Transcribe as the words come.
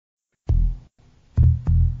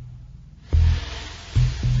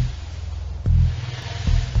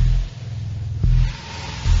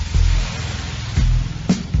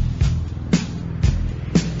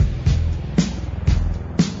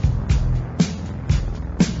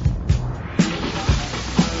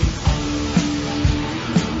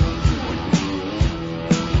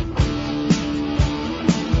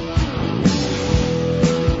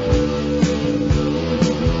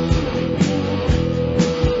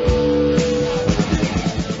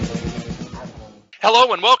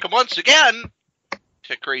Hello and welcome once again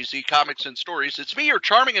to Crazy Comics and Stories. It's me, your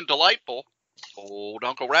charming and delightful old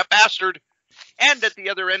Uncle Rat Bastard. And at the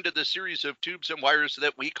other end of the series of tubes and wires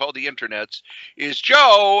that we call the internets is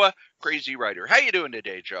Joe, Crazy Writer. How you doing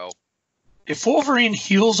today, Joe? If Wolverine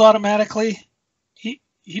heals automatically, he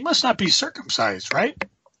must not be circumcised, right?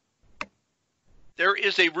 There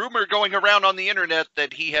is a rumor going around on the internet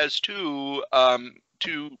that he has two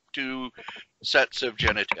sets of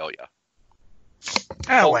genitalia.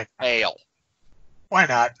 Male. Why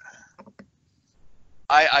not?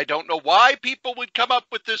 I don't know why people would come up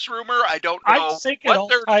with this rumor. I don't know what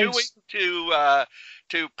they're doing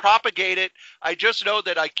to propagate it. I just know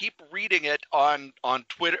that I keep reading it on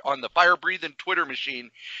Twitter, on the fire-breathing Twitter machine,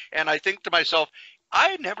 and I think to myself,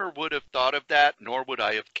 I never would have thought of that, nor would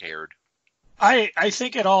I have cared. I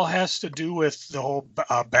think it all has to do with the whole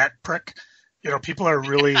bat prick. You know, people are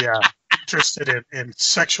really interested in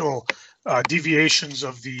sexual deviations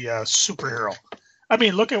of the superhero. I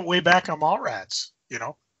mean, look at way back on Mallrats, you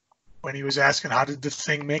know, when he was asking how did the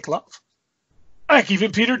Thing make love. Like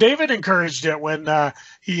even Peter David encouraged it when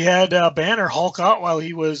he had Banner Hulk out while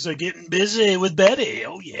he was getting busy with Betty.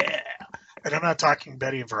 Oh, yeah. And I'm not talking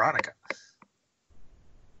Betty and Veronica.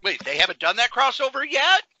 Wait, they haven't done that crossover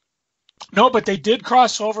yet? No, but they did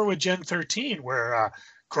cross over with Gen 13 where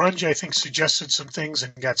Grunge, I think, suggested some things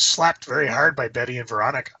and got slapped very hard by Betty and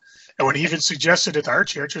Veronica. And when he even suggested it to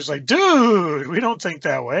Archie, Archie was like, dude, we don't think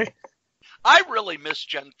that way. I really miss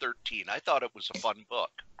Gen 13. I thought it was a fun book.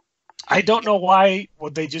 I don't know why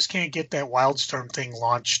they just can't get that Wildstorm thing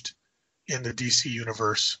launched in the DC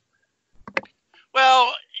universe.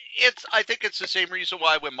 Well, I think it's the same reason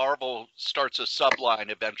why when Marvel starts a subline,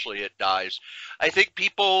 eventually it dies. I think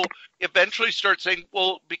people eventually start saying,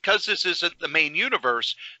 well, because this isn't the main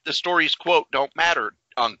universe, the stories, quote, don't matter,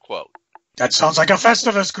 unquote. That sounds like a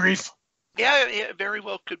Festivus, Grief. Yeah, it very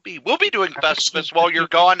well could be. We'll be doing Festivus while you're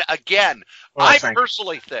gone again. Oh, I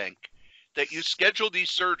personally think that you schedule these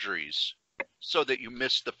surgeries so that you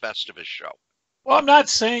miss the Festivus show. Well, I'm not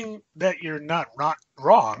saying that you're not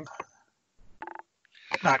wrong.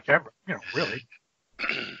 Not ever, you know, really.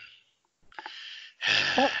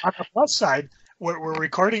 Well, on the plus side, we're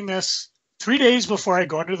recording this 3 days before I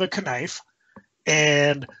go into the knife,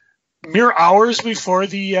 and mere hours before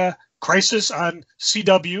the Crisis on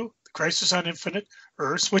CW, Crisis on Infinite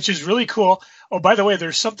Earths, which is really cool. Oh, by the way,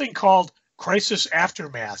 there's something called Crisis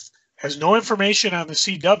Aftermath. Has no information on the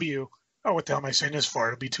CW. Oh, what the hell am I saying this for?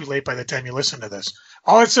 It'll be too late by the time you listen to this.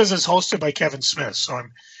 All it says is hosted by Kevin Smith, so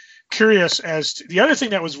I'm curious as to the other thing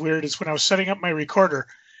that was weird is when I was setting up my recorder,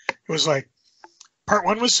 it was like part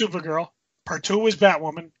 1 was Supergirl, part 2 was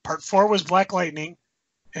Batwoman, part 4 was Black Lightning,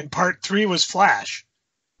 and part 3 was Flash.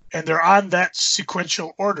 And they're on that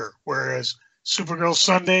sequential order, whereas Supergirl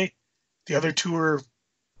Sunday, the other two are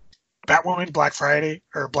Batwoman, Black Friday,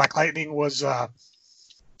 or Black Lightning was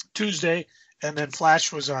Tuesday, and then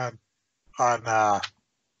Flash was on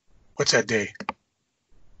what's that day?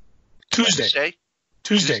 Tuesday.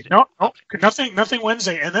 No, nothing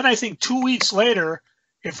Wednesday. And then I think 2 weeks later,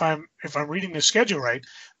 if I'm reading the schedule right,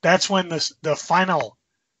 that's when the final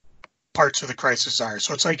parts of the Crisis are.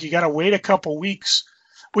 So it's like you got to wait a couple weeks,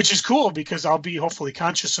 which is cool because I'll be hopefully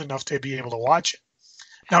conscious enough to be able to watch it.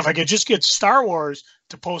 Now, if I could just get Star Wars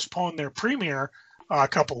to postpone their premiere a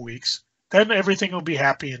couple weeks, then everything will be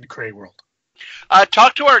happy in the Kray world.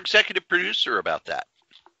 Talk to our executive producer about that.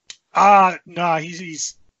 No,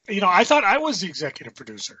 he's. You know, I thought I was the executive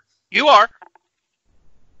producer. You are.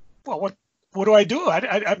 Well, what do I do?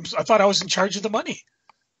 I thought I was in charge of the money.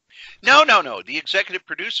 No. The executive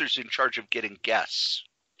producer's in charge of getting guests.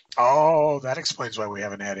 Oh, that explains why we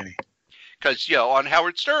haven't had any. Because, you know, on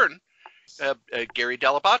Howard Stern, Gary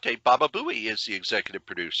Dell'Abate, Baba Booey is the executive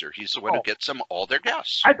producer. He's the one who gets them all their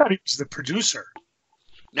guests. I thought he was the producer.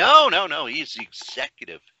 No. He's the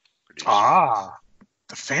executive producer. Ah,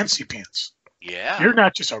 the fancy pants. Yeah. You're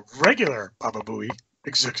not just a regular Baba Booey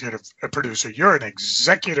executive producer. You're an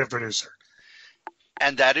executive producer.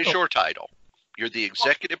 And that is your title. You're the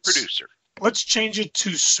executive producer. Let's change it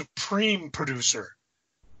to supreme producer.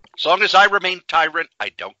 As long as I remain tyrant, I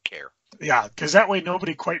don't care. Yeah, because that way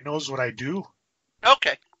nobody quite knows what I do.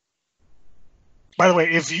 Okay. By the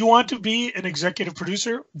way, if you want to be an executive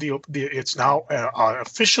producer, it's now an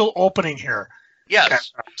official opening here.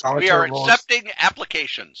 Yes, we are accepting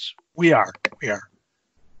applications. We are.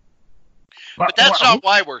 But that's not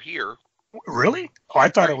why we're here. Really? Oh, I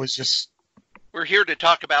thought it was just... We're here to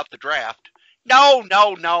talk about the draft. No.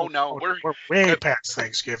 We're way past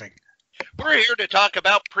Thanksgiving. We're here to talk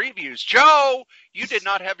about previews. Joe, you did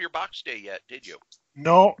not have your box day yet, did you?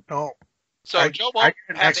 No. So Joe won't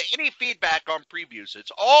have any feedback on previews.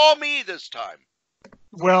 It's all me this time.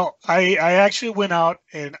 Well, I actually went out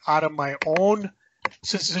and out of my own,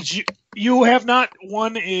 since you have not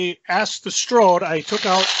won a Ask the Strode, I took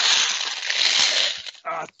out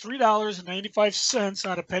 $3.95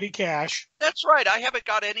 out of petty cash. That's right. I haven't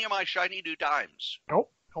got any of my shiny new dimes.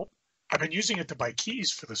 Nope. I've been using it to buy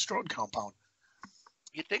keys for the Strode compound.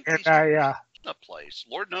 You think and these a place?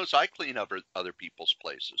 Lord knows I clean up other people's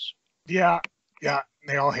places. Yeah.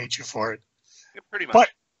 They all hate you for it. Yeah, pretty much. But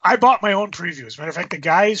I bought my own previews. Matter of fact, the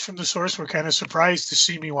guys from the source were kind of surprised to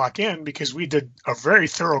see me walk in because we did a very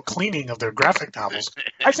thorough cleaning of their graphic novels.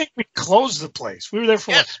 I think we closed the place. We were there for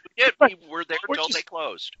we did. We were there until they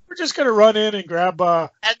closed. We're just going to run in and grab and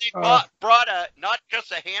they brought not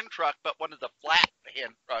just a hand truck, but one of the flat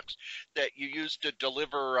hand trucks that you use to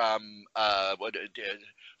deliver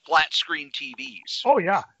flat screen TVs. Oh,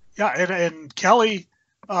 yeah. And Kelly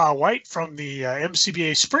White from the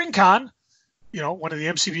MCBA SpringCon, one of the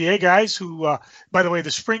MCBA guys who, by the way, the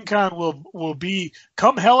SpringCon will be,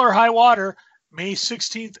 come hell or high water, May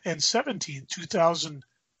 16th and 17th,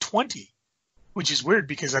 2020, which is weird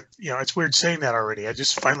because, it's weird saying that already. I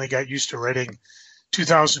just finally got used to writing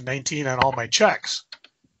 2019 on all my checks,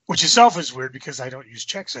 which itself is weird because I don't use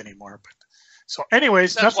checks anymore. But so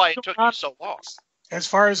anyways, that's why it took you so long. As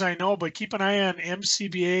far as I know, but keep an eye on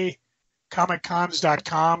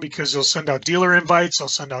MCBAComicCons.com because they'll send out dealer invites. They'll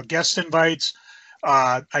send out guest invites.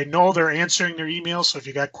 I know they're answering their emails, so if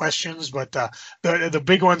you got questions, but the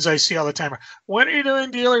big ones I see all the time are, when are you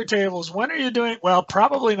doing dealer tables? When are you doing? Well,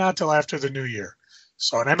 probably not till after the new year.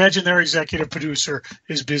 So, and I imagine their executive producer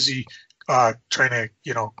is busy trying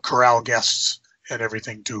to, corral guests and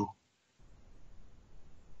everything too.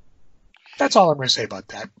 That's all I'm going to say about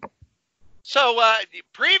that. So,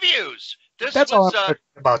 previews. That's all I'm going to say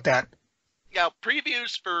about that. Yeah,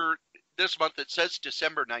 previews for this month. It says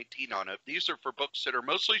December 19 on it. These are for books that are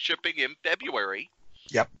mostly shipping in February.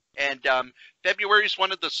 Yep. And February is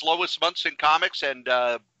one of the slowest months in comics, and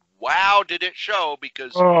wow, did it show,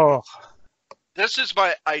 because this is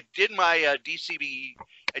I did my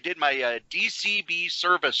DCB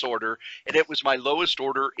service order, and it was my lowest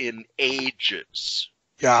order in ages.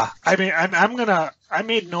 Yeah, I mean, I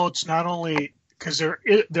made notes not only because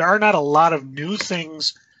there are not a lot of new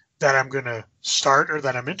things that I'm going to start or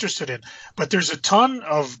that I'm interested in, but there's a ton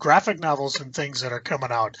of graphic novels and things that are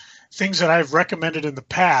coming out, things that I've recommended in the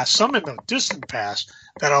past, some in the distant past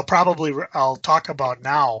that I'll talk about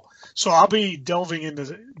now. So I'll be delving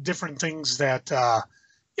into different things that,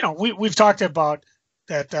 we've talked about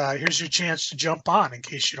that. Here's your chance to jump on in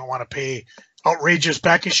case you don't want to pay outrageous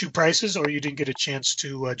back issue prices or you didn't get a chance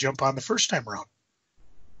to jump on the first time around.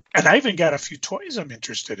 And I even got a few toys I'm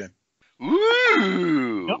interested in.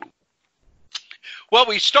 Ooh. Yep. Well,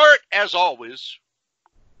 we start, as always,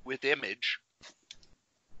 with Image.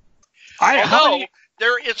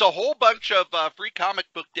 There is a whole bunch of free comic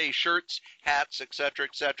book day shirts, hats, etc.,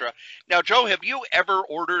 etc. Now, Joe, have you ever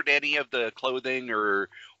ordered any of the clothing or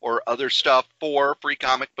other stuff for free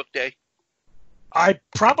comic book day? I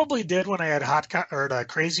probably did when I had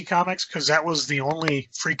Crazy Comics, because that was the only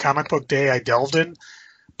free comic book day I delved in.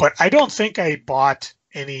 But I don't think I bought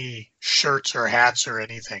any shirts or hats or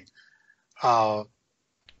anything.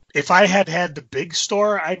 If I had the big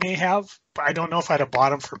store, I may have. But I don't know if I'd have bought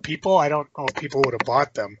them for people. I don't know if people would have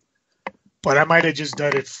bought them. But I might have just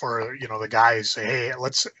done it for, the guys. Say, hey,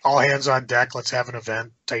 let's all hands on deck. Let's have an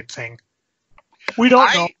event type thing. We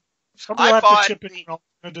don't know. Somebody will have to chip in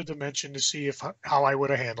another dimension to see how I would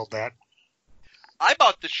have handled that. I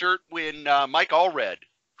bought the shirt when Mike Allred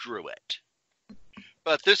drew it.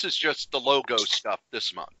 But this is just the logo stuff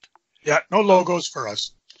this month. Yeah, no logos for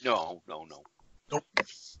us. No. Nope.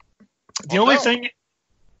 The only thing...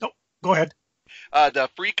 Nope, go ahead. The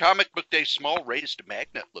free comic book day small raised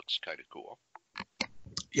magnet looks kind of cool.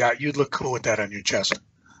 Yeah, you'd look cool with that on your chest.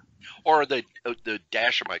 Or the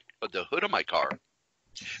dash of the hood of my car.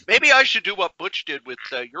 Maybe I should do what Butch did with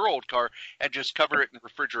your old car and just cover it in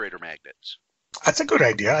refrigerator magnets. That's a good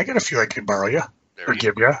idea. I got a few I could borrow you. Or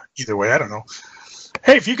give you. Either way, I don't know.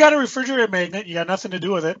 Hey, if you got a refrigerator magnet, you got nothing to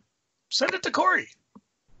do with it, send it to Cory.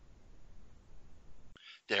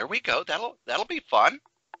 There we go. That'll be fun.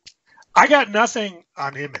 I got nothing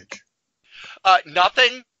on Image.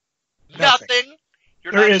 Nothing.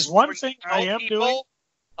 There is one thing I am doing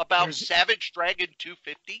about Savage Dragon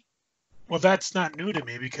 250. Well, that's not new to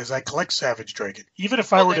me because I collect Savage Dragon. Even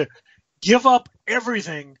if I were to give up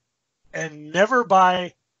everything and never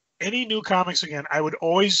buy any new comics again, I would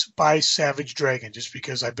always buy Savage Dragon just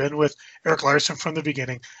because I've been with Eric Larson from the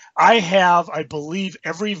beginning. I have, I believe,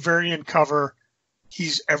 every variant cover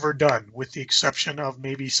he's ever done, with the exception of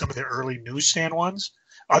maybe some of the early newsstand ones.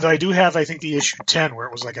 Although I do have, I think, the issue 10 where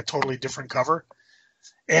it was like a totally different cover.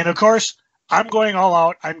 And of course, I'm going all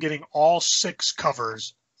out. I'm getting all 6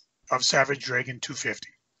 covers of Savage Dragon 250.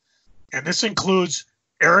 And this includes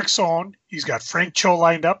Eric's own. He's got Frank Cho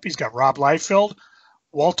lined up. He's got Rob Liefeld,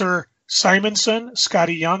 Walter Simonson,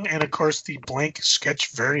 Scotty Young, and of course the blank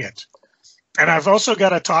sketch variant. And I've also got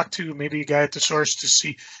to talk to maybe a guy at the source to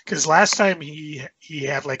see, because last time he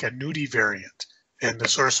had like a nudie variant, and the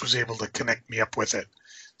source was able to connect me up with it.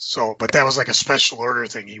 So, but that was like a special order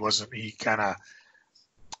thing. He kind of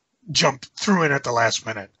threw in at the last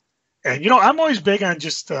minute. And, I'm always big on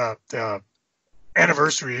just the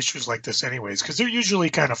anniversary issues like this anyways, because they're usually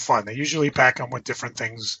kind of fun. They usually pack them with different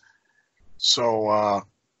things. So,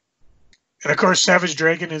 and of course, Savage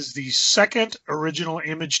Dragon is the second original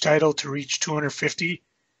Image title to reach 250,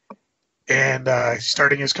 and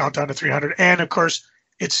starting his countdown to 300. And of course,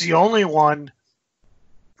 it's the only one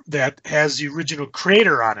that has the original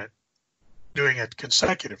creator on it doing it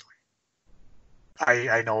consecutively.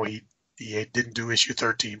 I know he didn't do issue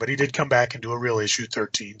 13, but he did come back and do a real issue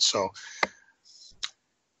 13. So,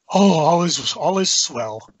 all is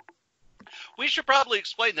swell. We should probably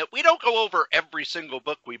explain that we don't go over every single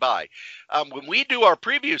book we buy. When we do our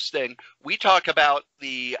previews thing, we talk about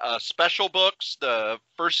the special books, the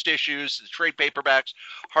first issues, the trade paperbacks,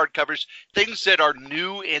 hardcovers, things that are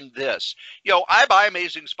new in this. I buy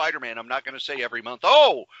Amazing Spider-Man. I'm not going to say every month,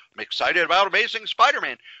 oh, I'm excited about Amazing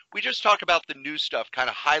Spider-Man. We just talk about the new stuff, kind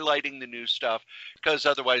of highlighting the new stuff, because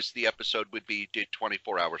otherwise the episode would be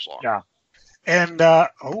 24 hours long. Yeah. And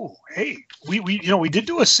hey, we did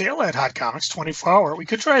do a sale at Hot Comics 24-hour. We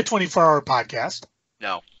could try a 24-hour podcast.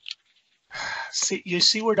 No. You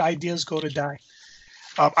see where the ideas go to die.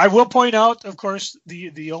 I will point out, of course,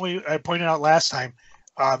 the only I pointed out last time,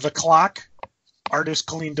 The Clock, artist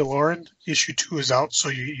Colleen DeLorean, issue 2 is out, so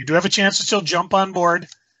you do have a chance to still jump on board.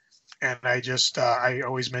 And I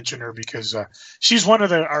always mention her because she's one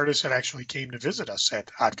of the artists that actually came to visit us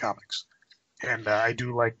at Hot Comics. And I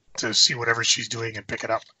do like to see whatever she's doing and pick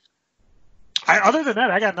it up. Other than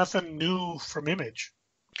that, I got nothing new from Image.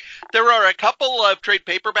 There are a couple of trade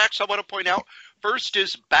paperbacks I want to point out. First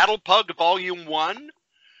is Battle Pug Volume 1.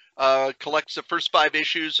 Collects the first 5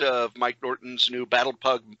 issues of Mike Norton's new Battle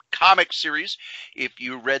Pug comic series. If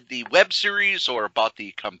you read the web series or bought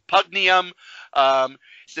the Compendium,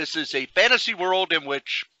 this is a fantasy world in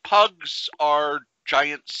which pugs are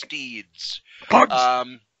giant steeds.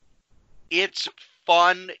 Pugs! It's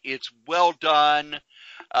fun. It's well done.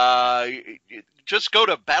 Just go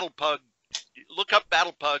to Battle Pug, look up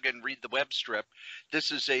Battle Pug and read the web strip.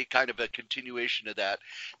 This is a kind of a continuation of that.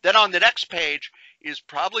 Then on the next page is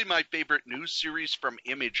probably my favorite news series from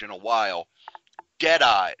Image in a while, Dead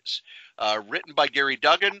Eyes. Written by Gary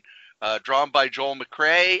Duggan, drawn by Joel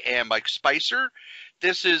McCrea and Mike Spicer.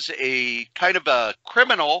 This is a kind of a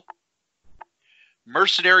criminal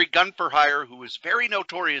mercenary gun for hire who was very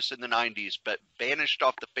notorious in the 90s but vanished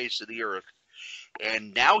off the face of the earth,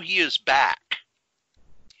 and now he is back.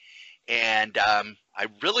 And I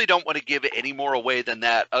really don't want to give it any more away than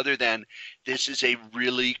that, other than this is a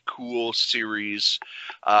really cool series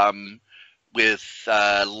with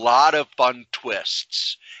a lot of fun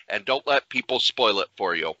twists, and don't let people spoil it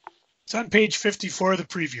for you. It's on page 54 of the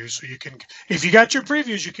preview, so you can, if you got your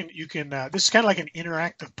previews, you can this is kind of like an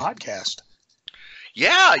interactive podcast.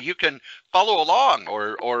 Yeah, you can follow along,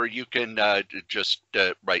 or you can just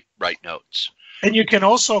write notes. And you can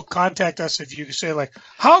also contact us if you say, like,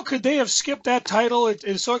 how could they have skipped that title? It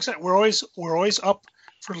is so exciting. We're always up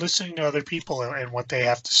for listening to other people and what they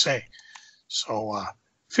have to say. So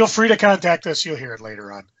feel free to contact us. You'll hear it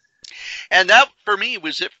later on. And that, for me,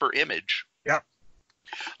 was it for Image. Yep.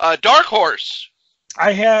 Dark Horse.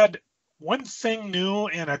 I had one thing new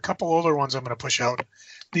and a couple older ones I'm going to push out.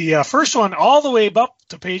 The first one, all the way up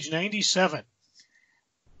to page 97.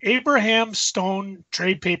 Abraham Stone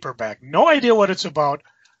trade paperback. No idea what it's about.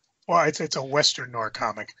 Well, it's a Western Noir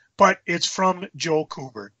comic, but it's from Joe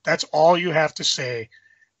Kubert. That's all you have to say.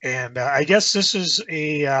 And I guess this is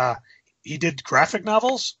he did graphic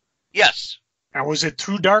novels? Yes. Now, was it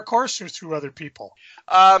through Dark Horse or through other people?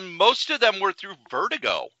 Most of them were through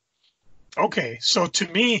Vertigo. Okay, so to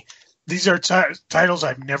me, these are titles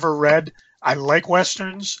I've never read. I like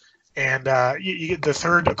Westerns, and you get the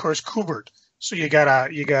third, of course, Kubert. So you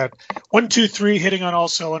got 1, 2, 3 hitting on all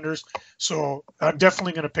cylinders. So I'm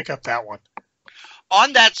definitely going to pick up that one.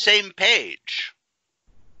 On that same page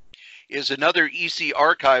is another EC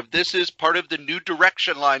archive. This is part of the New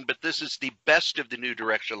Direction line, but this is the best of the New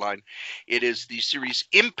Direction line. It is the series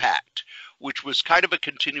Impact, which was kind of a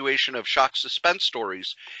continuation of shock suspense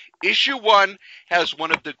stories. Issue 1 has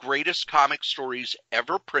one of the greatest comic stories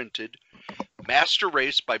ever printed, Master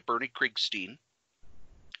Race by Bernie Krigstein.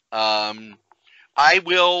 I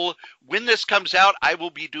will, when this comes out, I will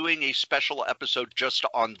be doing a special episode just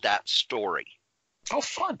on that story. Oh,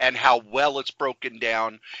 fun. And how well it's broken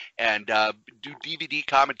down, and do DVD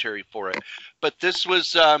commentary for it. But this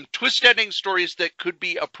was twist ending stories that could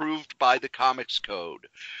be approved by the Comics Code.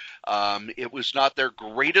 It was not their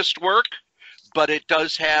greatest work, but it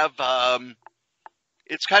does have,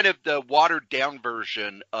 it's kind of the watered down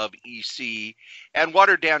version of EC. And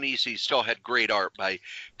watered down EC still had great art by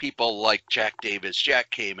people like Jack Davis,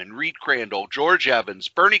 Jack Kamen, Reed Crandall, George Evans,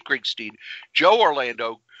 Bernie Krigstein, Joe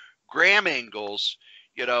Orlando, Graham Ingalls.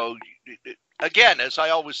 You know, again, as I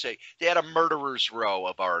always say, they had a murderer's row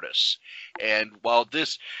of artists. And while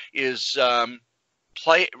this is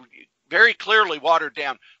very clearly watered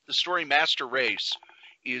down, the story Master Race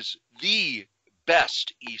is the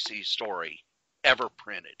best EC story ever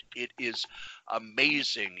printed. It is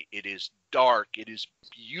amazing. It is dark. It is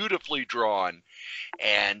beautifully drawn.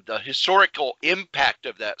 And the historical impact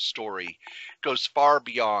of that story goes far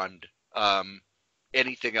beyond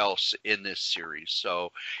anything else in this series.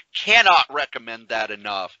 So cannot recommend that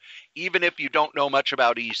enough. Even if you don't know much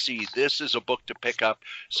about EC, this is a book to pick up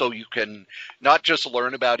so you can not just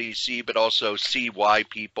learn about EC, but also see why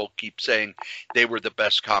people keep saying they were the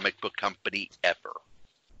best comic book company ever.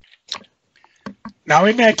 Now,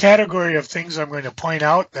 in that category of things I'm going to point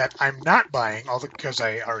out that I'm not buying, although because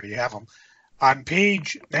I already have them, on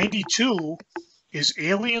page 92 is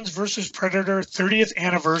Aliens vs. Predator 30th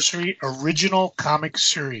Anniversary Original Comic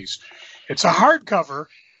Series. It's a hardcover,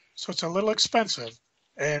 so it's a little expensive.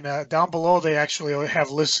 And down below, they actually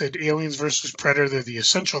have listed Aliens vs. Predator, the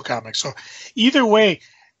Essential Comics. So either way,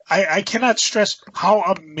 I cannot stress how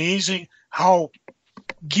amazing, how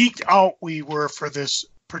geeked out we were for this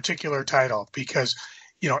particular title, because,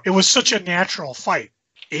 you know, it was such a natural fight.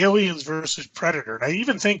 Aliens versus Predator. And I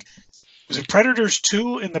even think, was it Predators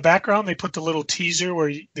 2 in the background? They put the little teaser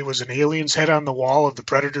where there was an alien's head on the wall of the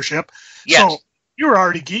Predator ship. Yes. So you were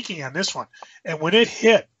already geeking on this one. And when it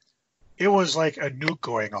hit, it was like a nuke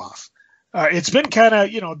going off. It's been kind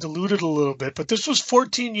of, you know, diluted a little bit, but this was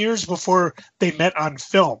 14 years before they met on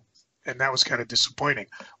film. And that was kind of disappointing.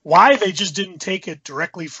 Why they just didn't take it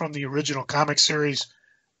directly from the original comic series,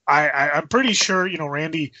 I'm pretty sure, you know,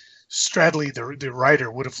 Randy Stradley, the writer,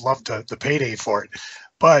 would have loved the payday for it.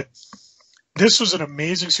 But this was an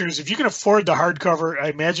amazing series. If you can afford the hardcover, I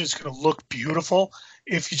imagine it's going to look beautiful.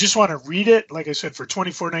 If you just want to read it, like I said, for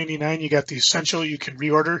 $24.99, you got the Essential. You can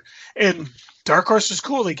reorder. And Dark Horse is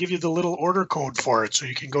cool. They give you the little order code for it, so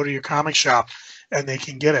you can go to your comic shop and they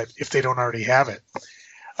can get it if they don't already have it.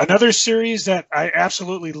 Another series that I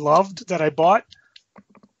absolutely loved that I bought,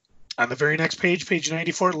 on the very next page, page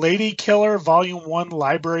 94, Lady Killer Volume 1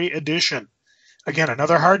 Library Edition. Again,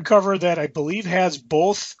 another hardcover that I believe has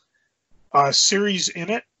both series in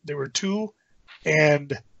it. There were two,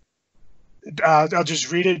 and I'll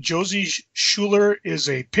just read it. Josie Schuler is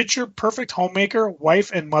a picture-perfect homemaker,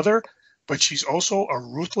 wife, and mother, but she's also a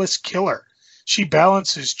ruthless killer. She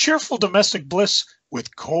balances cheerful domestic bliss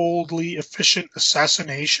with coldly efficient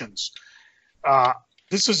assassinations.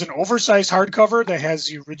 This is an oversized hardcover that has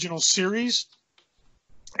the original series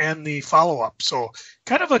and the follow-up. So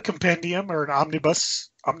kind of a compendium or an omnibi.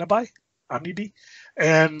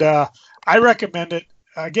 And I recommend it.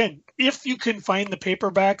 Again, if you can find the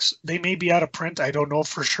paperbacks, they may be out of print. I don't know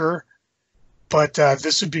for sure. But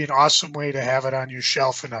this would be an awesome way to have it on your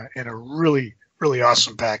shelf in a really, really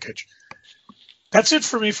awesome package. That's it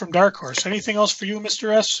for me from Dark Horse. Anything else for you,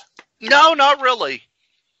 Mr. S? No, not really.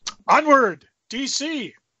 Onward,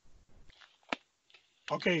 DC.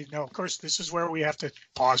 Okay, now, of course, this is where we have to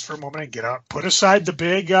pause for a moment and get out, put aside the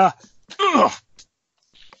big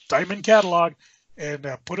diamond catalog and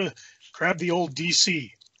grab the old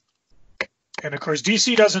DC. And, of course,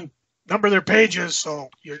 DC doesn't number their pages, so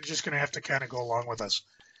you're just going to have to kind of go along with us.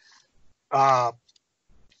 The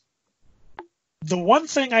one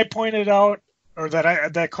thing I pointed out, or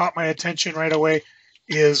that caught my attention right away,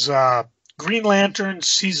 is Green Lantern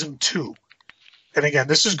Season 2. And again,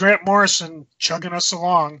 this is Grant Morrison chugging us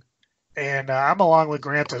along, and I'm along with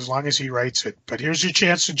Grant as long as he writes it. But here's your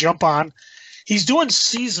chance to jump on. He's doing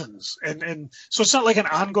seasons, and so it's not like an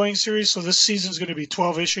ongoing series. So this season's going to be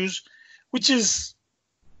 12 issues, which is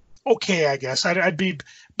okay, I guess. I'd be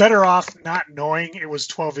better off not knowing it was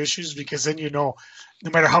 12 issues, because then, you know,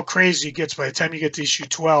 no matter how crazy it gets, by the time you get to issue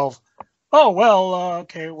 12, oh, well,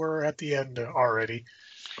 okay, we're at the end already.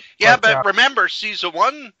 Yeah, but remember, season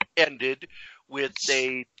 1 ended with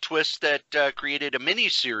a twist that created a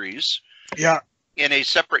mini-series. Yeah. In a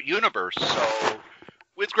separate universe. So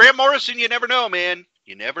with Grant Morrison, you never know, man.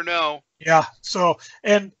 You never know. Yeah. So,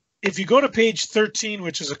 and if you go to page 13,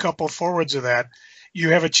 which is a couple forwards of that, you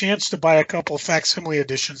have a chance to buy a couple facsimile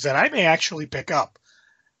editions that I may actually pick up.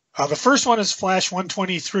 The first one is Flash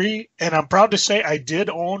 123, and I'm proud to say I did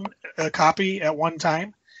own a copy at one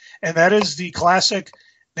time, and that is the classic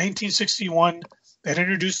 1961 that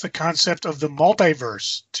introduced the concept of the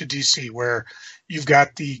multiverse to DC, where you've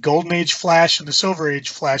got the Golden Age Flash and the Silver Age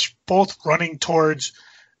Flash both running towards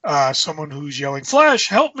someone who's yelling, "Flash,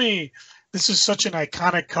 help me!" This is such an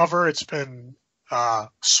iconic cover. It's been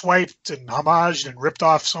swiped and homaged and ripped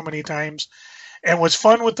off so many times. And what's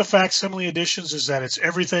fun with the facsimile editions is that it's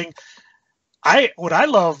everything. What I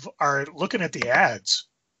love are looking at the ads,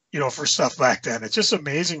 for stuff back then. It's just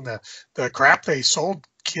amazing the crap they sold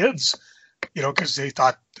kids, because they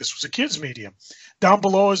thought this was a kid's medium. Down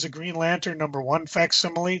below is the Green Lantern #1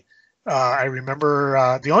 facsimile. I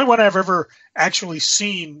remember the only one I've ever actually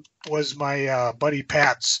seen was my buddy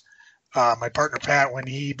Pat's, my partner Pat, when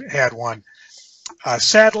he had one.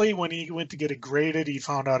 Sadly, when he went to get it graded, he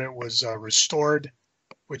found out it was restored,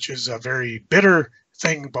 which is a very bitter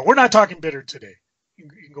thing. But we're not talking bitter today. You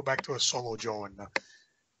can go back to a Solo Joe, and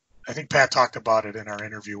I think Pat talked about it in our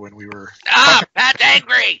interview when we were. Pat's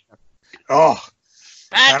angry. Oh,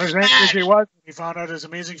 Pat's not as angry as he was when he found out his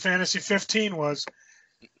Amazing Fantasy 15 was.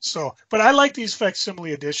 So, but I like these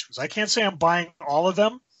facsimile editions. I can't say I'm buying all of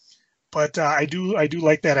them, but I do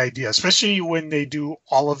like that idea, especially when they do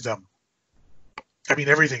all of them. I mean,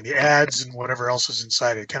 everything, the ads and whatever else is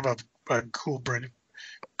inside it. Kind of a cool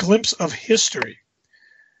glimpse of history.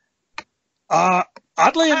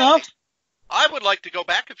 Oddly enough, I would like to go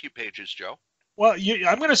back a few pages, Joe. Well,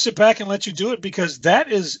 I'm going to sit back and let you do it because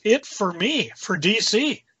that is it for me, for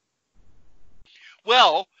DC.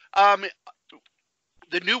 Well,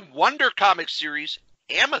 the new Wonder Comics series,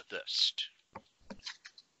 Amethyst.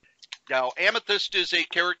 Now, Amethyst is a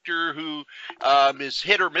character who is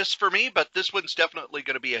hit or miss for me, but this one's definitely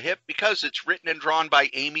going to be a hit because it's written and drawn by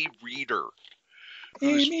Amy Reeder.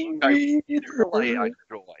 Amy Reeder. I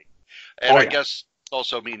enjoy. And I guess it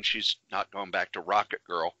also means she's not going back to Rocket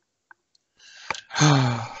Girl.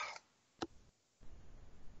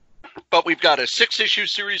 But we've got a 6-issue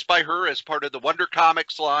series by her as part of the Wonder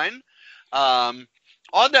Comics line. On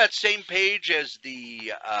that same page as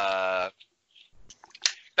the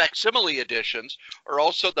facsimile editions are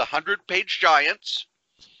also the 100-page Giants,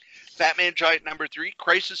 Batman Giant #3,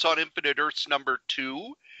 Crisis on Infinite Earths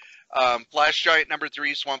 #2, Flash Giant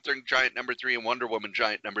 #3, Swamp Thing Giant #3, and Wonder Woman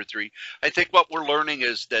Giant #3. I think what we're learning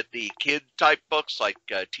is that the kid-type books like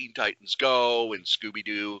Teen Titans Go and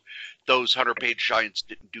Scooby-Doo, those 100-page Giants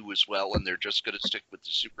didn't do as well, and they're just going to stick with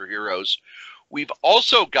the superheroes. We've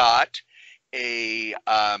also got a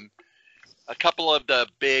couple of the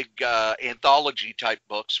big anthology-type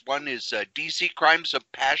books. One is DC Crimes of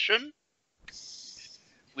Passion,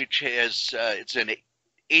 which has it's an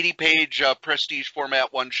 80-page prestige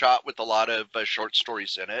format one-shot with a lot of short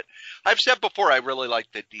stories in it. I've said before I really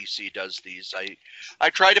like that DC does these. I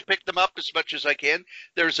try to pick them up as much as I can.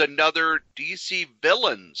 There's another DC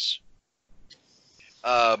Villains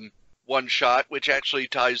one-shot, which actually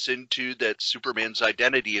ties into that Superman's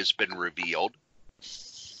identity has been revealed.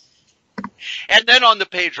 And then on the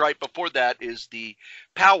page right before that is the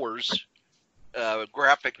Powers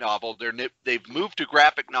graphic novel. They've moved to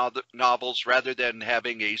graphic novels rather than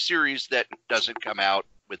having a series that doesn't come out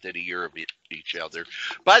within a year of each other.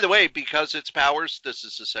 By the way, because it's Powers, this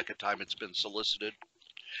is the second time it's been solicited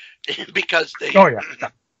because they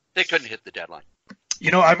couldn't hit the deadline.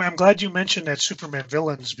 I'm glad you mentioned that Superman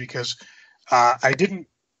Villains because I didn't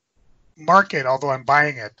mark it, although I'm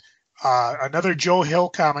buying it. Another Joe Hill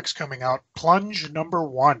comics coming out, Plunge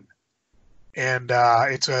 #1. And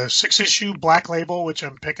it's a 6-issue black label, which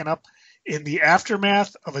I'm picking up. In the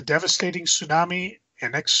aftermath of a devastating tsunami,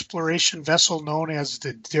 an exploration vessel known as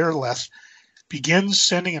the Derleth begins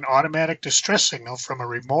sending an automatic distress signal from a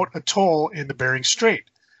remote atoll in the Bering Strait.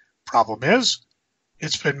 Problem is,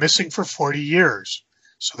 it's been missing for 40 years.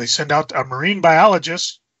 So they send out a marine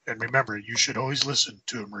biologist, and remember, you should always listen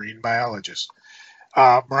to a marine biologist.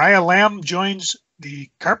 Mariah Lamb joins the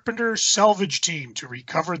Carpenter salvage team to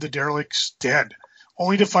recover the derelict's dead,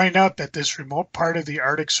 only to find out that this remote part of the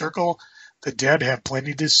Arctic Circle, the dead have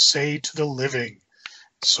plenty to say to the living.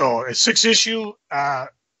 So a 6-issue, I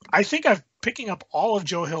think I'm picking up all of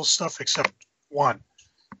Joe Hill's stuff except one,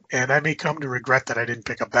 and I may come to regret that I didn't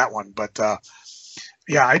pick up that one. But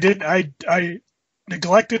yeah, I did. I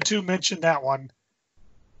neglected to mention that one.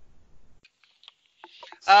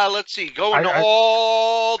 Let's see, going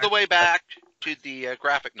all the way back to the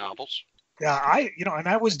graphic novels. Yeah, and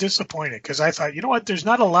I was disappointed because I thought, you know what, there's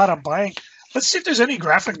not a lot I'm buying. Let's see if there's any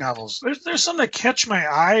graphic novels. There's some that catch my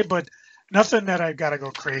eye, but nothing that I've got to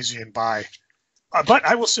go crazy and buy. But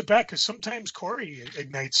I will sit back because sometimes Cory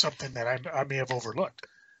ignites something that I may have overlooked.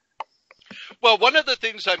 Well, one of the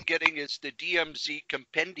things I'm getting is the DMZ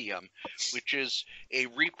Compendium, which is a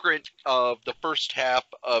reprint of the first half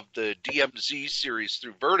of the DMZ series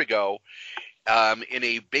through Vertigo in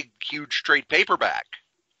a big, huge trade paperback.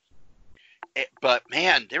 But,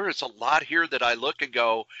 man, there is a lot here that I look and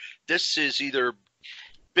go, this has either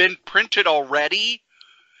been printed already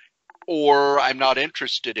or I'm not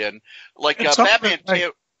interested in. Like Batman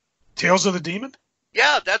Tales of the Demon?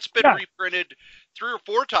 Yeah, that's been reprinted 3 or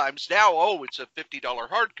 4 times now. Oh, it's a $50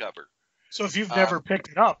 hardcover. So if you've never picked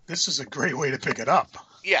it up, this is a great way to pick it up.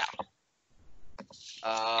 Yeah.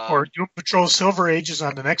 Or Doom Patrol Silver Age is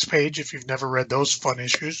on the next page if you've never read those fun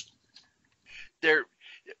issues.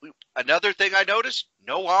 Another thing I noticed,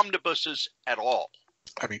 no omnibuses at all.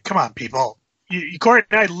 I mean, come on, people. Cory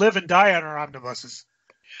and I live and die on our omnibuses.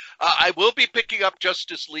 I will be picking up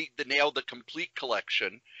Justice League, the Nail the Complete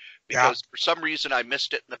collection, because for some reason I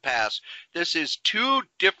missed it in the past. This is 2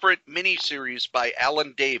 different miniseries by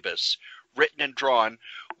Alan Davis, written and drawn,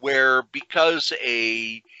 where because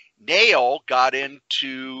a nail got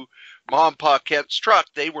into Mom and Pa Kent's truck,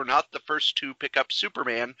 they were not the first to pick up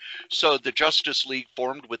Superman, so the Justice League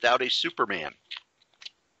formed without a Superman.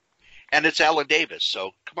 And it's Alan Davis,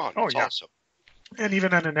 so come on, it's awesome. And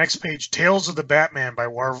even on the next page, Tales of the Batman by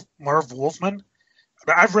Marv Wolfman.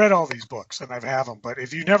 I've read all these books and I have them, but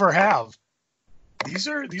if you never have, these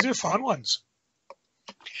are fun ones.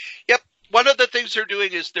 Yep. One of the things they're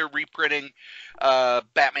doing is they're reprinting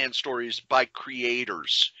Batman stories by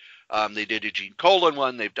creators. They did a Gene Colan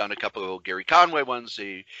one. They've done a couple of Gary Conway ones.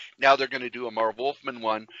 Now they're going to do a Marv Wolfman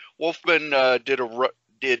one. Wolfman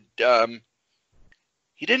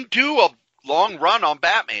he didn't do a long run on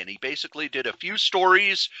Batman. He basically did a few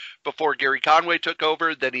stories before Gary Conway took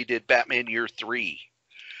over. Then he did Batman Year 3.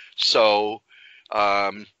 So,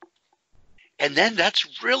 and then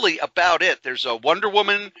that's really about it. There's a Wonder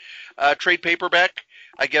Woman trade paperback.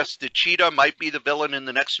 I guess the cheetah might be the villain in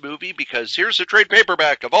the next movie because here's a trade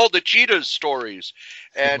paperback of all the cheetah's stories.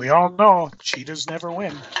 And we all know cheetahs never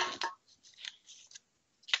win.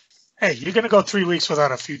 Hey, you're going to go 3 weeks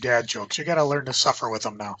without a few dad jokes. You got to learn to suffer with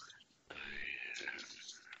them now.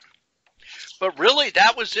 But really,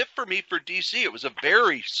 that was it for me for DC. It was a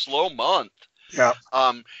very slow month. Yeah.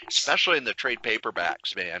 Especially in the trade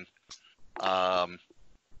paperbacks, man.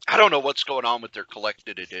 I don't know what's going on with their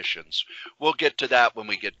collected editions. We'll get to that when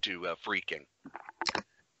we get to Freaking.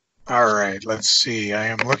 All right, let's see. I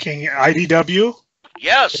am looking at IDW.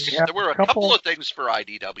 Yes, there were a couple of things for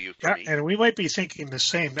IDW for me. And we might be thinking the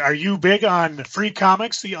same. Are you big on Free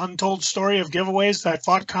Comics, the untold story of giveaways that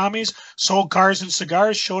fought commies, sold cars and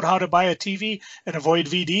cigars, showed how to buy a TV and avoid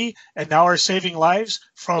VD, and now are saving lives?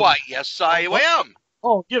 Why, yes, I am.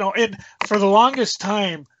 Oh, and for the longest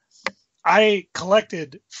time, I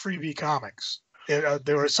collected freebie comics.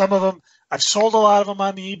 There were some of them. I've sold a lot of them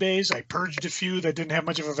on the eBays. I purged a few that didn't have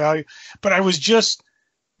much of a value. But I was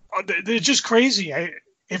they're just crazy.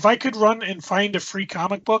 If I could run and find a free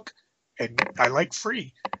comic book, and I like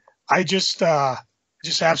free, I just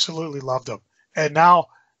absolutely loved them. And now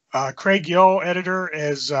Craig Yo, editor,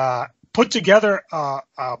 has put together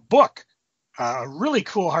a book, a really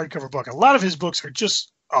cool hardcover book. A lot of his books are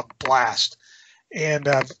just a blast. And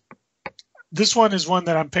this one is one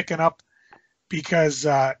that I'm picking up because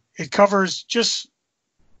it covers just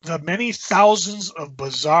the many thousands of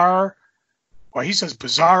bizarro,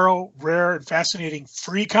 rare, and fascinating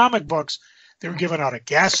free comic books they were given out at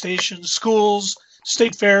gas stations, schools,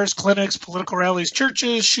 state fairs, clinics, political rallies,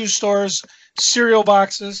 churches, shoe stores, cereal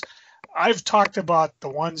boxes. I've talked about the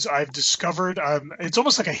ones I've discovered. It's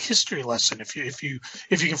almost like a history lesson if you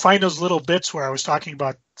can find those little bits where I was talking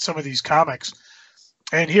about some of these comics.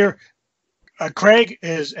 And here, Craig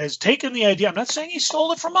has taken the idea. I'm not saying he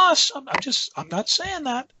stole it from us. I'm not saying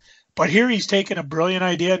that. But here he's taken a brilliant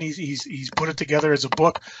idea and he's put it together as a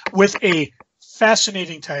book with a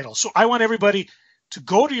fascinating title. So I want everybody to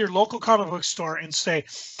go to your local comic book store and say,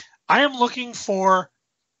 I am looking for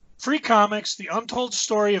free comics, the untold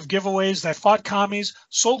story of giveaways that fought commies,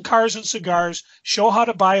 sold cars and cigars, show how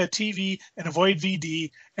to buy a TV and avoid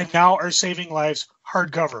VD, and now are saving lives,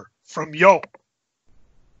 hardcover from Yo.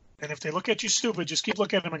 And if they look at you stupid, just keep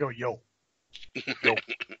looking at them and go, Yo. Yo.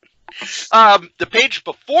 The page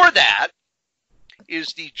before that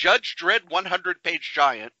is the Judge Dredd 100-page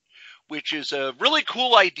giant, which is a really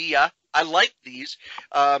cool idea. I like these.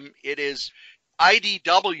 It is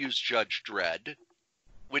IDW's Judge Dredd,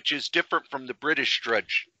 which is different from the British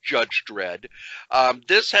Judge Dredd.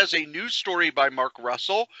 This has a new story by Mark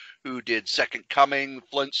Russell, who did Second Coming,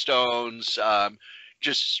 Flintstones,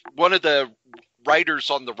 just one of the writers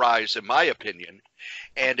on the rise, in my opinion.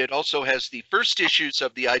 And it also has the first issues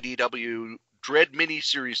of the IDW Dredd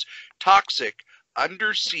miniseries Toxic,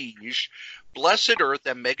 Under Siege, Blessed Earth,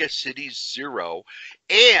 and Mega City Zero,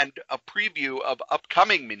 and a preview of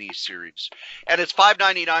upcoming miniseries. And it's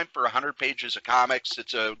 $5.99 for 100 pages of comics.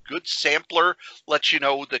 It's a good sampler, lets you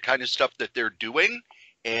know the kind of stuff that they're doing.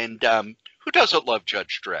 And who doesn't love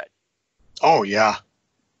Judge Dredd? Oh, yeah.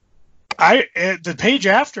 The page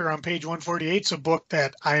after, on page 148, is a book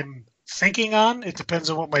that I'm thinking on. It depends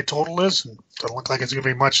on what my total is. And it doesn't look like it's going to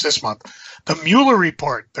be much this month. The Mueller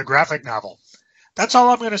Report, the graphic novel. That's all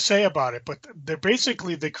I'm going to say about it. But they're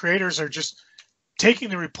basically, the creators are just taking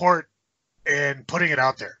the report and putting it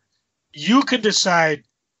out there. You can decide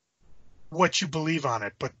what you believe on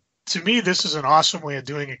it. But to me, this is an awesome way of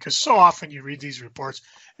doing it, because so often you read these reports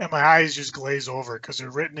and my eyes just glaze over because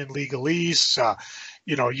they're written in legalese.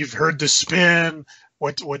 You've heard the spin,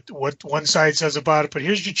 what one side says about it. But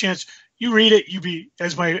here's your chance. You read it. You be,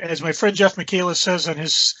 as my friend Jeff Michaelis says on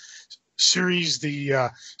his series,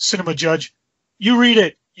 The Cinema Judge. You read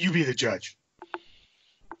it, you be the judge.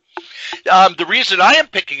 The reason I am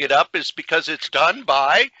picking it up is because it's done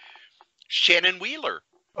by Shannon Wheeler.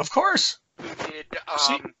 Of course. Who did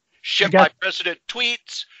Ship My President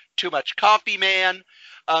Tweets, Too Much Coffee Man.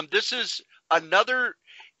 This is another,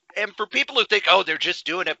 and for people who think, oh, they're just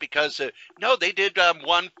doing it because, no, they did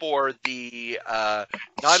one for the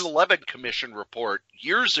 9/11 Commission report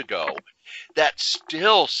years ago that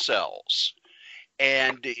still sells.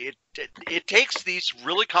 And it takes these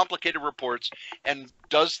really complicated reports and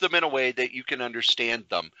does them in a way that you can understand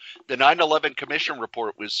them. The 9/11 Commission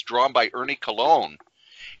report was drawn by Ernie Colon,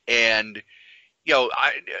 and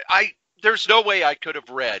there's no way I could have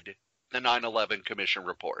read the 9/11 Commission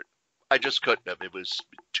report. I just couldn't have. It was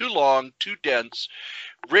too long, too dense,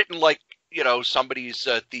 written like somebody's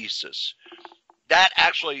thesis. That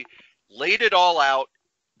actually laid it all out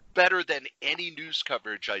better than any news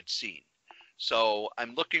coverage I'd seen. So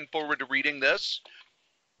I'm looking forward to reading this.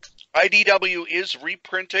 IDW is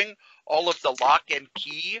reprinting all of the Lock and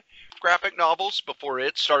Key graphic novels before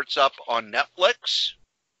it starts up on Netflix.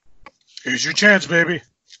 Here's your chance, baby.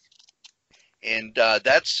 And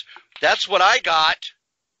that's what I got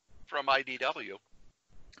from IDW.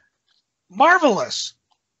 Marvelous.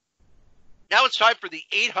 Now it's time for the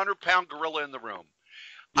 800-pound gorilla in the room.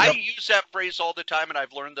 Yep. I use that phrase all the time, and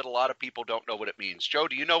I've learned that a lot of people don't know what it means. Joe,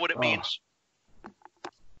 do you know what it means?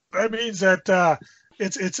 That means that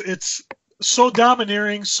it's so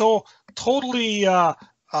domineering, so totally.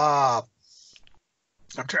 I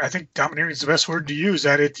think domineering is the best word to use.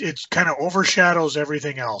 That it kind of overshadows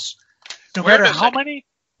everything else. No matter how many.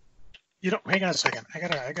 Hang on a second.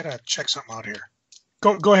 I gotta check something out here.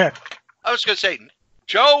 Go ahead. I was gonna say,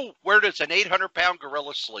 Joe, where does an 800-pound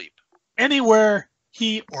gorilla sleep? Anywhere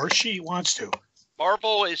he or she wants to.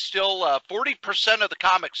 Marvel is still 40% of the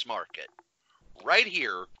comics market, right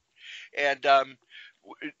here. And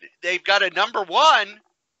they've got a number one,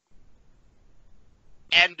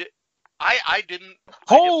 and I didn't.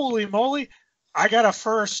 Holy moly! I got a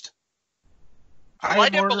first. I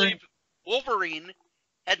didn't believe Wolverine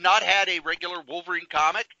had not had a regular Wolverine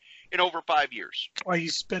comic in over 5 years. Well,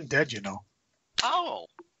 he's been dead, Oh.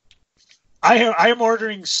 I am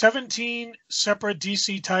ordering 17 separate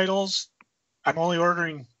DC titles. I'm only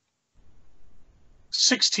ordering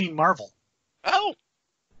 16 Marvel. Oh.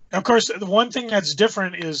 Of course, the one thing that's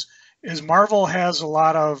different is Marvel has a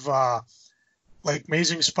lot of like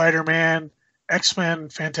Amazing Spider-Man, X-Men,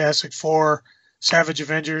 Fantastic Four, Savage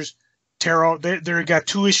Avengers, Tarot. They got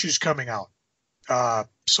 2 issues coming out,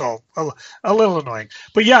 so a little annoying.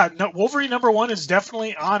 But yeah, Wolverine #1 is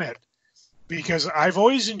definitely on it because I've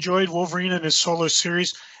always enjoyed Wolverine in his solo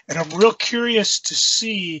series, and I'm real curious to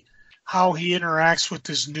see how he interacts with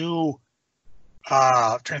this new.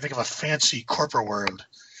 I'm trying to think of a fancy corporate word.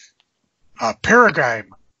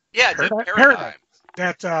 Paradigm. Yeah, paradigm.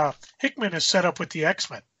 That Hickman has set up with the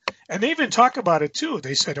X-Men. And they even talk about it, too.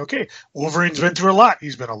 They said, okay, Wolverine's been through a lot.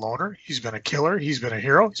 He's been a loner. He's been a killer. He's been a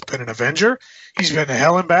hero. He's been an Avenger. He's been to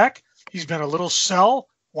hell and back. He's been a little cell.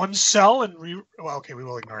 One cell. And we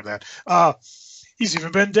will ignore that. He's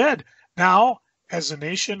even been dead. Now, as a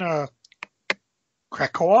nation,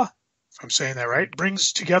 Krakoa, if I'm saying that right,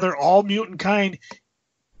 brings together all mutant kind,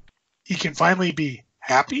 he can finally be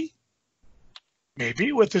happy.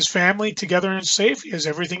 Maybe with his family together and safe, he has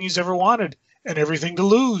everything he's ever wanted and everything to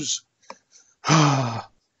lose.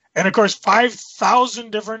 And of course,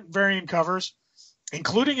 5,000 different variant covers,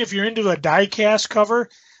 including if you're into a die-cast cover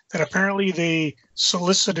that apparently they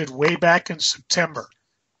solicited way back in September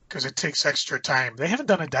because it takes extra time. They haven't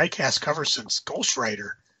done a die-cast cover since Ghost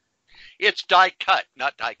Rider. It's die-cut,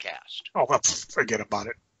 not die-cast. Oh, well, forget about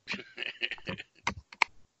it.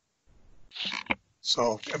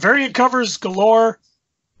 So variant covers galore.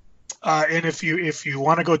 And if you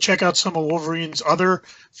want to go check out some of Wolverine's other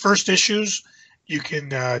first issues, you can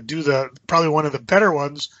do probably one of the better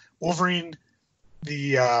ones, Wolverine,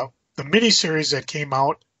 the miniseries that came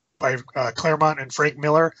out by Claremont and Frank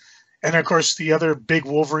Miller, and of course the other big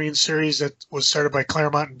Wolverine series that was started by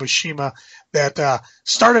Claremont and Buscema that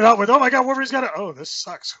started out with, oh my God, Wolverine's got this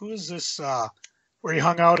sucks. Who is this? Where he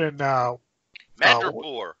hung out in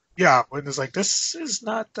Madripoor. Yeah, when it's like, this is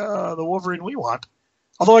not the Wolverine we want.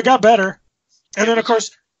 Although it got better. And then, of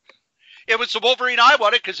course... It was the Wolverine I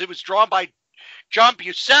wanted because it was drawn by John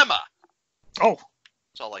Buscema. Oh.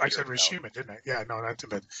 That's all I said Buscema, didn't I? Yeah, no, not too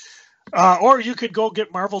bad. Or you could go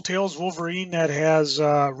get Marvel Tales Wolverine that has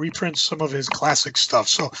reprints some of his classic stuff.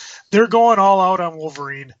 So they're going all out on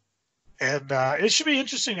Wolverine. And it should be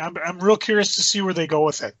interesting. I'm real curious to see where they go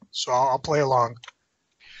with it. So I'll play along.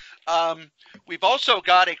 We've also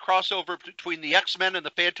got a crossover between the X-Men and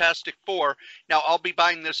the Fantastic Four. Now, I'll be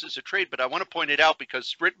buying this as a trade, but I want to point it out because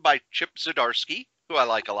it's written by Chip Zdarsky, who I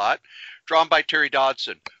like a lot, drawn by Terry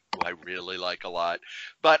Dodson, who I really like a lot.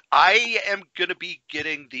 But I am going to be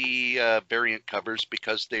getting the variant covers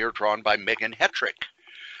because they are drawn by Megan Hetrick,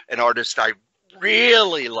 an artist I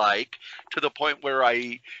really like, to the point where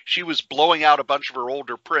she was blowing out a bunch of her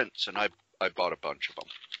older prints, and I bought a bunch of them.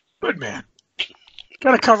 Good man.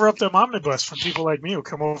 Got to cover up them omnibus from people like me who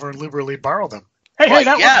come over and liberally borrow them. Hey,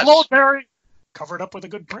 that was low, Barry. Covered up with a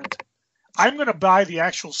good print. I'm going to buy the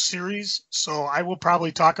actual series, so I will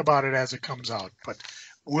probably talk about it as it comes out. But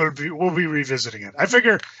we'll be revisiting it. I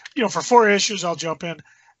figure, for 4 issues, I'll jump in.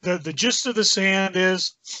 The gist of the sand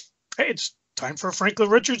is, hey, it's time for Franklin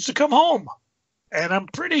Richards to come home, and I'm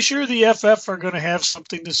pretty sure the FF are going to have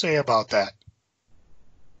something to say about that.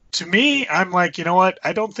 To me, I'm like, you know what?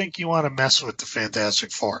 I don't think you want to mess with the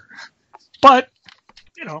Fantastic Four. But,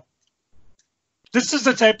 this is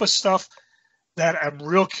the type of stuff that I'm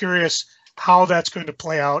real curious how that's going to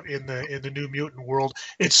play out in the New Mutant world.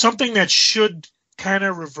 It's something that should kind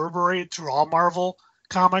of reverberate through all Marvel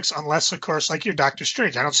comics, unless, of course, like your Doctor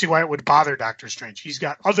Strange. I don't see why it would bother Doctor Strange. He's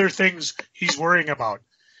got other things he's worrying about.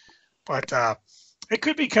 But it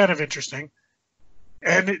could be kind of interesting.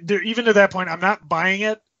 And even to that point, I'm not buying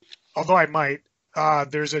it. Although I might,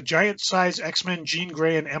 there's a giant-size X-Men Jean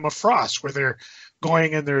Grey and Emma Frost where they're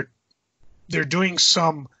going and they're doing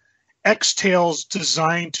some X-Tales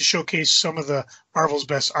designed to showcase some of the Marvel's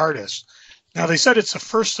best artists. Now, they said it's the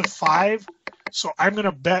first of 5, so I'm going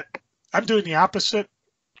to bet I'm doing the opposite.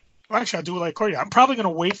 Well, actually, I'll do it like Cory. I'm probably going to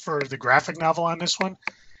wait for the graphic novel on this one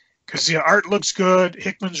because the art looks good.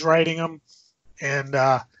 Hickman's writing them, and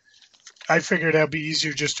I figured that'd be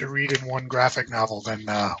easier just to read in one graphic novel than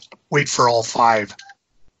wait for all 5.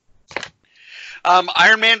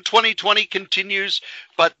 Iron Man 2020 continues,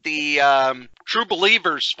 but the true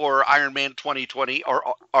believers for Iron Man 2020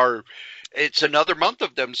 are it's another month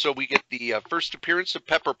of them. So we get the first appearance of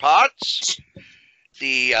Pepper Potts,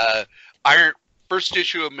 the first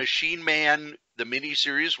issue of Machine Man, the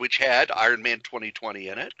miniseries, which had Iron Man 2020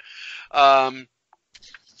 in it.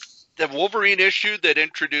 The Wolverine issue that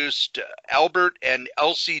introduced Albert and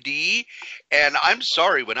LCD. And I'm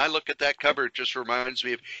sorry, when I look at that cover, it just reminds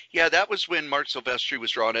me of, that was when Mark Silvestri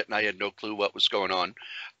was drawing it, and I had no clue what was going on.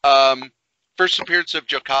 First appearance of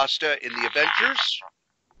Jocasta in the Avengers.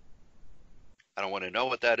 I don't want to know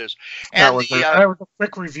what that is. And that was a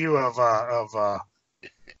quick review of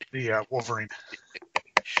the Wolverine.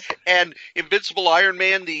 And Invincible Iron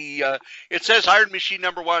Man, it says Iron Machine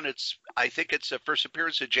 #1. I think it's the first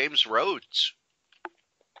appearance of James Rhodes.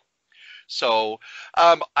 So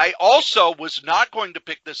I also was not going to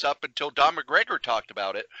pick this up until Don McGregor talked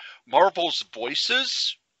about it. Marvel's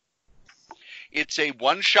Voices. It's a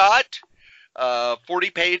one-shot, 40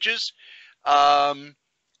 pages.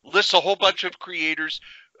 Lists a whole bunch of creators.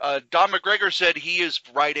 Don McGregor said he is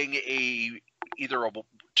writing either a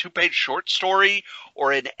 2-page short story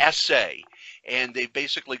or an essay, and they've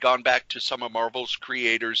basically gone back to some of Marvel's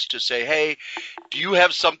creators to say, hey, do you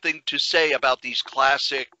have something to say about these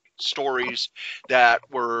classic stories that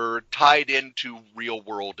were tied into real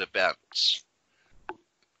world events?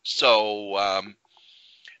 So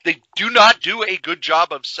they do not do a good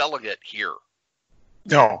job of selling it here.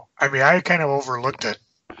 No, I mean, I kind of overlooked it.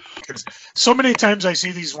 So many times I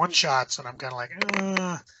see these one shots and I'm kind of like,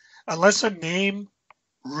 unless a name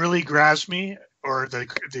really grabs me or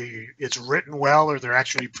it's written well or they're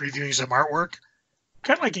actually previewing some artwork,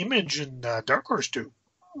 kind of like Image and Dark Horse do,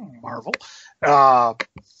 Marvel. Or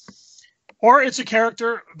it's a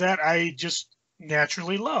character that I just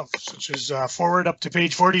naturally love, such as forward up to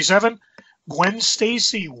page 47, Gwen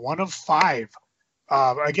Stacy, 1 of 5.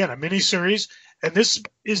 Again, a miniseries, and this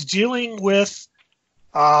is dealing with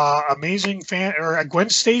amazing fan or Gwen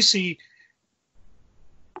Stacy,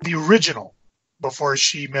 the original, before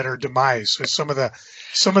she met her demise. So some of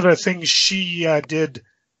the things she did.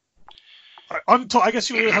 Untold, I guess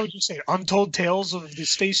how would you say it? Untold Tales of the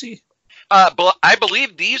Stacy? But I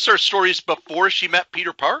believe these are stories before she met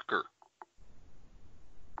Peter Parker.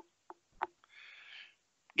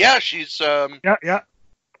 Yeah, she's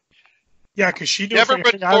yeah, because she knew never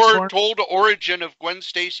before told origin of Gwen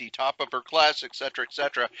Stacy, top of her class, etc.,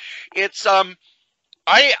 etc. It's I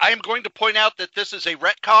am going to point out that this is a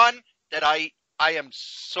retcon that I am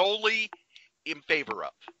solely in favor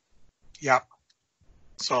of. Yeah.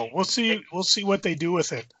 So we'll see what they do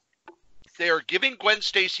with it. They are giving Gwen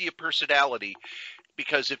Stacy a personality,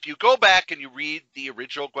 because if you go back and you read the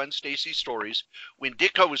original Gwen Stacy stories, when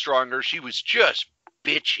Ditko was drawing her, she was just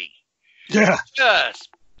bitchy. Yeah. Just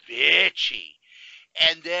bitchy.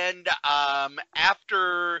 And then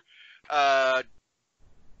after John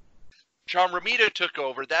Romita took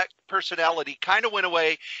over, that personality kind of went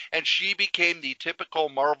away, and she became the typical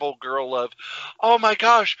Marvel girl of, oh my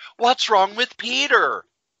gosh, what's wrong with Peter?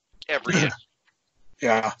 Every issue.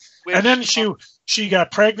 Yeah. And then she got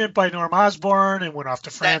pregnant by Norm Osborn and went off to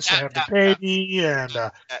France to have the baby. And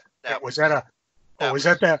was that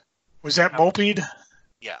Moped?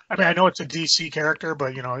 Yeah. I mean, I know it's a DC character,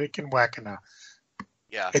 but it can whack in a.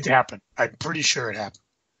 Yeah. It happened. I'm pretty sure it happened.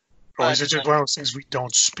 Or is it just one of those things we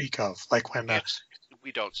don't speak of? Like when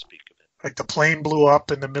we don't speak of it. Like the plane blew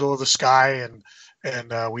up in the middle of the sky,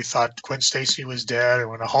 and we thought Gwen Stacy was dead, or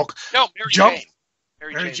when the Hulk jumped.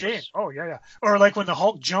 Mary Jane. Oh, yeah. Or like when the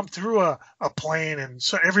Hulk jumped through a plane and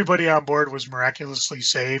so everybody on board was miraculously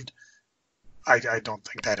saved. I don't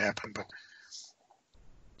think that happened, but.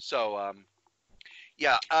 So,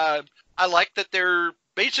 yeah, I like that they're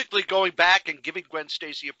basically going back and giving Gwen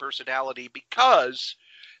Stacy a personality because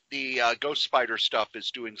the Ghost Spider stuff is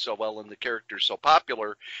doing so well and the character's so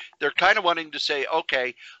popular. They're kind of wanting to say,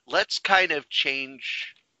 okay, let's kind of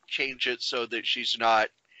change it so that she's not,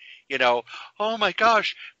 oh my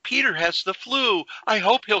gosh, Peter has the flu. I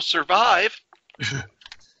hope he'll survive.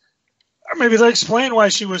 Or maybe they'll explain why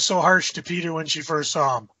she was so harsh to Peter when she first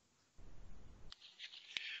saw him.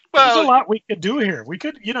 Well, there's a lot we could do here. We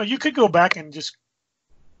could, you could go back and just,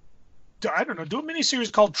 I don't know, do a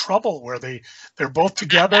miniseries called Trouble where they're both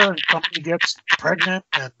together and somebody gets pregnant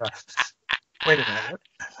and wait a minute,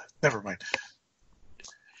 never mind.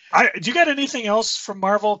 Do you got anything else from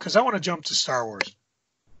Marvel? Because I want to jump to Star Wars.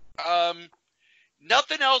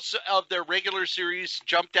 Nothing else of their regular series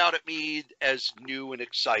jumped out at me as new and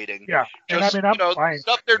exciting. Yeah, just, I'm fine. The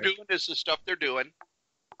stuff they're doing is the stuff they're doing.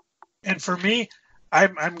 And for me,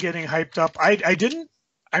 I'm getting hyped up.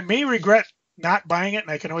 I may regret not buying it,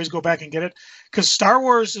 and I can always go back and get it because Star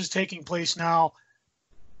Wars is taking place now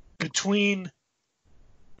between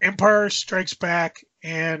Empire Strikes Back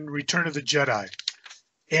and Return of the Jedi,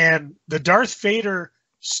 and the Darth Vader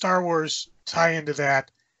Star Wars tie into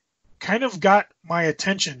that kind of got my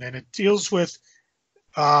attention, and it deals with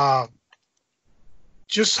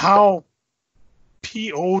just how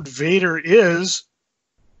PO'd Vader is,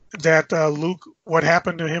 that Luke, what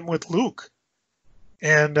happened to him with Luke.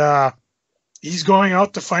 And he's going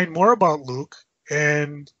out to find more about Luke,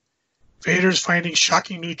 and Vader's finding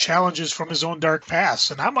shocking new challenges from his own dark past.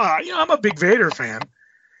 And I'm a big Vader fan,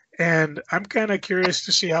 and I'm kind of curious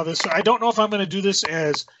to see how this, I don't know if I'm going to do this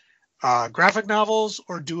as graphic novels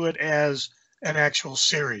or do it as an actual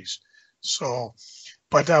series. So,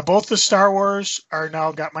 but both the Star Wars are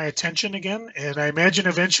now got my attention again, and I imagine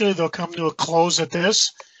eventually they'll come to a close at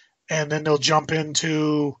this, and then they'll jump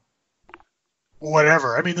into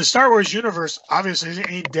whatever. I mean, the Star Wars universe obviously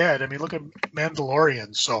ain't dead. I mean, look at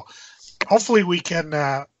Mandalorian. So hopefully we can,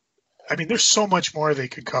 there's so much more they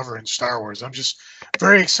could cover in Star Wars. I'm just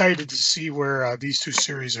very excited to see where these two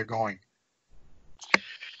series are going.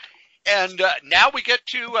 And now we get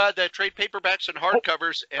to the trade paperbacks and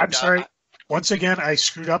hardcovers. And, I'm sorry. Once again, I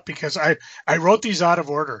screwed up because I wrote these out of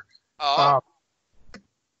order.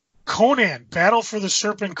 Conan, Battle for the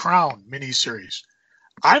Serpent Crown miniseries.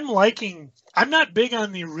 I'm not big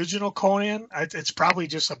on the original Conan. It's probably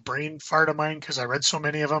just a brain fart of mine because I read so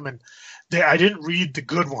many of them, and I didn't read the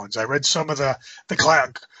good ones. I read some of the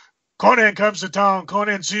classic. Conan comes to town.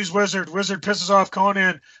 Conan sees Wizard. Wizard pisses off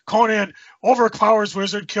Conan. Conan overpowers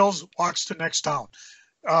Wizard, kills, walks to next town.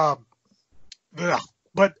 But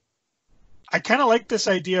I kind of like this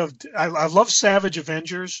idea of I love Savage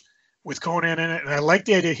Avengers with Conan in it, and I like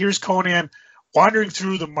the idea. Here's Conan wandering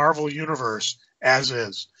through the Marvel universe as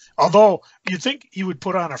is. Although you'd think he would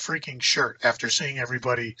put on a freaking shirt after seeing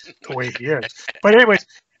everybody the way he is. But anyways,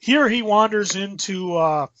 here he wanders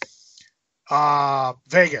into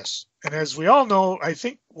Vegas. And as we all know, I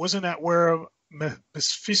think, wasn't that where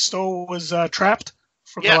Mephisto was trapped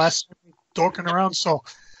from the last dorking around? So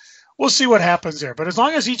we'll see what happens there. But as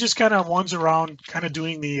long as he just kind of wanders around, kind of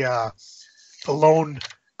doing the lone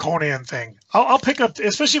Conan thing, I'll pick up,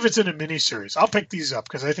 especially if it's in a miniseries. I'll pick these up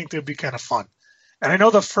because I think they'll be kind of fun. And I know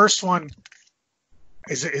the first one,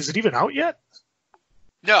 is it even out yet?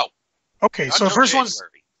 No. Okay, so the first one's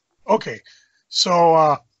okay.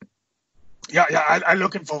 So I'm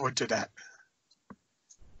looking forward to that.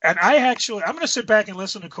 And I'm going to sit back and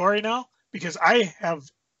listen to Cory now because I have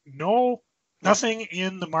nothing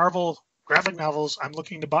in the Marvel graphic novels I'm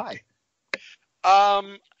looking to buy.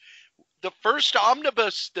 The first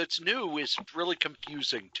omnibus that's new is really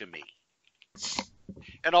confusing to me.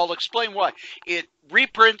 And I'll explain why. It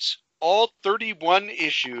reprints all 31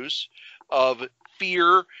 issues of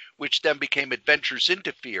Fear, which then became Adventures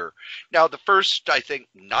into Fear. Now, the first, I think,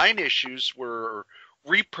 9 issues were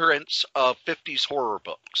reprints of 50s horror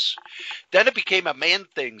books. Then it became a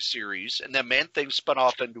Man-Thing series, and then Man-Thing spun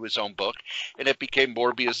off into his own book, and it became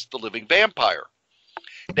Morbius the Living Vampire.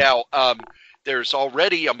 Now, there's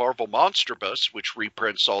already a Marvel Monster Bus, which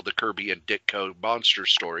reprints all the Kirby and Ditko monster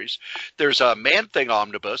stories. There's a Man-Thing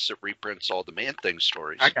omnibus that reprints all the Man-Thing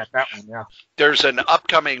stories. I got that one, yeah. There's an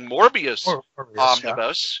upcoming Morbius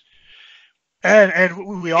omnibus. Yeah.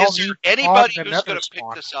 And we all Is there anybody who's going to pick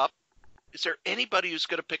this up? Is there anybody who's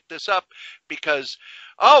going to pick this up? Because,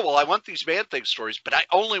 I want these Man-Thing stories, but I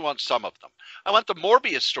only want some of them. I want the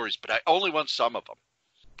Morbius stories, but I only want some of them.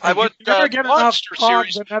 I want the monster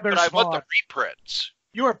series, but I want the reprints.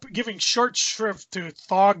 You are giving short shrift to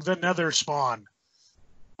Thog the Nether Spawn.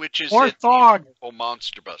 Which is Thog.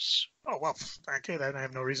 Monster Bus. Oh, well, okay, then I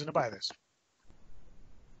have no reason to buy this.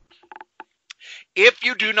 If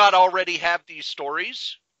you do not already have these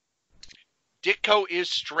stories, Ditko is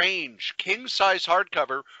Strange, king-size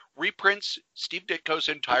hardcover, reprints Steve Ditko's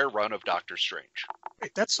entire run of Doctor Strange.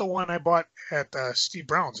 Wait, that's the one I bought at Steve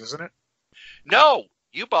Brown's, isn't it? No.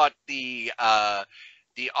 You bought the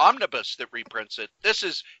omnibus that reprints it. This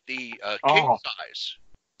is the king size.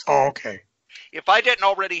 Oh, okay. If I didn't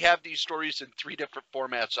already have these stories in 3 different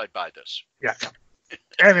formats, I'd buy this. Yeah,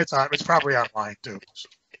 and it's probably online too.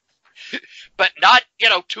 But not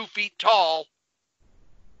 2 feet tall.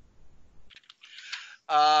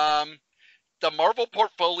 The Marvel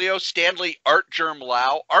portfolio, Stanley Artgerm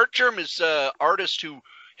Lau. Artgerm is an artist who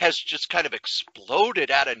has just kind of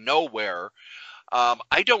exploded out of nowhere.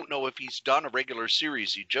 I don't know if he's done a regular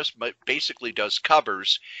series. He just basically does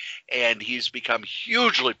covers, and he's become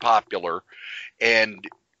hugely popular. And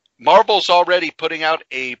Marvel's already putting out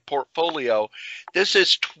a portfolio. This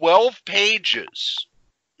is 12 pages.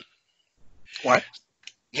 What?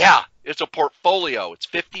 Yeah, it's a portfolio. It's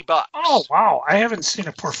 $50. Oh, wow. I haven't seen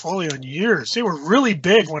a portfolio in years. They were really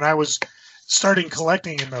big when I was starting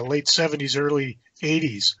collecting in the late 70s, early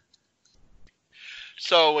 80s.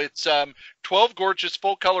 So it's 12 gorgeous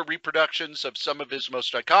full-color reproductions of some of his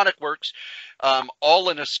most iconic works, all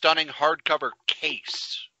in a stunning hardcover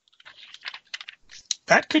case.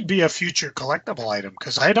 That could be a future collectible item,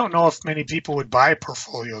 because I don't know if many people would buy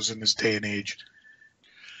portfolios in this day and age.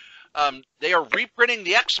 They are reprinting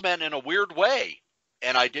the X-Men in a weird way,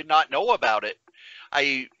 and I did not know about it.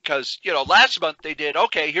 Because, last month they did,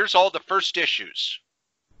 okay, here's all the first issues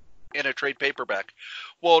in a trade paperback.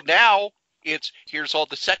 Well, now here's all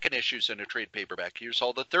the second issues in a trade paperback. Here's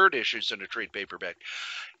all the third issues in a trade paperback.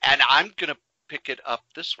 And I'm going to pick it up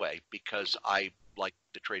this way because I like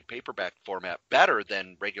the trade paperback format better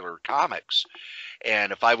than regular comics.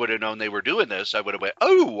 And if I would have known they were doing this, I would have went,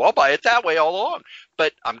 I'll buy it that way all along.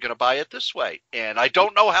 But I'm going to buy it this way. And I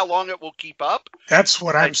don't know how long it will keep up. That's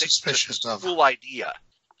what I'm suspicious of. Cool idea.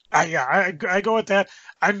 I go with that.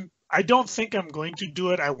 I don't think I'm going to do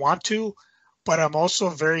it. I want to. But I'm also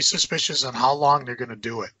very suspicious on how long they're going to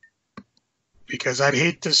do it. Because I'd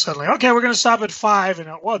hate to suddenly, okay, we're going to stop at 5.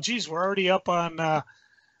 And, geez, we're already up on, I'm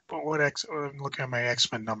looking at my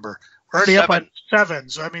X-Men number. We're already 7. Up on 7.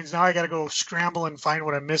 So that means now I got to go scramble and find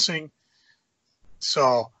what I'm missing.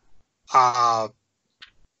 So,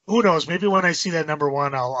 who knows? Maybe when I see that number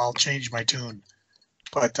 1, I'll change my tune.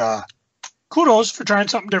 But kudos for trying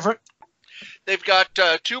something different. They've got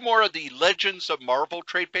 2 more of the Legends of Marvel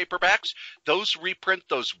trade paperbacks. Those reprint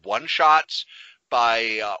those one-shots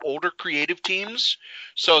by older creative teams.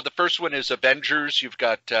 So the first one is Avengers. You've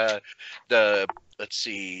got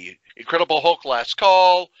Incredible Hulk Last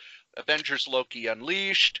Call, Avengers Loki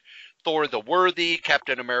Unleashed, Thor the Worthy,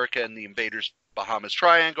 Captain America and the Invaders Bahamas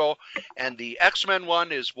Triangle, and the X-Men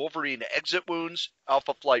one is Wolverine Exit Wounds,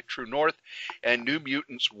 Alpha Flight True North, and New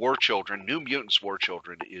Mutants War Children. New Mutants War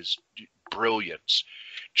Children is brilliance.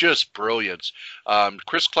 Just brilliance.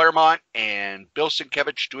 Chris Claremont and Bill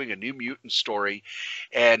Sienkiewicz doing a New Mutant story,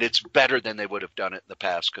 and it's better than they would have done it in the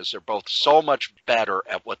past because they're both so much better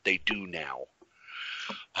at what they do now.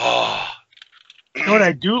 Oh. You know what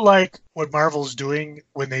I do like what Marvel's doing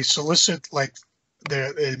when they solicit like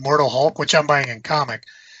the Immortal Hulk, which I'm buying in comic,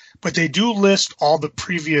 but they do list all the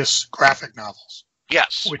previous graphic novels.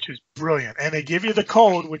 Yes. Which is brilliant. And they give you the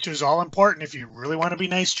code, which is all important if you really want to be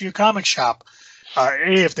nice to your comic shop.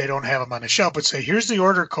 If they don't have them on the shelf, but say, here's the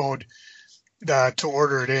order code to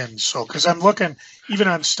order it in. So, because I'm looking even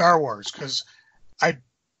on Star Wars, because I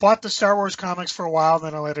bought the Star Wars comics for a while,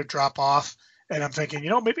 then I let it drop off. And I'm thinking,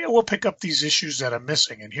 maybe I will pick up these issues that I'm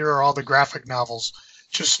missing. And here are all the graphic novels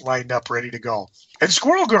just lined up, ready to go. And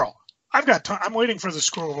Squirrel Girl. I'm waiting for the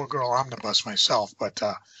Squirrel Girl omnibus myself, but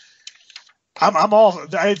I'm all,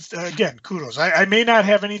 again, kudos. I may not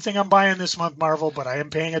have anything I'm buying this month, Marvel, but I am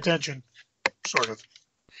paying attention, sort of.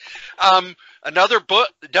 Another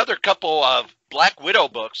couple of Black Widow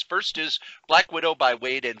books. First is Black Widow by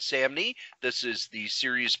Waid and Samney. This is the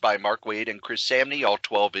series by Mark Waid and Chris Samney, all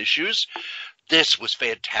 12 issues. This was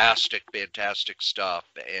fantastic stuff.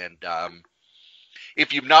 And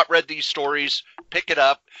if you've not read these stories, pick it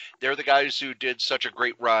up. They're the guys who did such a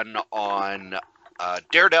great run on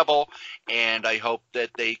Daredevil, and I hope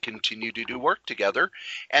that they continue to do work together.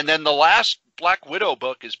 And then the last Black Widow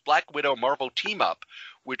book is Black Widow Marvel Team Up,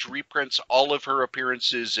 which reprints all of her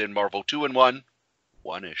appearances in Marvel 2-in-1,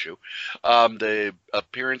 one issue, the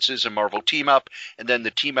appearances in Marvel Team Up, and then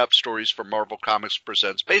the Team Up stories from Marvel Comics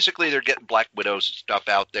Presents. Basically, they're getting Black Widow's stuff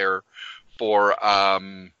out there for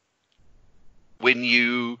when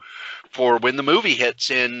the movie hits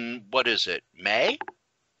in, what is it, May?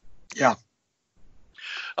 Yeah.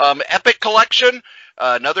 Epic Collection,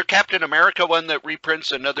 another Captain America one that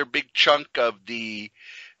reprints another big chunk of the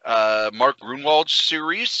Mark Grunwald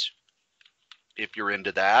series, if you're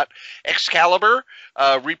into that. Excalibur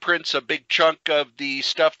reprints a big chunk of the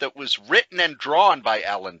stuff that was written and drawn by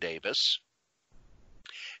Alan Davis.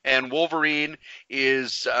 And Wolverine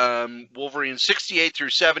is Wolverine 68 through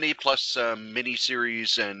 70 plus some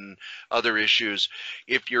miniseries and other issues.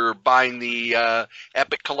 If you're buying the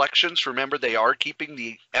Epic Collections, remember they are keeping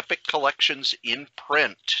the Epic Collections in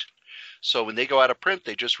print. So when they go out of print,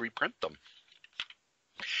 they just reprint them.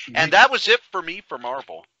 And that was it for me for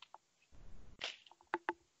Marvel.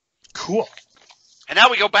 Cool. And now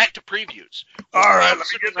we go back to previews. All right, let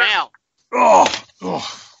me get around. Oh.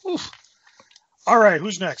 All right,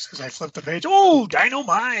 who's next? As I flip the page. Oh,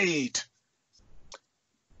 Dynamite.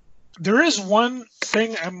 There is one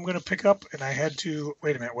thing I'm going to pick up, and I had to...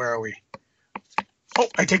 Wait a minute, where are we? Oh,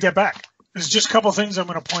 I take that back. There's just a couple things I'm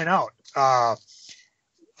going to point out.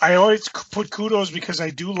 I always put kudos because I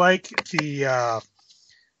do like the...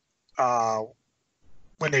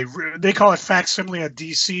 when they call it facsimile at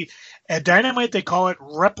DC. At Dynamite, they call it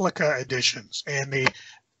replica editions. And the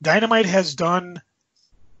Dynamite has done...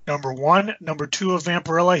 number 1, number 2 of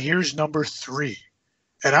Vampirella. Here's number 3.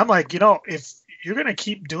 And I'm like, if you're going to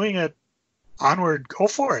keep doing it onward, go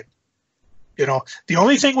for it. The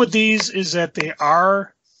only thing with these is that they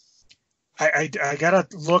are, I got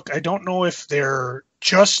to look. I don't know if they're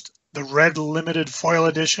just the red limited foil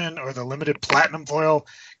edition or the limited platinum foil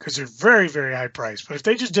because they're very, very high priced. But if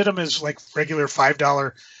they just did them as like regular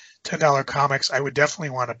 $5, $10 comics, I would definitely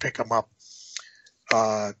want to pick them up.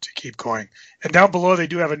 To keep going. And down below, they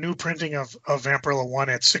do have a new printing of Vampirella 1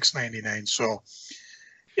 at $6.99. So,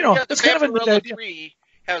 it's kind of a neat idea. 3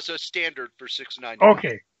 has a standard for $6.99.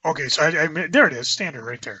 Okay. So I there it is, standard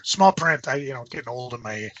right there. Small print. Getting old in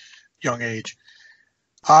my young age.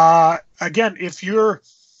 Again, if you're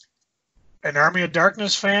an Army of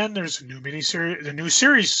Darkness fan, there's a new miniseries, the new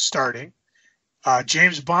series starting.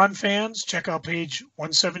 James Bond fans, check out page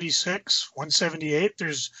 176, 178.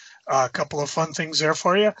 There's a couple of fun things there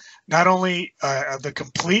for you. Not only the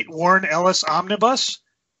complete Warren Ellis omnibus,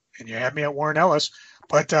 and you had me at Warren Ellis,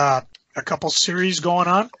 but a couple series going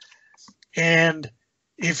on. And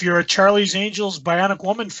If you're a Charlie's Angels Bionic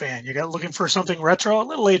Woman fan, you got looking for something retro, a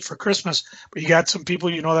little late for Christmas, but you got some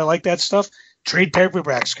people that like that stuff. Trade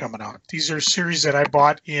paperbacks coming out. These are series that I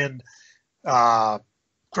bought in the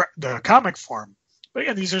comic form. But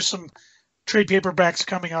again, these are some trade paperbacks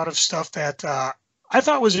coming out of stuff that I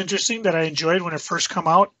thought was interesting, that I enjoyed when it first come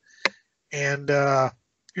out. And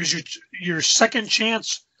here's your second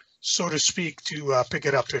chance, so to speak, to pick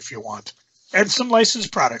it up if you want. And some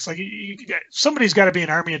licensed products. Like somebody's got to be an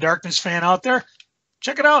Army of Darkness fan out there.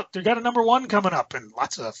 Check it out. They got a #1 coming up, and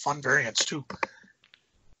lots of fun variants too.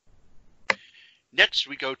 Next,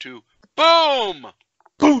 we go to Boom!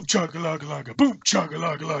 Boom chugga-lugga-lugga. Boom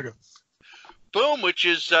chugga-lugga-lugga. Boom, which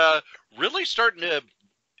is really starting to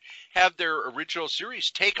have their original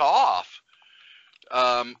series take off.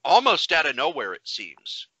 Almost out of nowhere, it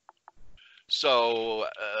seems. So,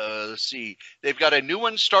 let's see. They've got a new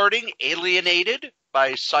one starting, Alienated,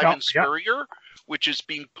 by Simon Spurrier, which is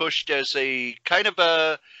being pushed as a kind of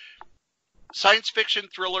a science fiction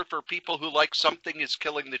thriller for people who like Something is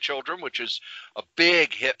Killing the Children, which is a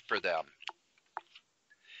big hit for them.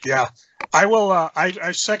 Yeah, I will.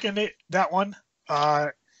 I second that one.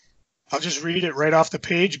 I'll just read it right off the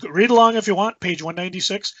page. Read along if you want. Page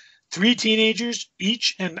 196. 3 teenagers,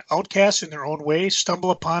 each an outcast in their own way,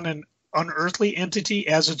 stumble upon an unearthly entity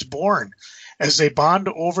as it's born. As they bond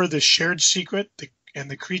over the shared secret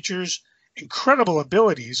and the creature's incredible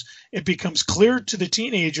abilities, it becomes clear to the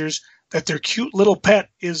teenagers that their cute little pet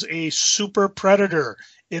is a super predator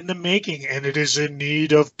in the making, and it is in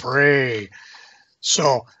need of prey.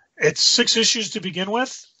 So it's 6 issues to begin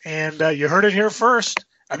with, and you heard it here first.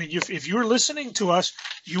 I mean, if you were listening to us,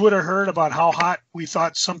 you would have heard about how hot we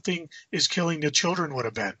thought Something is Killing the Children would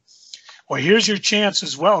have been. Well, here's your chance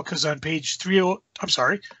as well, because on page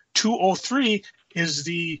 203 is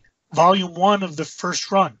the volume 1 of the first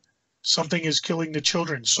run. Something is Killing the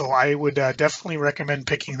Children. So I would definitely recommend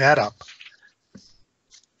picking that up.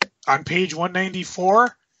 On page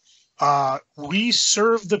 194, We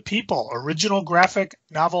Serve the People, original graphic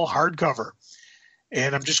novel hardcover.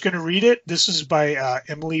 And I'm just going to read it. This is by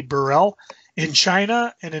Emily Burrell. In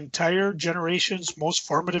China, an entire generation's most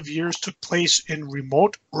formative years took place in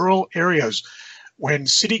remote rural areas when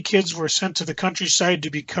city kids were sent to the countryside to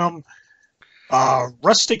become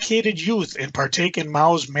rusticated youth and partake in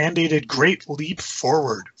Mao's mandated Great Leap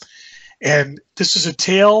Forward. And this is a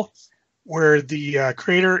tale where the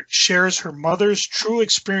creator shares her mother's true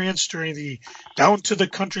experience during the Down to the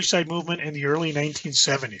Countryside movement in the early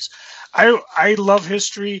 1970s. I love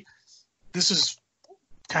history. This is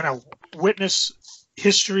kind of witness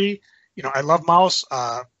history. You know, I love Mao's,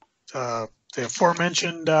 the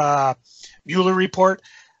aforementioned Mueller report.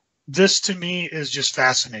 This to me is just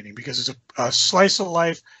fascinating because it's a slice of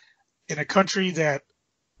life in a country that,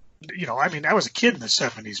 you know, I mean, I was a kid in the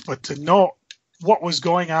 70s, but to know what was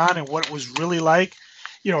going on and what it was really like,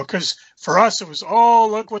 you know, because for us it was, oh,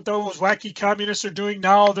 look what those wacky communists are doing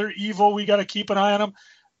now. They're evil. We got to keep an eye on them.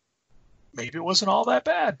 Maybe it wasn't all that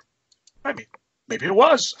bad. I mean, maybe it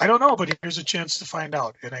was. I don't know, but here's a chance to find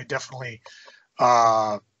out. And I definitely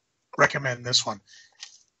recommend this one.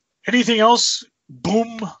 Anything else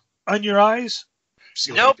boom on your eyes?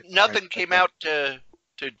 Nope, nothing came out to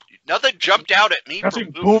nothing jumped out at me.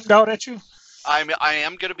 Nothing boomed out at you? I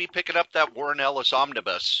am going to be picking up that Warren Ellis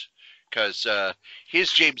omnibus because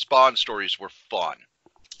his James Bond stories were fun.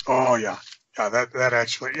 Oh, yeah. Yeah, that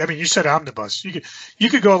actually, I mean, you said omnibus. You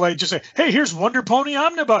could go like, just say, hey, here's Wonder Pony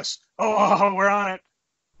omnibus. Oh, we're on it.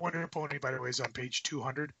 Wonder Pony, by the way, is on page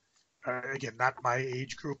 200. Again, not my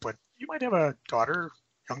age group, but you might have a daughter,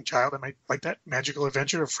 young child that might like that. Magical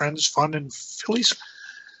adventure of friends, fun, and fillies.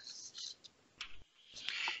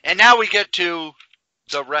 And now we get to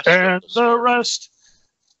the rest. And the rest.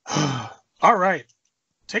 All right.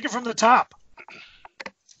 Take it from the top.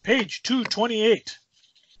 Page 228.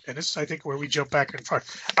 And this is, I think, where we jump back and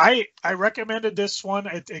forth. I recommended this one.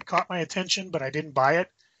 It caught my attention, but I didn't buy it.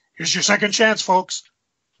 Here's your second chance, folks.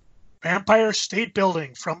 Vampire State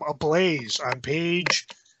Building from Ablaze on page...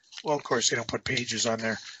 Well, of course, they don't put pages on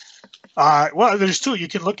there. Well, there's 2. You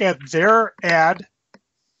can look at their ad,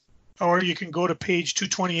 or you can go to page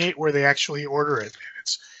 228 where they actually order it.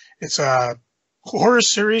 It's a horror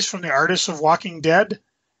series from the artists of Walking Dead.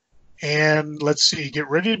 And let's see, get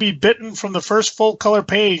ready to be bitten from the first full-color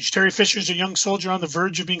page. Terry Fisher's a young soldier on the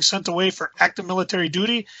verge of being sent away for active military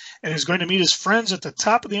duty and is going to meet his friends at the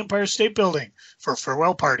top of the Empire State Building for a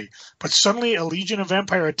farewell party. But suddenly, a legion of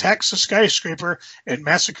vampire attacks the skyscraper and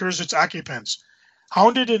massacres its occupants.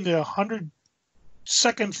 Hounded in the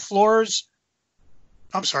 102nd floors...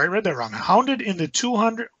 I'm sorry, I read that wrong. Hounded in the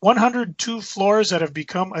 102 floors that have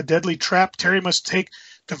become a deadly trap, Terry must take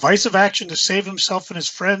divisive action to save himself and his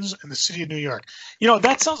friends in the city of New York. You know,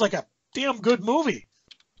 that sounds like a damn good movie.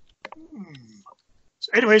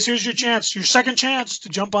 So anyways, here's your chance, your second chance to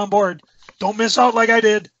jump on board. Don't miss out like I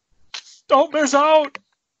did. Don't miss out.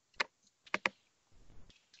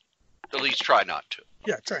 At least try not to.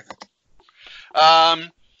 Yeah, try not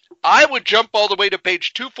to. I would jump all the way to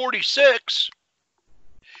page 246.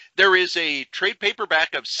 There is a trade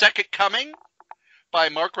paperback of Second Coming by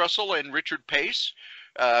Mark Russell and Richard Pace.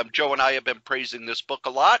 Joe and I have been praising this book a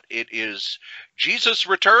lot. It is Jesus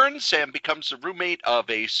returns and becomes the roommate of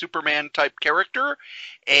a Superman-type character,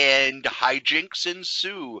 and hijinks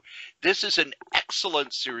ensue. This is an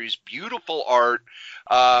excellent series, beautiful art,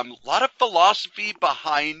 a lot of philosophy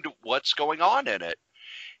behind what's going on in it.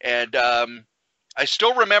 And I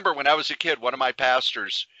still remember when I was a kid, one of my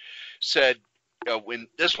pastors said, when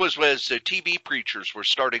this was as the TV preachers were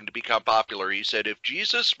starting to become popular, he said, if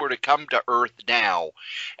Jesus were to come to earth now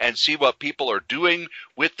and see what people are doing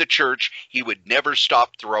with the church, he would never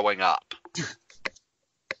stop throwing up.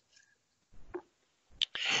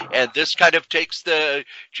 And this kind of takes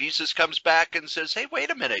Jesus comes back and says, hey, wait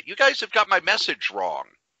a minute, you guys have got my message wrong.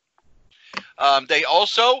 They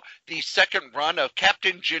also, the second run of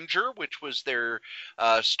Captain Ginger, which was their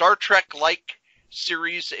Star Trek-like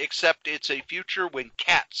series, except it's a future when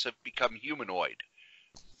cats have become humanoid.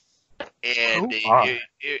 And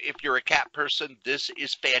if you're a cat person, this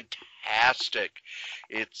is fantastic.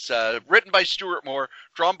 It's written by Stuart Moore,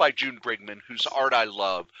 drawn by June Brigman, whose art I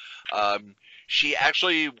love. She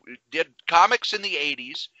actually did comics in the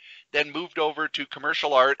 80s, then moved over to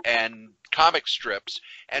commercial art and comic strips,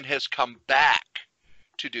 and has come back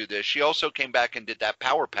to do this. She also came back and did that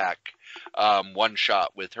Power Pack one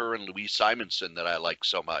shot with her and Louise Simonson that I like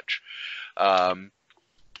so much.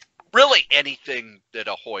 Really anything that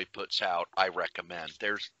Ahoy puts out, I recommend.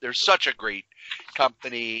 There's such a great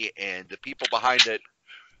company, and the people behind it,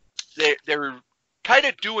 they're kind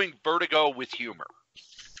of doing Vertigo with humor.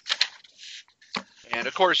 And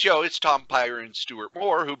of course, it's Tom Pyre and Stuart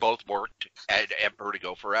Moore, who both worked at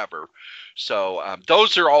Vertigo forever. So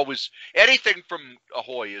those are always, anything from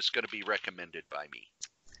Ahoy is going to be recommended by me.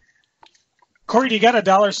 Cory, do you got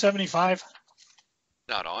 $1.75?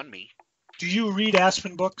 Not on me. Do you read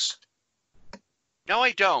Aspen books? No,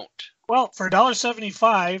 I don't. Well, for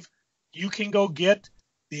 $1.75, you can go get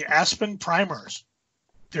the Aspen primers.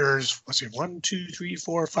 There's, 1, 2, 3,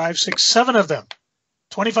 4, 5, 6, 7 of them.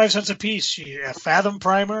 25 cents a piece. A Fathom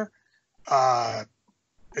primer,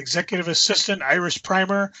 Executive Assistant Iris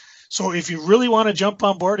primer. So if you really want to jump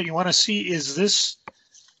on board and you want to see, is this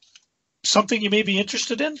something you may be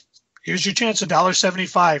interested in? Here's your chance,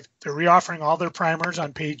 $1.75. They're reoffering all their primers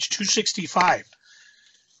on page 265.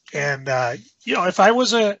 And, if I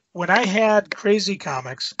was when I had Crazy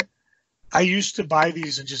Comics, I used to buy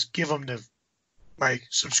these and just give them to my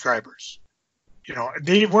subscribers.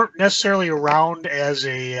 They weren't necessarily around as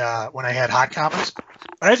when I had Hot Comics,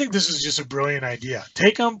 but I think this is just a brilliant idea.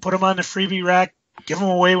 Take them, put them on the freebie rack, give them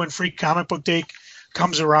away when Free Comic Book Day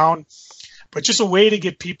comes around, but just a way to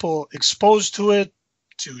get people exposed to it,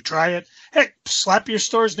 to try it. Heck, slap your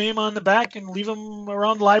store's name on the back and leave them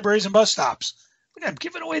around the libraries and bus stops. I'm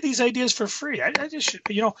giving away these ideas for free. I just should,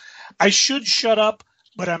 I should shut up,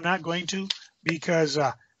 but I'm not going to, because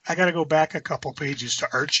I got to go back a couple pages to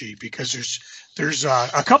Archie, because there's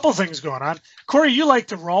a couple things going on. Cory, you like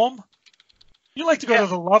to roam. You like to go to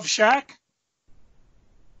the Love Shack.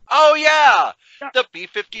 Oh, yeah. The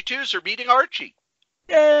B-52s are meeting Archie.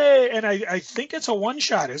 Yay. And I think it's a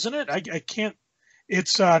one-shot, isn't it? I can't.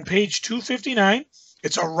 It's on page 259.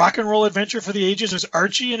 It's a rock and roll adventure for the ages as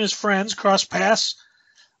Archie and his friends cross paths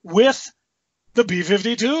with the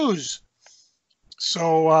B-52s.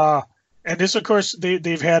 So, and this, of course,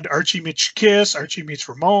 they've had Archie meets Kiss, Archie meets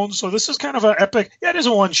Ramon. So this is kind of an epic. Yeah, it is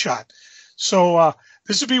a one-shot. So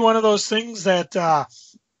this would be one of those things that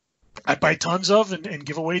I buy tons of and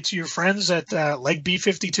give away to your friends at Leg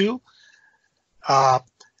B-52. I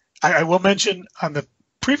will mention on the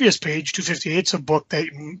previous page, 258, it's a book that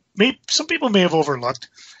some people may have overlooked.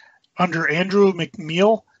 Under Andrew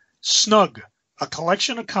McNeil, Snug, a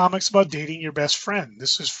collection of comics about dating your best friend.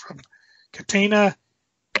 This is from Katana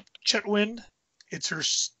Chetwynd. It's her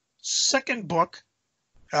second book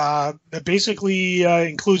that basically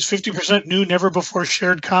includes 50% new,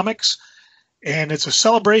 never-before-shared comics. And it's a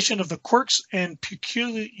celebration of the quirks and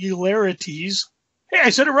peculiarities. Hey,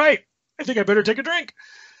 I said it right. I think I better take a drink.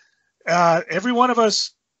 Every one of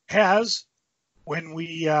us has when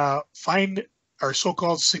we find our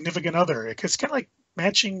so-called significant other. It's kind of like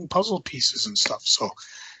matching puzzle pieces and stuff. So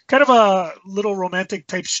kind of a little romantic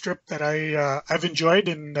type strip that I've enjoyed,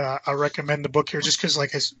 and I recommend the book here just because,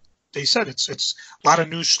 like they said, it's a lot of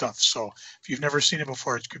new stuff. So if you've never seen it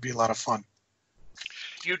before, it could be a lot of fun.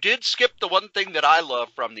 You did skip the one thing that I love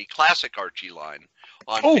from the classic Archie line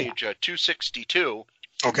on page 262.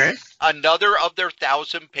 Okay. Another of their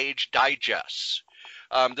 1,000-page digests.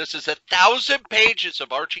 This is 1,000 pages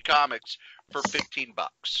of Archie comics for $15.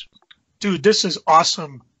 Dude, this is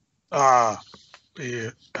awesome. How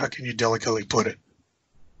can you delicately put it?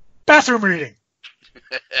 Bathroom reading.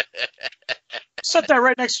 Set that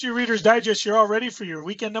right next to your Reader's Digest. You're all ready for your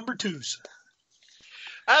weekend number 2s.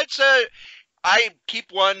 I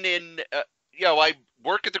keep one in, I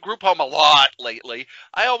work at the group home a lot lately.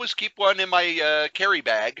 I always keep one in my carry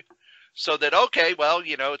bag so that,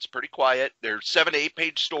 it's pretty quiet. They're 7 to 8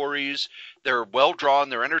 page stories. They're well drawn.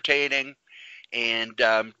 They're entertaining, and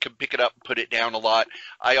can pick it up and put it down a lot.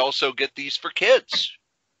 I also get these for kids.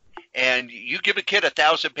 And you give a kid a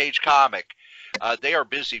 1,000-page comic, they are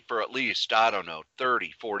busy for at least,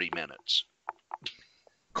 30, 40 minutes.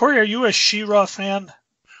 Cory, are you a She-Ra fan?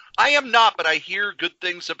 I am not, but I hear good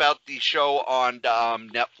things about the show on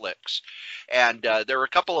Netflix. And there are a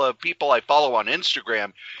couple of people I follow on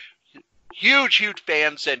Instagram, huge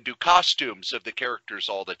fans, and do costumes of the characters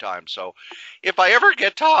all the time. So if I ever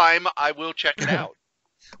get time, I will check it out.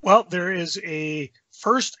 Well, there is a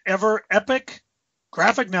first ever epic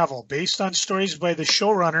graphic novel based on stories by the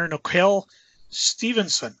showrunner, Nicole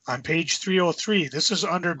Stevenson, on page 303. This is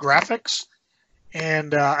under graphics.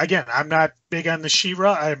 And again, I'm not big on the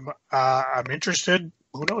She-Ra. I'm interested.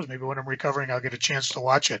 Who knows? Maybe when I'm recovering, I'll get a chance to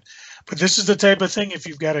watch it. But this is the type of thing. If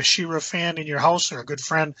you've got a She-Ra fan in your house or a good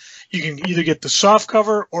friend, you can either get the soft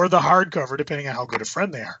cover or the hard cover, depending on how good a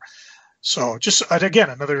friend they are. So, just again,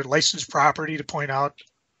 another licensed property to point out.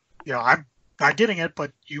 I'm not getting it,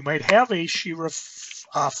 but you might have a She-Ra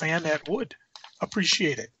fan that would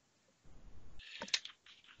appreciate it.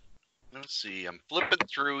 Let's see. I'm flipping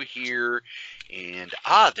through here, and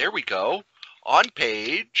there we go. On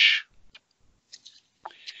page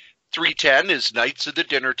 310 is Knights of the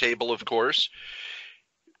Dinner Table, of course,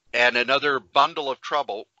 and another bundle of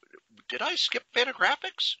trouble. Did I skip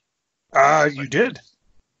Fantagraphics? You did,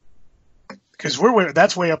 because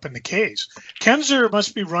that's way up in the K's. Kenzer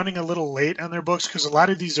must be running a little late on their books because a lot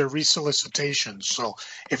of these are resolicitations. So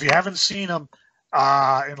if you haven't seen them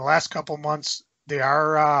in the last couple months, they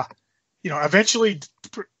are. Eventually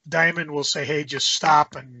Diamond will say, hey, just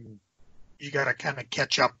stop, and you got to kind of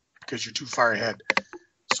catch up because you're too far ahead.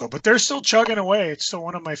 So, but they're still chugging away. It's still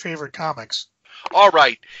one of my favorite comics. All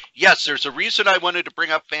right. Yes, there's a reason I wanted to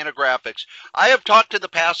bring up Fantagraphics. I have talked in the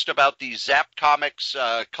past about the Zap Comics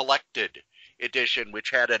Collected edition,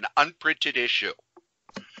 which had an unprinted issue.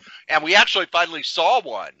 And we actually finally saw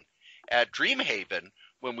one at Dreamhaven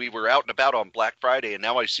when we were out and about on Black Friday, and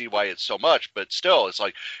now I see why it's so much, but still, it's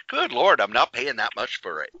like, good Lord, I'm not paying that much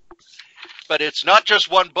for it. But it's not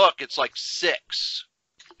just one book, it's like 6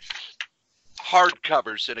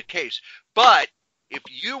 hardcovers in a case. But if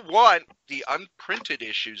you want the unprinted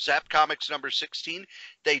issue, Zap Comics number 16,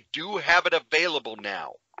 they do have it available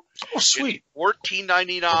now. Oh, sweet. It's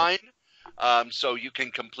 $14.99. So you can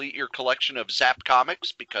complete your collection of Zap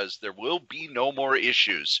Comics because there will be no more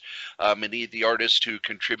issues. Many of the artists who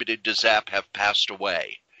contributed to Zap have passed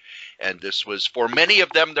away. And this was, for many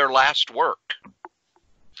of them, their last work.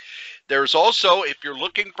 There's also, if you're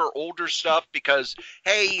looking for older stuff, because,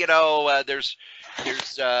 hey, there's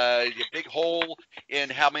a big hole in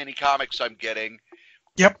how many comics I'm getting.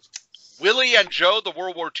 Yep. Willie and Joe, the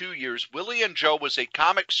World War II years. Willie and Joe was a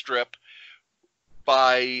comic strip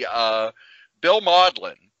by Bill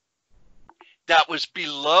Maudlin that was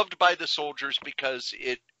beloved by the soldiers because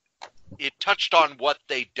it touched on what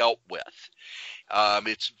they dealt with.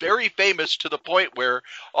 It's very famous to the point where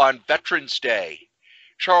on Veterans Day,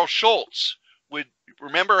 Charles Schultz would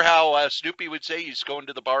remember how Snoopy would say he's going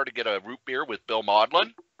to the bar to get a root beer with Bill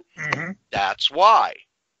Maudlin. Mm-hmm. That's why.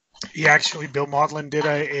 Bill Maudlin did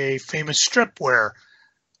a famous strip where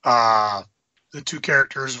the two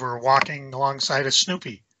characters were walking alongside of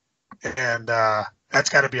Snoopy. And that's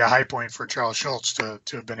got to be a high point for Charles Schultz to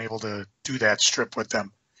have been able to do that strip with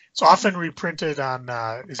them. It's often reprinted on,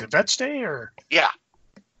 is it Vets Day or? Yeah.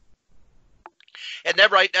 And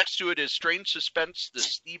then right next to it is Strange Suspense, the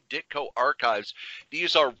Steve Ditko Archives.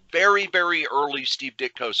 These are very, very early Steve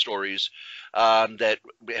Ditko stories that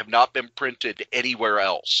have not been printed anywhere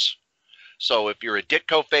else. So if you're a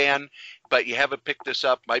Ditko fan, but you haven't picked this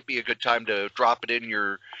up, might be a good time to drop it in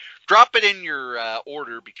your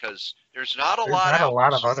order because there's not a lot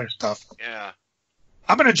of other stuff. Yeah.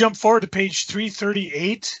 I'm going to jump forward to page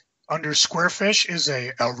 338 under Squarefish is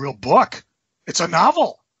a real book. It's a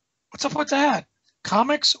novel. What's up with that?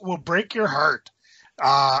 Comics will break your heart.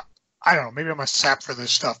 I don't know. Maybe I'm a sap for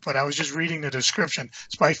this stuff, but I was just reading the description.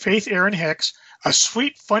 It's by Faith Erin Hicks, a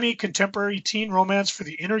sweet, funny, contemporary teen romance for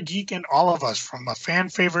the inner geek in all of us, from a fan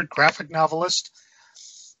favorite graphic novelist.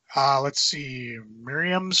 Let's see.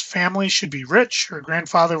 Miriam's family should be rich. Her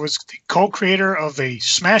grandfather was the co-creator of a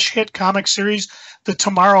smash hit comic series, The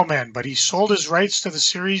Tomorrow Men, but he sold his rights to the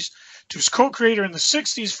series to his co-creator in the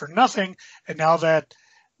 60s for nothing, and now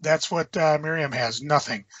that's what Miriam has,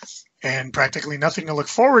 nothing. And practically nothing to look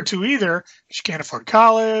forward to either. She can't afford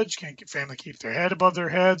college, can't get family keep their head above their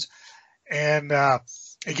heads, and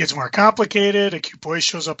it gets more complicated. A cute boy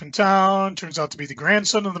shows up in town, turns out to be the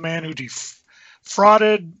grandson of the man who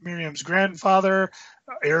defrauded Miriam's grandfather,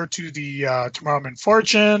 heir to the Tomorrow Men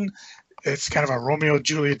fortune. It's kind of a Romeo and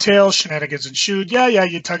Juliet tale, shenanigans ensued. Yeah,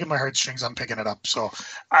 you're tugging my heartstrings. I'm picking it up. So,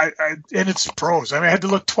 and it's prose. I mean, I had to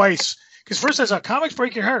look twice because first I saw comics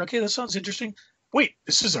break your heart. Okay, that sounds interesting. Wait,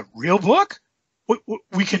 this is a real book?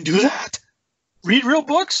 We can do that? Read real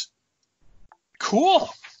books? Cool.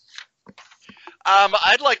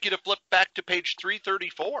 I'd like you to flip back to page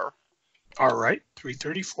 334. All right,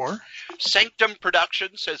 334. Sanctum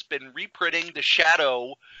Productions has been reprinting the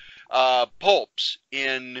Shadow pulps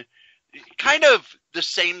in kind of the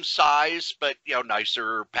same size, but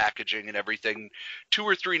nicer packaging and everything. 2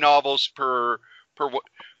 or 3 novels per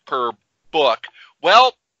book.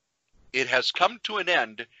 Well, it has come to an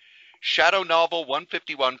end. Shadow Novel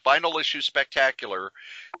 151, Final Issue Spectacular.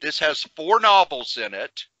 This has 4 novels in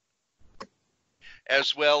it,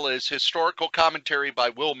 as well as historical commentary by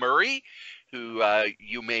Will Murray, who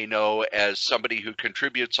you may know as somebody who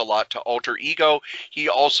contributes a lot to Alter Ego. He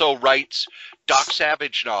also writes Doc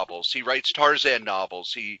Savage novels. He writes Tarzan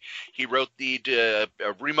novels. He wrote the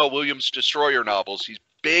Remo Williams Destroyer novels. He's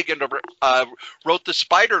big and wrote the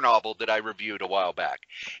Spider novel that I reviewed a while back.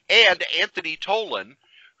 And Anthony Tolan,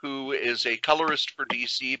 who is a colorist for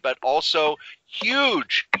DC, but also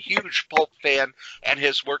huge pulp fan and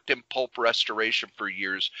has worked in pulp restoration for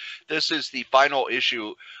years. This is the final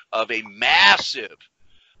issue of a massive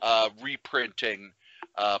reprinting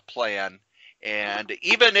plan. And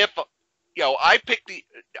even if,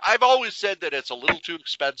 I've always said that it's a little too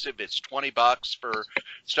expensive. It's $20 for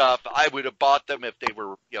stuff. I would have bought them if they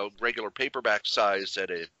were, regular paperback size at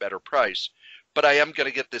a better price. But I am going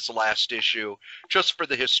to get this last issue just for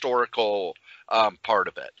the historical part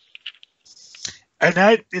of it.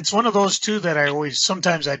 And it's one of those too that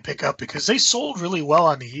sometimes I'd pick up because they sold really well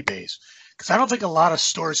on the eBays. Because I don't think a lot of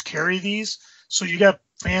stores carry these, so you got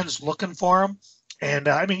fans looking for them. And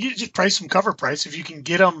you just price them cover price. If you can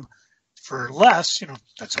get them for less,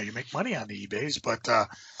 that's how you make money on the eBays. But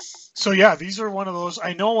so yeah, these are one of those.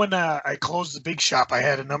 I know when I closed the big shop, I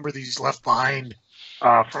had a number of these left behind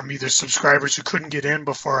from either subscribers who couldn't get in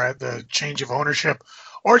before the change of ownership,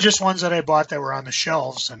 or just ones that I bought that were on the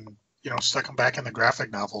shelves and stuck them back in the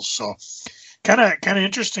graphic novels. So kind of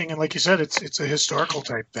interesting. And like you said, it's a historical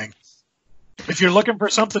type thing. If you're looking for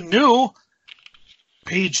something new,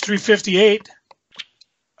 page 358,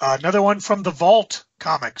 another one from the Vault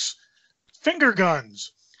Comics. Finger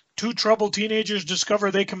guns. 2 troubled teenagers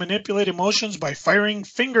discover they can manipulate emotions by firing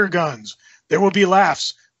finger guns. There will be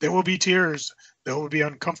laughs. There will be tears. There will be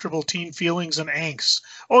uncomfortable teen feelings and angst.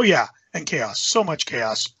 Oh, yeah, and chaos. So much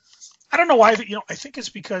chaos. I don't know why. I think it's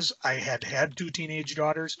because I had 2 teenage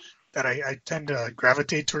daughters that I tend to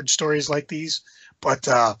gravitate towards stories like these. But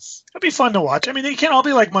it'll be fun to watch. They can't all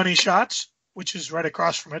be like Money Shots, which is right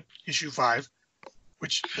across from it, issue 5,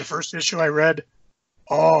 which the first issue I read.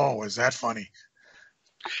 Oh, was that funny.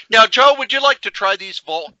 Now, Joe, would you like to try these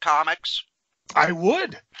Vault comics? I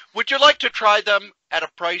would. Would you like to try them at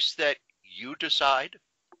a price that you decide?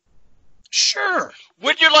 Sure.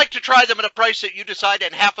 Would you like to try them at a price that you decide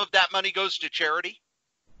and half of that money goes to charity?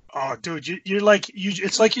 Oh, dude,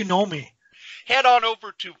 it's like you know me. Head on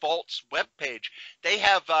over to Vault's webpage. They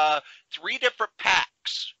have 3 different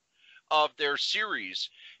packs of their series,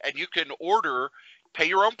 and you can pay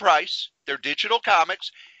your own price. They're digital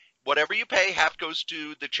comics. Whatever you pay, half goes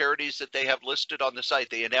to the charities that they have listed on the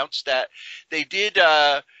site. They announced that they did.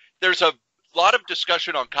 There's a lot of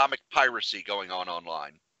discussion on comic piracy going on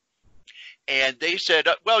online. And they said,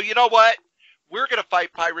 well, you know what? We're going to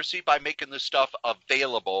fight piracy by making this stuff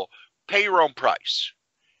available. Pay your own price.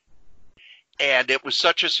 And it was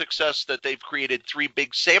such a success that they've created 3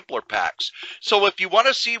 big sampler packs. So if you want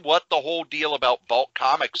to see what the whole deal about Vault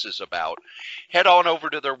Comics is about, head on over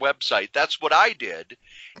to their website. That's what I did.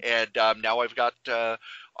 And now I've got a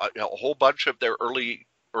whole bunch of their early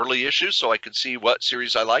early issues so I can see what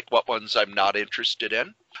series I like, what ones I'm not interested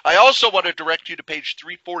in. I also want to direct you to page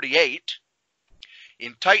 348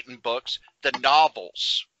 in Titan Books, the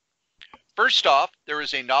novels. First off, there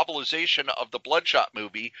is a novelization of the Bloodshot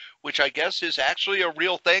movie, which I guess is actually a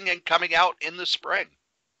real thing and coming out in the spring.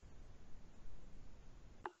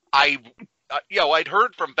 I'd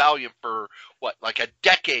heard from Valiant for, like a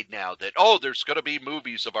decade now that, there's going to be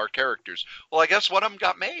movies of our characters. Well, I guess one of them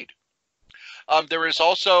got made. There is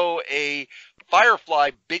also a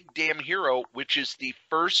Firefly Big Damn Hero, which is the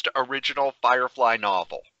first original Firefly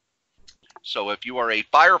novel. So if you are a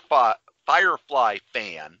Firefly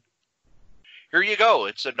fan, here you go.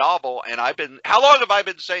 It's a novel, and how long have I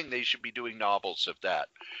been saying they should be doing novels of that?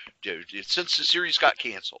 Since the series got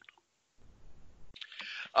canceled.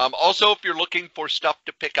 Also, if you're looking for stuff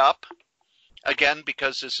to pick up, again,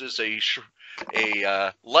 because this is a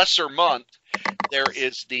lesser month, there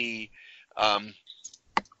is the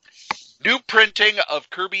new printing of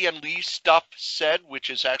Kirby and Lee Stuff Said, which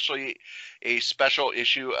is actually a special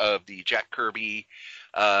issue of the Jack Kirby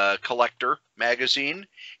Collector magazine,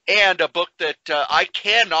 and a book that I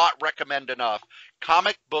cannot recommend enough,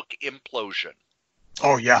 Comic Book Implosion.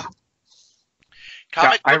 Oh, yeah.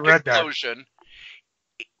 Comic Book Implosion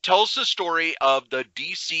tells the story of the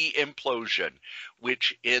DC implosion,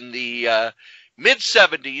 which in the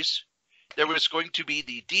mid-70s, there was going to be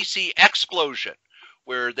the DC explosion,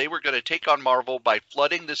 where they were going to take on Marvel by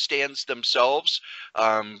flooding the stands themselves.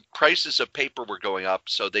 Prices of paper were going up,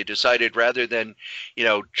 so they decided rather than,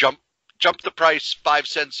 jump the price 5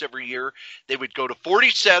 cents every year, they would go to 40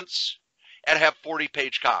 cents and have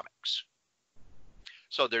 40-page comics.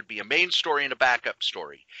 So there'd be a main story and a backup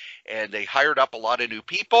story. And they hired up a lot of new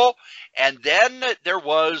people. And then there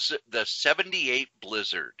was the 78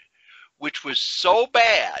 blizzard, which was so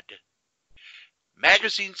bad,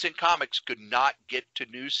 magazines and comics could not get to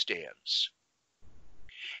newsstands.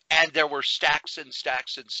 And there were stacks and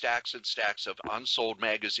stacks and stacks and stacks of unsold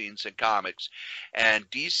magazines and comics. And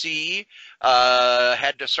DC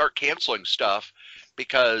had to start canceling stuff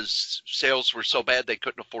because sales were so bad they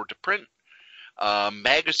couldn't afford to print.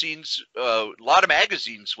 Magazines, a lot of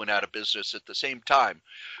magazines went out of business at the same time.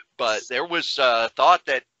 But there was thought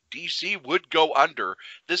that DC would go under.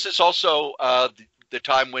 This is also the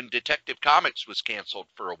time when Detective Comics was canceled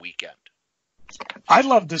for a weekend. I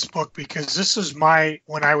love this book because this is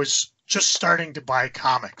when I was just starting to buy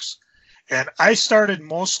comics. And I started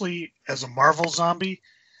mostly as a Marvel zombie,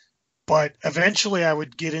 but eventually I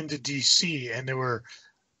would get into DC, and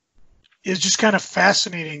it's just kind of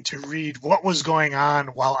fascinating to read what was going on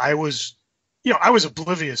while I was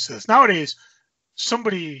oblivious to this. Nowadays,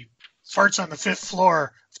 somebody farts on the 5th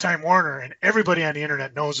floor of Time Warner and everybody on the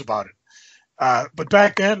internet knows about it. But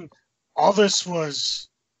back then, all this was,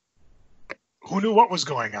 who knew what was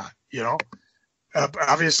going on,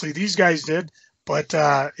 Obviously, these guys did, but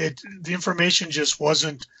the information just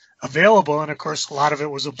wasn't available. And, of course, a lot of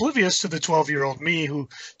it was oblivious to the 12-year-old me who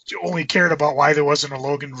only cared about why there wasn't a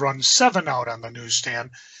Logan Run 7 out on the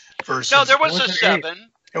newsstand. No, there was a 7. 8.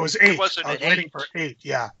 It was 8. I was waiting for 8,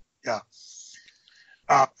 yeah.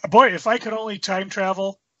 Boy, if I could only time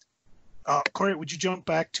travel, Cory, would you jump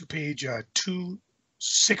back to page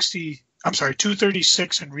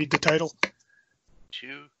 236 and read the title?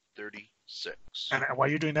 236. And while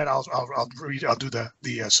you're doing that, I'll do the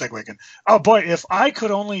segue again. Oh boy, if I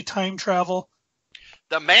could only time travel.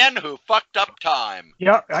 The man who fucked up time.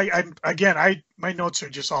 Yeah, my notes are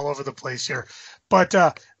just all over the place here, but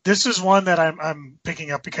this is one that I'm picking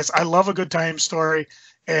up because I love a good time story,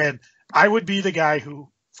 and I would be the guy who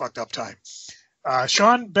fucked up time.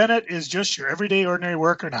 Sean Bennett is just your everyday ordinary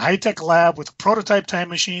worker in a high-tech lab with a prototype time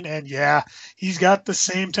machine, and yeah, he's got the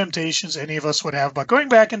same temptations any of us would have about going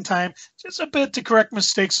back in time just a bit to correct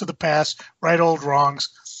mistakes of the past, right old wrongs.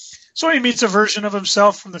 So he meets a version of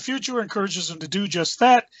himself from the future, encourages him to do just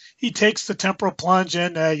that. He takes the temporal plunge,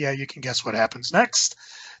 and you can guess what happens next.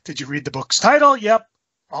 Did you read the book's title? Yep,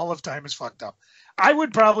 all of time is fucked up. I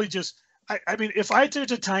would probably if I did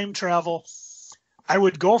to time travel, I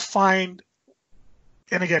would go find,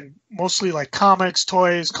 and again, mostly like comics,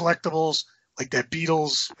 toys, collectibles, like that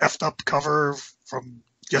Beatles effed up cover from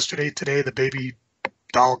Yesterday Today, the baby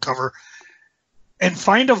doll cover, and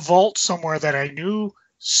find a vault somewhere that I knew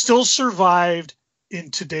still survived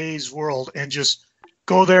in today's world, and just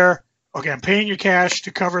go there. Okay, I'm paying you cash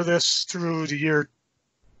to cover this through the year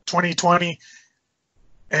 2020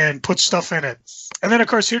 and put stuff in it. And then, of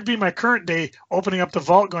course, here'd be my current day opening up the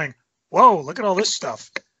vault going, whoa, look at all this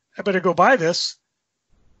stuff. I better go buy this.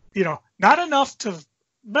 Not enough to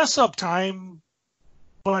mess up time,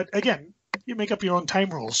 but again, you make up your own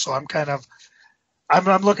time rules. So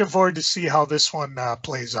I'm looking forward to see how this one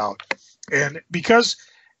plays out. And because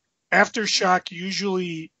Aftershock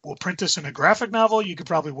usually will print this in a graphic novel, you could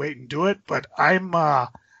probably wait and do it. But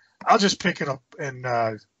I'll just pick it up and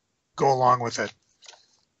go along with it.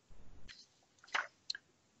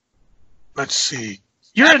 Let's see.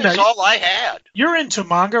 That's all I had. You're into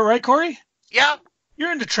manga, right, Cory? Yeah.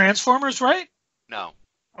 You're into Transformers, right? No.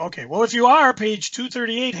 Okay. Well, if you are, page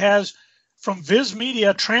 238 has from Viz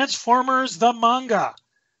Media Transformers the manga.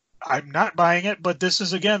 I'm not buying it, but this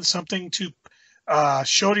is again something to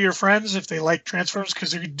show to your friends if they like Transformers,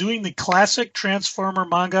 because they're doing the classic Transformer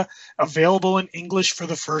manga available in English for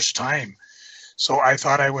the first time. So I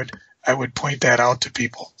thought I would point that out to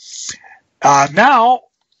people. Now,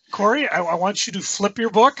 Cory, I want you to flip your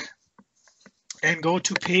book and go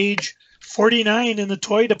to page 49 in the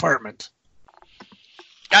toy department.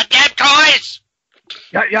 Goddamn toys!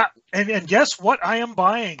 Yeah. And guess what I am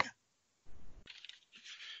buying?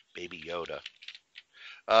 Baby Yoda.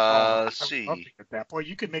 Let's see. That boy,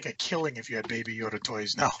 you could make a killing if you had Baby Yoda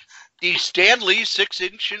toys now. The Stan Lee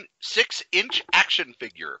 6-inch action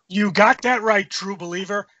figure. You got that right, true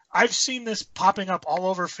believer. I've seen this popping up all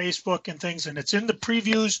over Facebook and things, and it's in the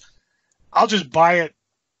previews. I'll just buy it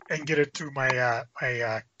and get it through my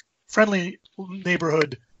my friendly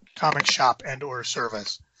neighborhood comic shop and or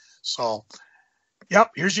service. So,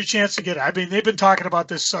 yep, here's your chance to get it. I mean, they've been talking about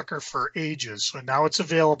this sucker for ages, so now it's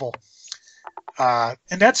available. And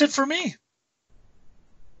that's it for me.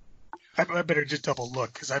 I better just double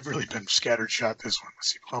look because I've really been scattershot this one.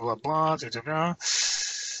 Let's see, blah, blah, blah.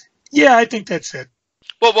 Yeah, I think that's it.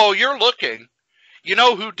 Well, while you're looking, you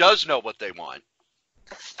know who does know what they want?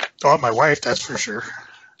 Oh, my wife, that's for sure.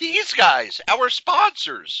 These guys, our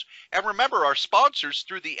sponsors. And remember, our sponsors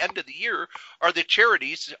through the end of the year are the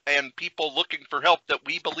charities and people looking for help that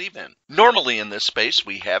we believe in. Normally in this space,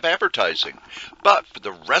 we have advertising. But for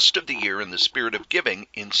the rest of the year, in the spirit of giving,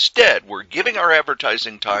 instead, we're giving our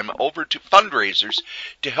advertising time over to fundraisers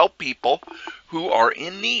to help people who are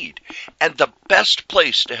in need. And the best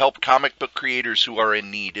place to help comic book creators who are in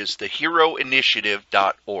need is the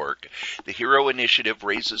heroinitiative.org. The Hero Initiative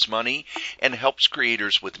raises money and helps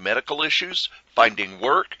creators with medical issues, finding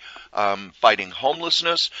work, fighting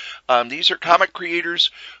homelessness. These are comic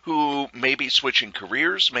creators who may be switching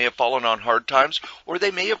careers, may have fallen on hard times, or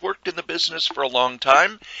they may have worked in the business for a long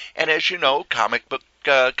time. And as you know, comic book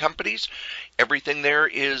companies, everything there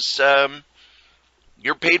is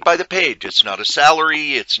you're paid by the page. It's not a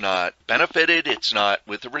salary. It's not benefited. It's not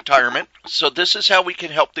with a retirement. So this is how we can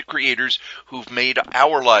help the creators who've made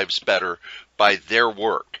our lives better by their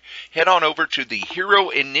work. Head on over to the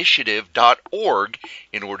heroinitiative.org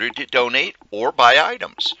in order to donate or buy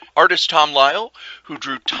items. Artist Tom Lyle, who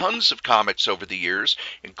drew tons of comics over the years,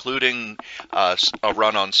 including a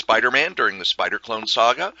run on Spider-Man during the Spider-Clone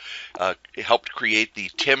saga, helped create the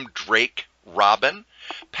Tim Drake Robin,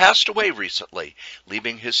 passed away recently,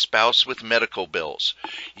 leaving his spouse with medical bills.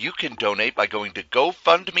 You can donate by going to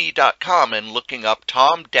GoFundMe.com and looking up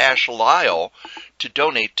Tom-Lyle to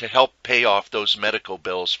donate to help pay off those medical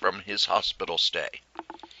bills from his hospital stay.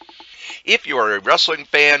 If you are a wrestling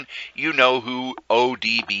fan, you know who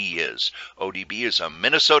ODB is. ODB is a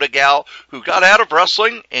Minnesota gal who got out of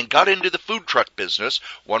wrestling and got into the food truck business.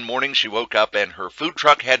 One morning she woke up and her food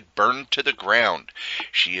truck had burned to the ground.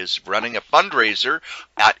 She is running a fundraiser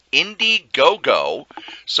at Indiegogo.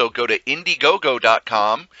 So go to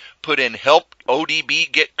Indiegogo.com, put in Help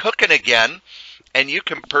ODB Get Cooking Again, and you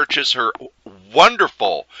can purchase her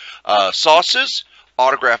wonderful sauces,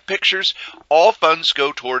 autographed pictures. All funds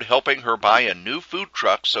go toward helping her buy a new food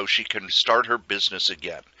truck so she can start her business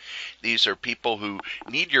again. These are people who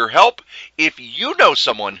need your help. If you know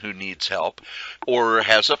someone who needs help or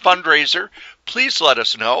has a fundraiser, please let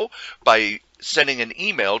us know by sending an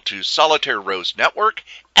email to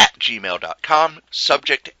solitairerosenetwork@gmail.com,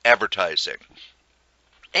 subject advertising.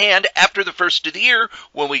 And after the first of the year,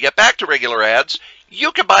 when we get back to regular ads,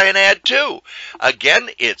 you can buy an ad too. Again,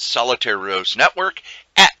 it's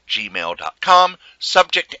solitairerosenetwork@gmail.com,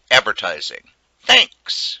 subject advertising.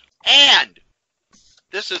 Thanks. And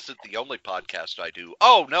this isn't the only podcast I do.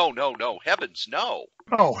 Oh, no. Heavens, no.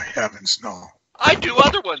 Oh, heavens, no. I do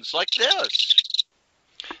other ones like this.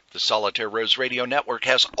 The Solitaire Rose Radio Network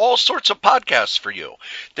has all sorts of podcasts for you.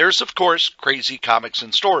 There's, of course, Crazy Comics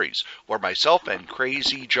and Stories, where myself and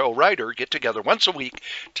Crazy Joe Ryder get together once a week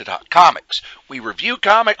to talk comics. We review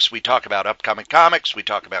comics, we talk about upcoming comics, we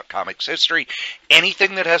talk about comics history.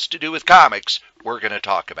 Anything that has to do with comics, we're going to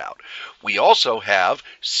talk about. We also have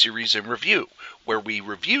Series in Review, where we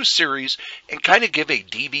review series and kind of give a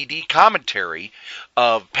DVD commentary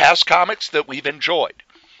of past comics that we've enjoyed.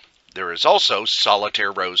 There is also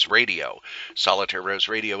Solitaire Rose Radio. Solitaire Rose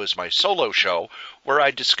Radio is my solo show where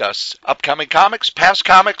I discuss upcoming comics, past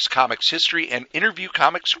comics, comics history, and interview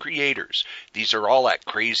comics creators. These are all at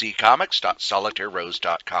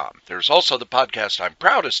crazycomics.solitairerose.com. There's also the podcast I'm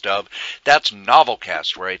proudest of. That's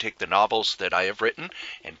Novelcast, where I take the novels that I have written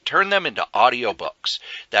and turn them into audiobooks.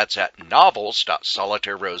 That's at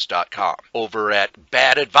novels.solitairerose.com. Over at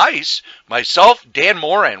Bad Advice, myself, Dan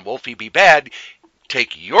Moore, and Wolfie B. Bad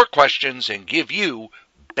take your questions and give you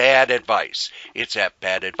bad advice. It's at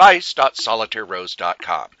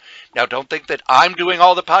badadvice.solitairerose.com. Now, don't think that I'm doing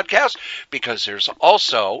all the podcasts, because there's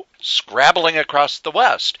also Scrabbling Across the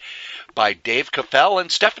West by Dave Koffel and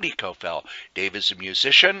Stephanie Koffel. Dave is a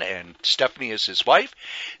musician and Stephanie is his wife.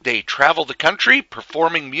 They travel the country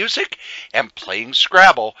performing music and playing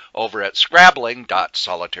Scrabble over at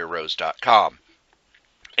scrabbling.solitairerose.com.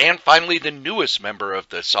 And finally, the newest member of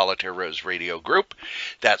the Solitaire Rose Radio group,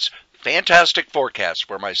 that's Fantastic Forecast,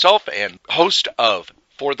 where myself and host of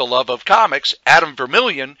For the Love of Comics, Adam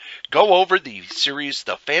Vermillion, go over the series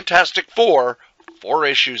The Fantastic Four, 4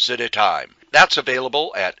 issues at a time. That's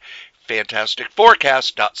available at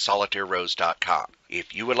fantasticforecast.solitairerose.com.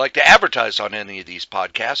 If you would like to advertise on any of these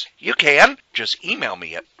podcasts, you can. Just email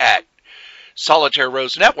me at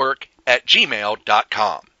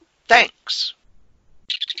solitairerosenetwork@gmail.com. Thanks.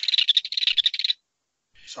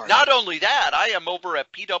 Sorry. Not only that, I am over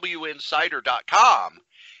at pwinsider.com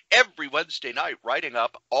every Wednesday night writing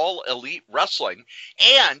up all Elite Wrestling.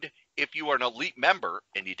 And if you are an Elite member,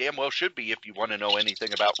 and you damn well should be if you want to know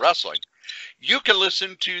anything about wrestling, you can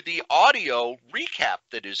listen to the audio recap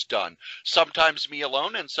that is done, sometimes me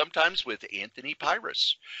alone and sometimes with Anthony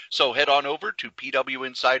Pyrus. So head on over to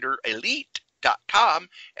pwinsiderelite.com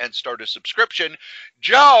and start a subscription.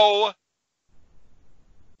 Joe,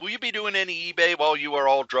 will you be doing any eBay while you are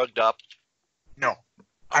all drugged up? No.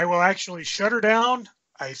 I will actually shut her down.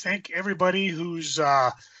 I thank everybody who's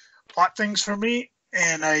bought things from me.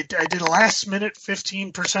 And I did a last-minute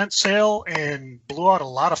 15% sale and blew out a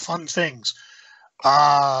lot of fun things.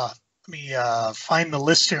 Let me find the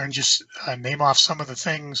list here and just name off some of the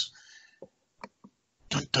things.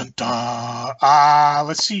 Dun, dun, dun.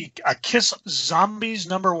 Let's see. Kiss Zombies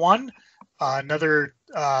 #1. Another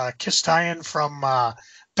Kiss tie-in from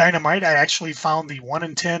Dynamite. I actually found the 1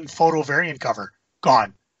 in 10 photo variant cover.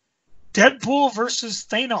 Gone. Deadpool versus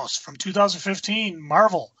Thanos from 2015,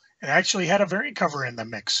 Marvel. It actually had a variant cover in the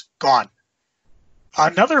mix. Gone.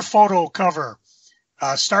 Another photo cover.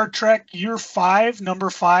 Star Trek Year 5,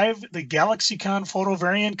 #5, the GalaxyCon photo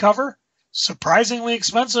variant cover. Surprisingly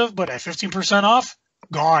expensive, but at 15% off.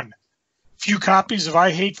 Gone. Few copies of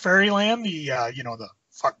I Hate Fairyland, the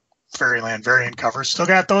fuck Fairyland variant cover. Still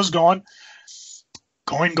got those going.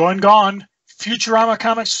 Gone. Futurama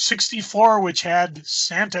Comics 64, which had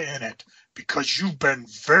Santa in it, because you've been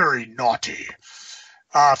very naughty.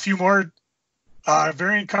 A few more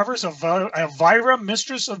variant covers of Elvira,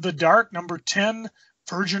 Mistress of the Dark, #10,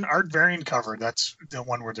 Virgin Art variant cover. That's the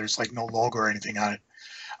one where there's like no logo or anything on it.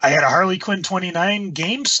 I had a Harley Quinn 29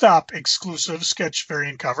 GameStop exclusive sketch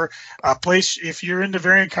variant cover. A place, if you're into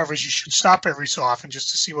variant covers, you should stop every so often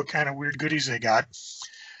just to see what kind of weird goodies they got.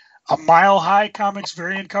 A Mile High Comics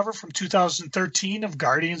variant cover from 2013 of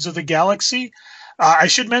Guardians of the Galaxy. I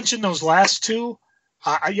should mention those last two.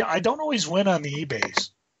 I don't always win on the eBays.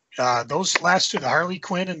 Those last two, the Harley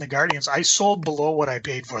Quinn and the Guardians, I sold below what I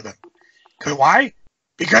paid for them. Why?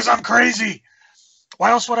 Because I'm crazy.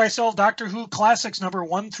 Why else would I sell Doctor Who Classics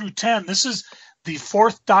 #1 through 10? This is the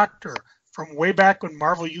 4th Doctor from way back when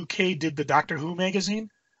Marvel UK did the Doctor Who magazine,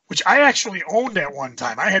 which I actually owned at one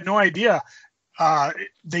time. I had no idea.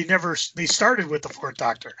 They started with the 4th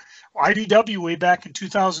Doctor. IDW way back in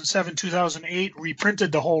 2007, 2008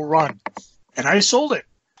 reprinted the whole run, and I sold it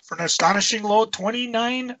for an astonishing low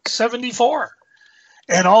 $29.74,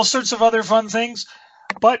 and all sorts of other fun things.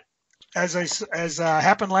 But as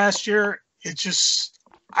happened last year, it just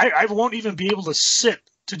I won't even be able to sit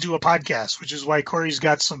to do a podcast, which is why Cory's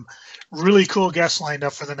got some really cool guests lined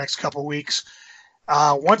up for the next couple weeks.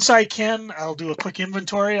 Once I can, I'll do a quick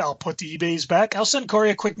inventory. I'll put the eBays back. I'll send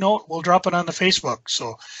Cory a quick note. We'll drop it on the Facebook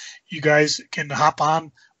so you guys can hop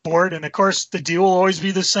on board. And of course, the deal will always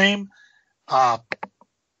be the same.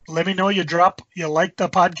 Let me know you like the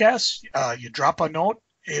podcast. You drop a note.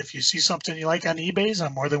 If you see something you like on eBays,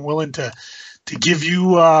 I'm more than willing to give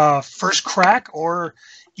you first crack, or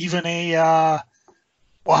even I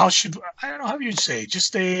don't know how you'd say,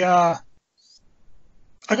 just a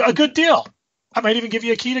good deal. I might even give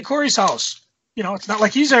you a key to Cory's house. It's not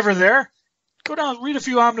like he's ever there. Go down, read a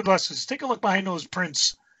few omnibuses, take a look behind those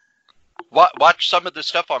prints. Watch some of the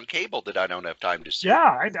stuff on cable that I don't have time to see.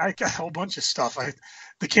 Yeah, I got a whole bunch of stuff.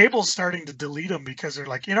 The cable's starting to delete them because they're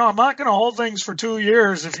like, I'm not going to hold things for 2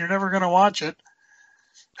 years if you're never going to watch it.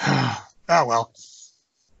 Oh, well.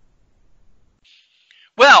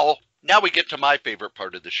 Well, now we get to my favorite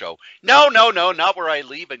part of the show. No, not where I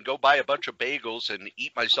leave and go buy a bunch of bagels and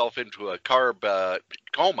eat myself into a carb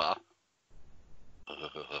coma.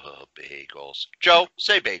 Bagels. Joe,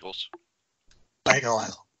 say bagels. Bagel.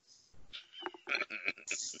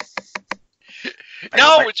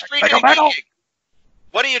 No, it's freaking bagel.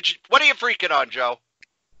 What are you freaking on, Joe?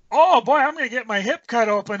 Oh boy, I'm gonna get my hip cut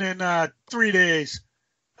open in 3 days.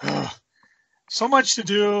 So much to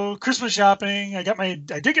do. Christmas shopping. I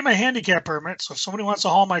did get my handicap permit, so if somebody wants to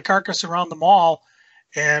haul my carcass around the mall,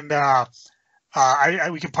 and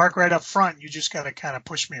we can park right up front. You just gotta kind of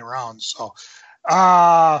push me around. So,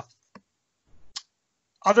 other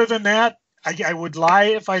than that, I would lie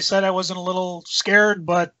if I said I wasn't a little scared,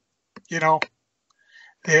 but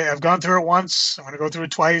I've gone through it once. I'm going to go through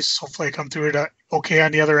it twice. Hopefully I come through it okay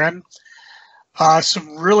on the other end.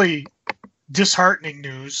 Some really disheartening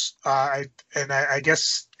news. I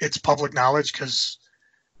guess it's public knowledge because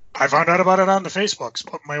I found out about it on the Facebooks.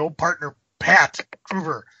 But my old partner, Pat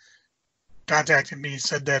Kruger, contacted me and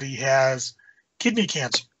said that he has kidney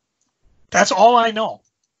cancer. That's all I know.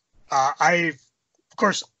 Of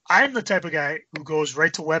course, I'm the type of guy who goes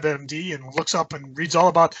right to WebMD and looks up and reads all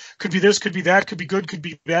about could be this, could be that, could be good, could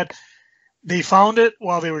be bad. They found it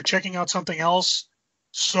while they were checking out something else.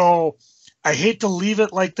 So I hate to leave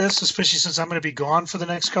it like this, especially since I'm going to be gone for the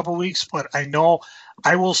next couple of weeks. But I know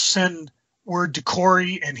I will send word to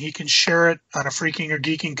Cory and he can share it on a Freaking or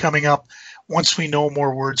Geeking coming up once we know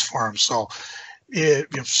more words for him. So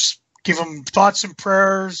give him thoughts and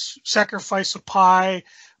prayers, sacrifice a pie,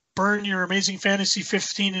 burn your Amazing Fantasy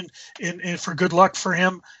 15 in for good luck for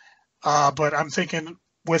him. But I'm thinking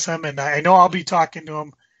with him, and I know I'll be talking to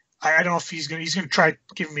him. I don't know if he's going to try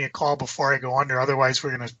giving me a call before I go under. Otherwise,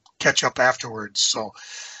 we're going to catch up afterwards. So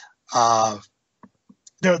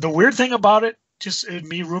the weird thing about it, just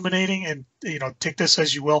me ruminating, and take this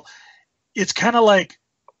as you will, it's kind of like,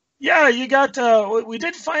 yeah, you got we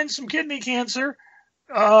did find some kidney cancer.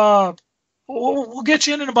 We'll get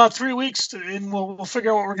you in about 3 weeks, and we'll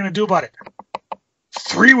figure out what we're going to do about it.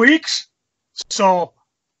 3 weeks? So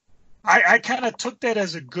I kind of took that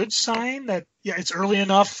as a good sign that, yeah, it's early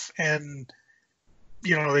enough, and,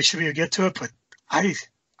 they should be able to get to it. But I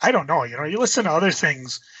don't know. You listen to other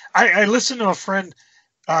things. I listened to a friend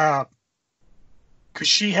because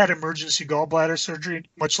she had emergency gallbladder surgery,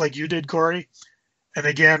 much like you did, Cory. And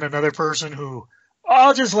again, another person who,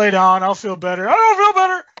 I'll just lay down. I'll feel better. I don't feel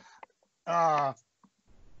better.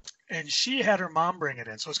 And she had her mom bring it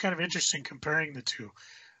in. So it's kind of interesting comparing the two.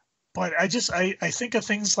 But I think of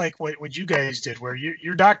things like what you guys did, where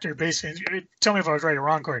your doctor basically, tell me if I was right or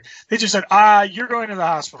wrong, Cory, they just said, you're going to the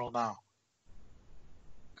hospital now.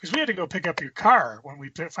 Because we had to go pick up your car when we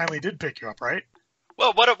finally did pick you up, right?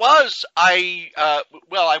 Well, what it was, I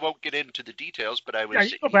won't get into the details, but I was... Yeah,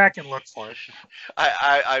 you go back and look for it.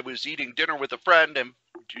 I was eating dinner with a friend, and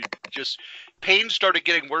just pain started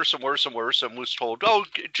getting worse and worse and worse, and was told,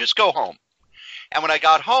 just go home. And when I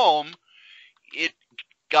got home, it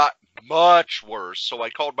got much worse. So I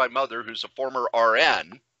called my mother, who's a former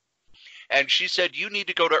RN, and she said, you need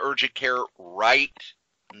to go to urgent care right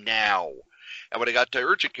now. And when I got to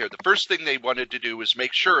urgent care, the first thing they wanted to do was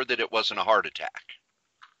make sure that it wasn't a heart attack.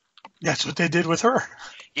 That's what they did with her.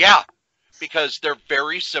 Yeah, because they're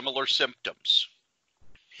very similar symptoms.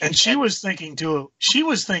 And she was thinking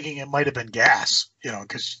it might have been gas,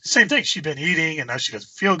 because same thing. She'd been eating and now she doesn't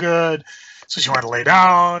feel good. So she wanted to lay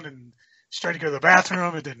down and she tried to go to the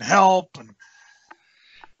bathroom. It didn't help.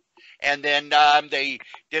 And then they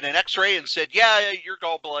did an x-ray and said, yeah, your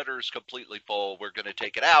gallbladder is completely full. We're going to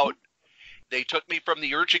take it out. They took me from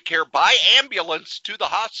the urgent care by ambulance to the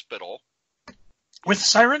hospital. With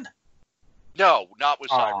siren? No, not with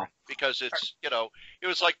siren, because it's, it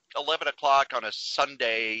was like 11 o'clock on a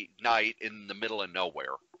Sunday night in the middle of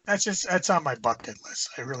nowhere. That's on my bucket list.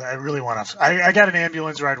 I really want to. I got an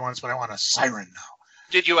ambulance ride once, but I want a siren now.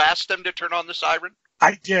 Did you ask them to turn on the siren?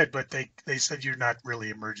 I did, but they said you're not really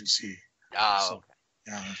emergency. Oh.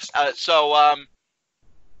 So,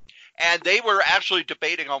 and they were actually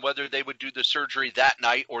debating on whether they would do the surgery that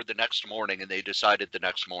night or the next morning, and they decided the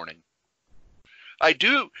next morning. I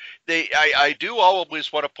do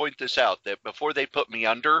always want to point this out, that before they put me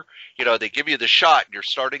under, they give you the shot and you're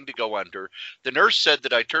starting to go under. The nurse said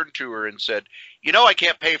that I turned to her and said, I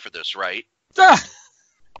can't pay for this, right?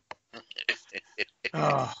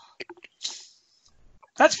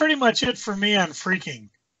 That's pretty much it for me on Freaking.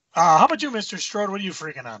 How about you, Mr. Strode? What are you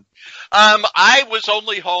freaking on? I was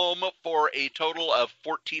only home for a total of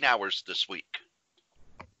 14 hours this week.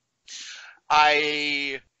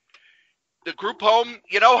 The group home,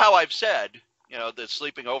 you know how I've said, the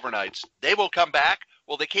sleeping overnights, they will come back.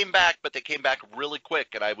 Well, they came back, but they came back really quick,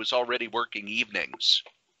 and I was already working evenings.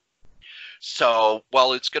 So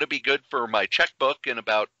while it's going to be good for my checkbook in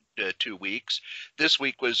about 2 weeks, this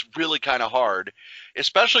week was really kind of hard,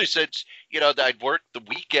 especially since, that I'd worked the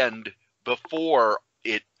weekend before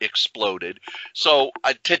it exploded. So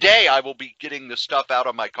today I will be getting the stuff out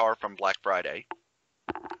of my car from Black Friday.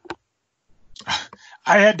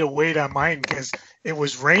 I had to wait on mine because it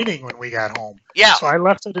was raining when we got home. Yeah. So I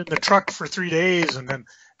left it in the truck for 3 days, and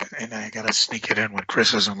I got to sneak it in when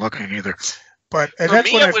Chris isn't looking either. But and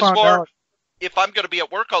that's what I found out. If I'm going to be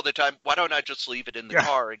at work all the time, why don't I just leave it in the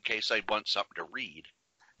car in case I want something to read?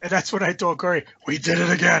 And that's what I told Cory. We did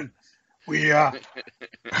it again. We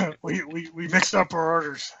we mixed up our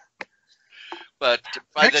orders. But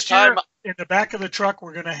by Next the time year, in the back of the truck,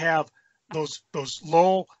 we're going to have those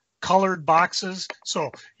low colored boxes.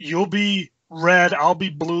 So you'll be red, I'll be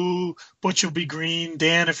blue, Butch will be green,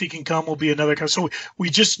 Dan, if he can come, will be another color. So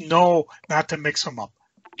we just know not to mix them up.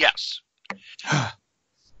 Yes.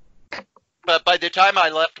 But by the time I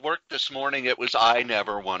left work this morning, it was, I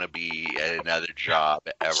never want to be at another job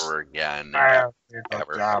ever again.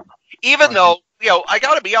 Ever. Job. Even though, I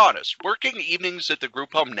got to be honest, working evenings at the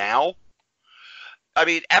group home now, I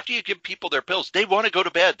mean, after you give people their pills, they want to go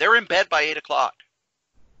to bed. They're in bed by 8 o'clock.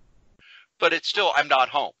 But it's still, I'm not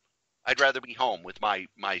home. I'd rather be home with my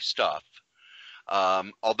stuff.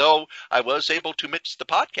 Although I was able to mix the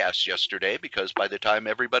podcast yesterday because by the time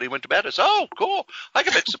everybody went to bed, it's, oh, cool. I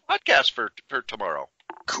can mix the podcast for tomorrow.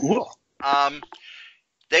 Cool.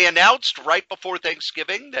 They announced right before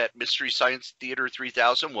Thanksgiving that Mystery Science Theater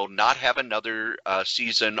 3000 will not have another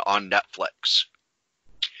season on Netflix,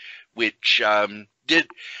 which did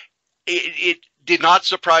not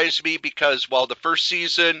surprise me because while the first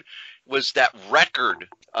season was that record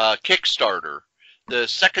Kickstarter, the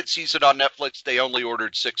second season on Netflix, they only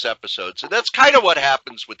ordered 6 episodes. And that's kind of what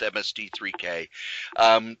happens with MST3K.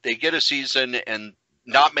 They get a season and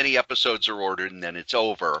not many episodes are ordered and then it's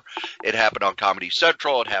over. It happened on Comedy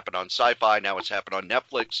Central. It happened on Sci-Fi. Now it's happened on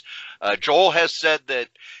Netflix. Joel has said that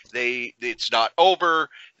it's not over.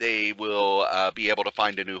 They will be able to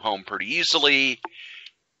find a new home pretty easily.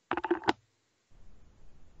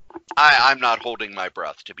 I'm not holding my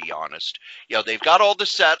breath, to be honest. They've got all the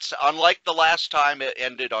sets. Unlike the last time it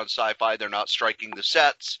ended on Sci-Fi, they're not striking the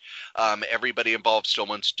sets. Everybody involved still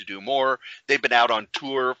wants to do more. They've been out on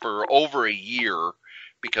tour for over a year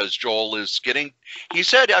because Joel is he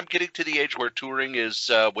said, I'm getting to the age where touring is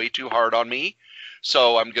way too hard on me.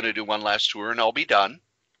 So I'm going to do one last tour and I'll be done.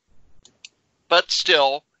 But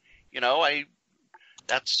still,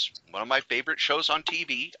 that's one of my favorite shows on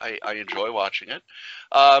TV. I enjoy watching it.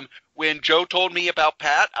 When Joe told me about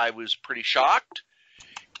Pat, I was pretty shocked.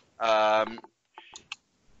 Kind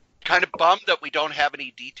of bummed that we don't have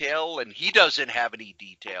any detail, and he doesn't have any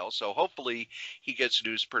detail. So hopefully he gets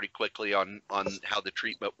news pretty quickly on how the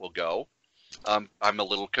treatment will go. I'm a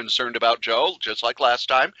little concerned about Joe, just like last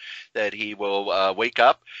time, that he will wake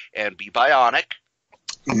up and be bionic.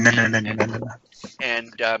 No.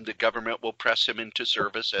 And the government will press him into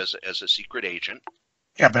service as a secret agent.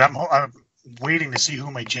 Yeah, but I'm waiting to see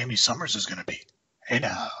who my Jamie Summers is going to be. Hey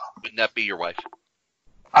now. Wouldn't that be your wife?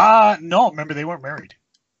 No. Remember, they weren't married.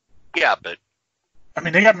 Yeah, but I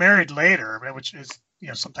mean, they got married later, which is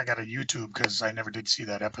something I got on YouTube because I never did see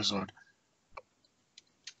that episode.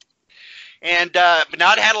 And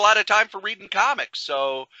not had a lot of time for reading comics,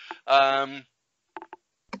 so.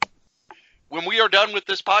 When we are done with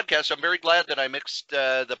this podcast, I'm very glad that I mixed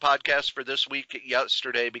the podcast for this week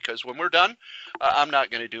yesterday because when we're done, I'm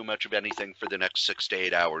not going to do much of anything for the next 6 to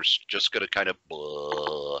 8 hours. Just going to kind of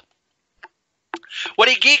blah. What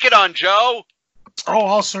are you geeking on, Joe? Oh,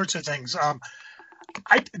 all sorts of things.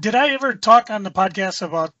 Did I ever talk on the podcast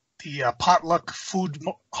about the potluck food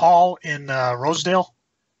hall in Rosedale?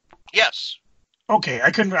 Yes. Okay,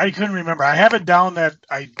 I couldn't remember. I have it down that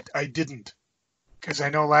I didn't. Because I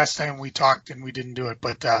know last time we talked and we didn't do it.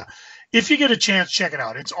 But if you get a chance, check it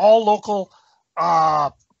out. It's all local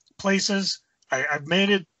places. I've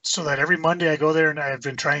made it so that every Monday I go there and I've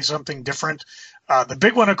been trying something different. The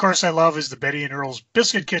big one, of course, I love is the Betty and Earl's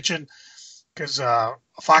Biscuit Kitchen because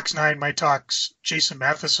Fox 9, My Talks, Jason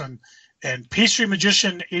Matheson, and pastry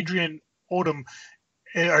magician Adrian Odom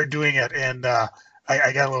are doing it. And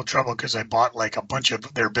I got a little trouble because I bought like a bunch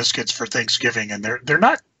of their biscuits for Thanksgiving, and they're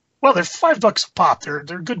not Well, they're $5 a pop. They're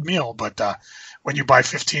a good meal, but when you buy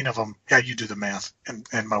 15 of them, yeah, you do the math,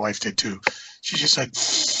 and my wife did too. She just said,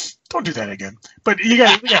 "Don't do that again." But you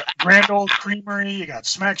got Grand Old Creamery, you got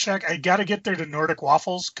Smack Shack. I got to get there to Nordic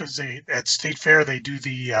Waffles because they at State Fair they do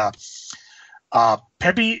the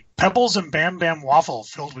Pebbles and Bam Bam waffle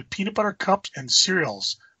filled with peanut butter cups and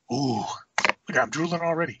cereals. Ooh, look, I'm drooling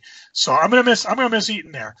already. So I'm gonna miss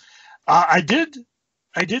eating there. I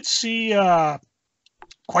did see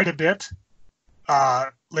quite a bit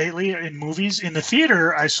lately in movies. In the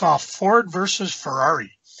theater, I saw Ford versus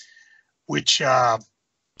Ferrari, which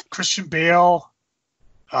Christian Bale,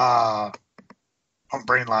 I'm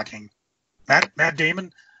brain locking. Matt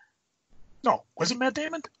Damon. No, was it Matt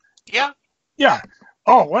Damon? Yeah. Yeah.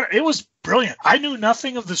 Oh, what? It was brilliant. I knew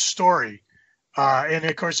nothing of the story. And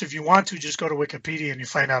of course, if you want to, just go to Wikipedia and you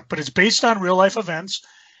find out. But it's based on real life events.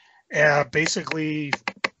 Basically,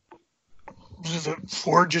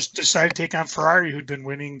 Ford just decided to take on Ferrari, who'd been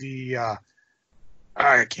winning the,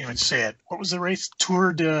 I can't even say it. What was the race?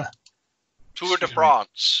 Tour de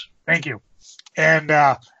France. Thank you. And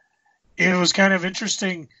it was kind of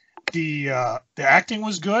interesting. The acting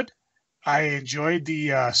was good. I enjoyed the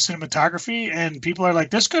cinematography, and people are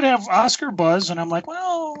like, this could have Oscar buzz. And I'm like,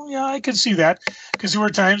 well, yeah, I could see that. Because there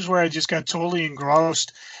were times where I just got totally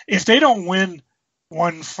engrossed. If they don't win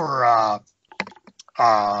one for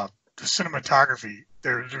the cinematography,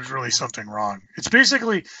 there's really something wrong. It's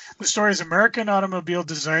basically, the story is American automobile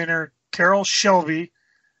designer Carroll Shelby.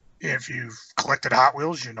 If you've collected Hot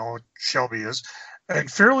Wheels, you know what Shelby is.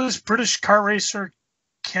 And fearless British car racer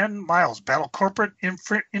Ken Miles battle corporate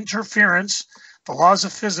interference, the laws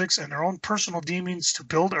of physics, and their own personal demons to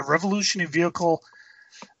build a revolutionary vehicle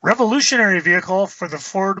for the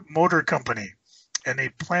Ford Motor Company. And they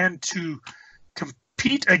plan to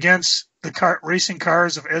compete against the racing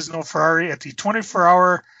cars of Esno Ferrari at the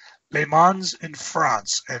 24-hour Le Mans in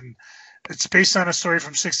France. And it's based on a story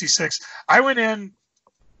from '66. I went in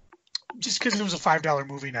just because it was a $5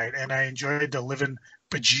 movie night, and I enjoyed the living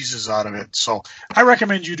bejesus out of it. So I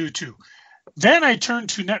recommend you do too. Then I turned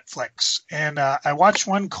to Netflix, and I watched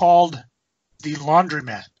one called The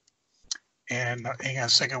Laundromat. And hang on a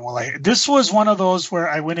second this was one of those where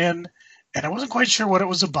I went in, and I wasn't quite sure what it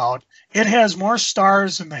was about. It has more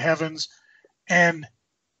stars in the heavens, and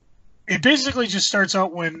it basically just starts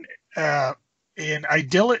out when an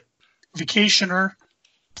idyllic vacationer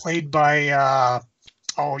played by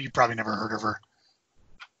you probably never heard of her.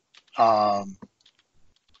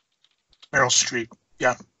 Meryl Streep.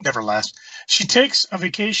 Yeah, never last. She takes a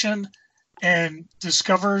vacation and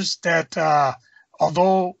discovers that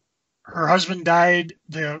although her husband died,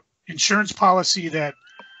 the insurance policy that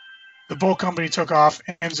the boat company took off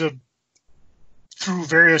ends up through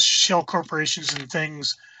various shell corporations and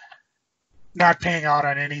things not paying out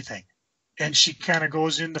on anything. And she kind of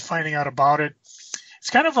goes into finding out about it. It's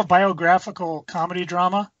kind of a biographical comedy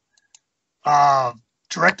drama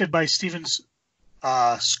directed by Steven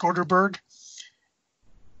Soderbergh.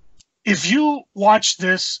 If you watch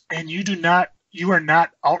this and you are not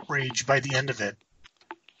outraged by the end of it,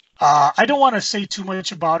 I don't want to say too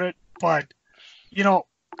much about it, but you'll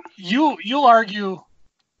argue,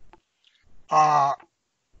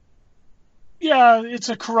 it's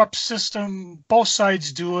a corrupt system. Both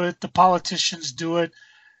sides do it. The politicians do it.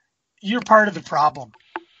 You're part of the problem,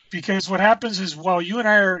 because what happens is, while you and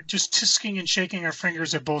I are just tisking and shaking our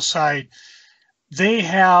fingers at both sides, they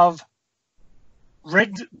have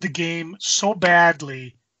rigged the game so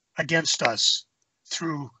badly against us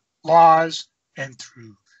through laws and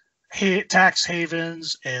through tax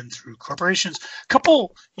havens and through corporations. A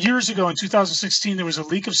couple years ago in 2016, there was a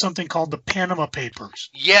leak of something called the Panama Papers.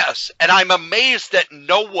 Yes, and I'm amazed that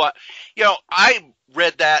no one, I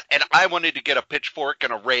read that and I wanted to get a pitchfork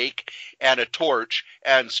and a rake and a torch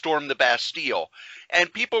and storm the Bastille.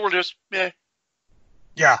 And people were just, meh.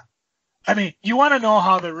 Yeah. I mean, you want to know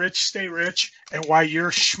how the rich stay rich and why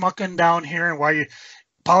you're schmucking down here and why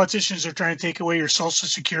politicians are trying to take away your Social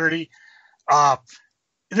Security.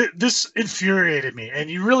 This infuriated me, and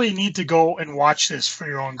you really need to go and watch this for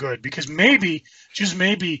your own good, because maybe, just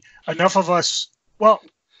maybe, enough of us, well,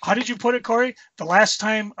 how did you put it, Cory? The last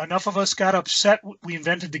time enough of us got upset, we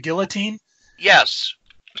invented the guillotine? Yes.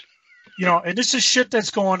 And this is shit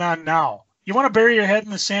that's going on now. You want to bury your head in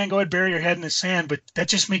the sand, go ahead, bury your head in the sand, but that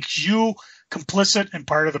just makes you complicit and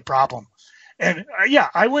part of the problem. And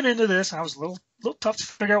I went into this, and I was a little tough to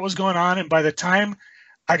figure out what was going on, and by the time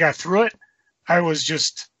I got through it, I was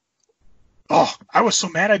just, I was so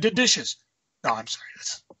mad I did dishes. No, I'm sorry.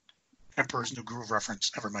 That's Emperor's New Groove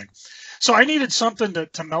reference. Never mind. So I needed something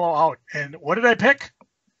to mellow out. And what did I pick?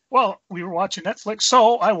 Well, we were watching Netflix,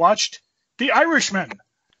 so I watched The Irishman,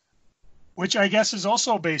 which I guess is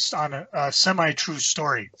also based on a semi-true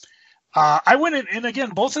story. I went in, and again,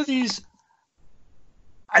 both of these,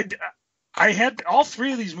 I had all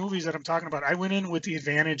three of these movies that I'm talking about. I went in with the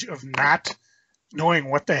advantage of not knowing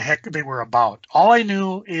what the heck they were about. All I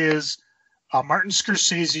knew is Martin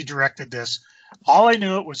Scorsese directed this. All I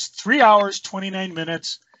knew, it was 3 hours, 29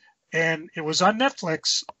 minutes, and it was on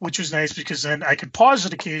Netflix, which was nice because then I could pause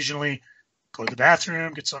it occasionally, go to the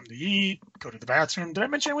bathroom, get something to eat, go to the bathroom. Did I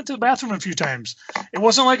mention I went to the bathroom a few times? It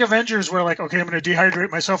wasn't like Avengers where like, okay, I'm going to dehydrate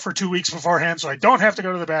myself for 2 weeks beforehand so I don't have to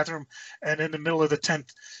go to the bathroom. And in the middle of the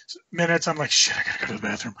 10th minutes, I'm like, shit, I got to go to the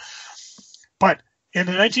bathroom. But in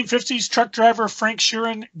the 1950s, truck driver Frank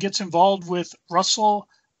Sheeran gets involved with Russell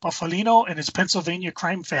Buffalino and his Pennsylvania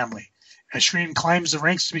crime family. As Sheeran climbs the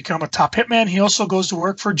ranks to become a top hitman, he also goes to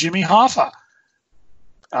work for Jimmy Hoffa.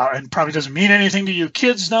 And probably doesn't mean anything to you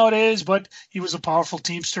kids nowadays, but he was a powerful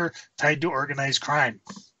teamster tied to organized crime.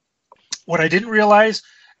 What I didn't realize,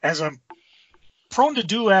 as I'm prone to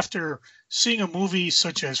do after seeing a movie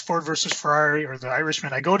such as Ford versus Ferrari or The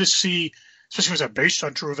Irishman, I go to see, especially when it's based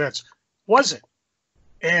on true events, was it?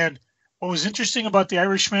 And what was interesting about The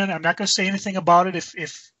Irishman, I'm not going to say anything about it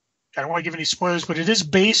if I don't want to give any spoilers, but it is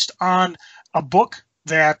based on a book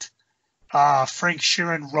that Frank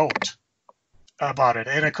Sheeran wrote about it.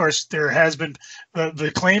 And of course, there has been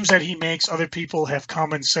the claims that he makes. Other people have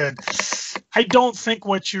come and said, I don't think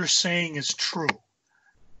what you're saying is true.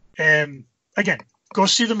 And again, go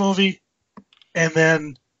see the movie and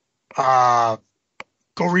then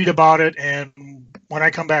go read about it. And when I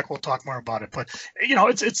come back, we'll talk more about it. But, you know,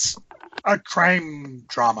 it's a crime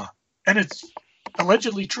drama and it's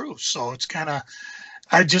allegedly true. So it's kind of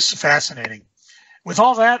just fascinating. With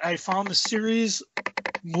all that, I found the series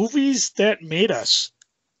Movies That Made Us.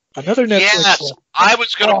 Another Netflix. Yes, I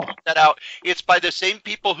was going to point that out. It's by the same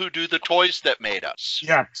people who do the Toys That Made Us.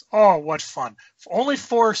 Yes. Oh, what fun. Only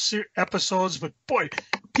 4 episodes, but boy,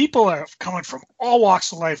 people are coming from all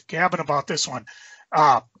walks of life gabbing about this one.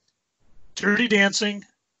 Dirty Dancing,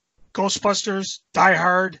 Ghostbusters, Die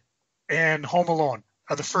Hard, and Home Alone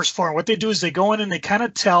are the first 4. And what they do is they go in and they kind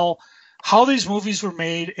of tell how these movies were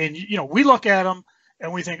made. And, you know, we look at them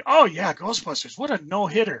and we think, oh, yeah, Ghostbusters, what a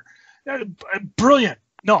no-hitter. Brilliant.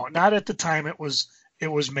 No, not at the time it was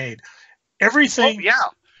made. Everything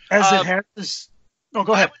as it has this. No,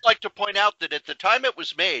 go ahead. I would like to point out that at the time it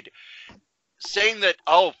was made, saying that,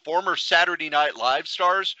 former Saturday Night Live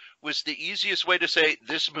stars was the easiest way to say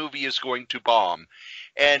this movie is going to bomb.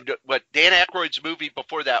 And what Dan Aykroyd's movie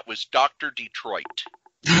before that was Dr. Detroit.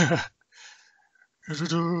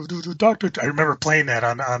 Doctor, I remember playing that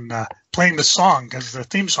on playing the song because the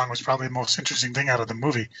theme song was probably the most interesting thing out of the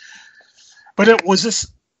movie. But it was this,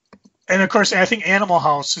 and of course, I think Animal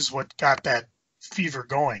House is what got that fever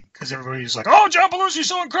going because everybody was like, "Oh, John Belushi's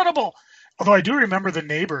so incredible." Although I do remember The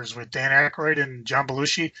Neighbors with Dan Aykroyd and John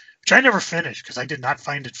Belushi, which I never finished because I did not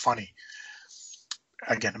find it funny.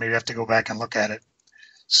 Again, maybe I have to go back and look at it.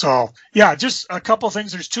 So yeah, just a couple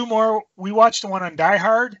things. There's 2 more. We watched the one on Die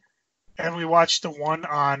Hard. And we watched the one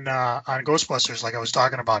on Ghostbusters, like I was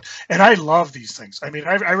talking about. And I love these things. I mean,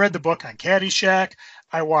 I read the book on Caddyshack.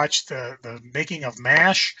 I watched the making of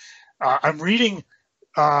MASH. I'm reading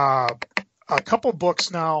a couple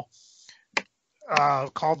books now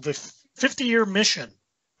called The 50-Year Mission,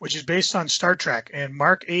 which is based on Star Trek. And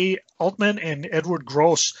Mark A. Altman and Edward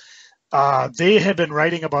Gross, they have been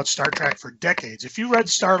writing about Star Trek for decades. If you read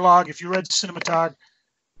Starlog, if you read Cinefantastic.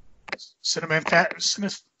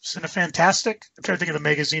 I'm trying to think of the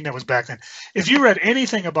magazine that was back then. If you read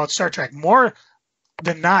anything about Star Trek, more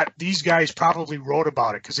than not, these guys probably wrote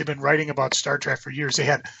about it because they've been writing about Star Trek for years. They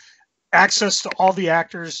had access to all the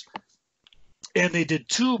actors, and they did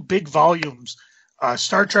 2 big volumes.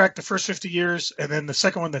 Star Trek, the first 50 years, and then the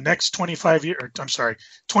second one, the next 25 years.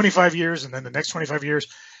 25 years, and then the next 25 years,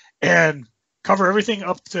 and cover everything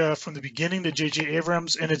up to from the beginning to J.J.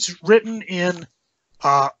 Abrams, and it's written in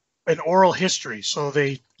an oral history. So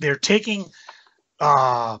they're taking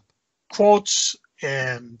quotes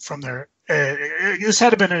and from their this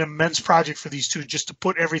had been an immense project for these 2 just to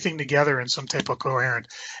put everything together in some type of coherent.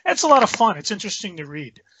 It's a lot of fun. It's interesting to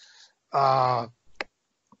read. But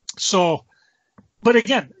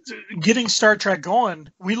again, getting Star Trek going,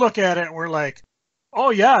 we look at it and we're like,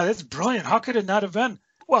 oh yeah, that's brilliant. How could it not have been?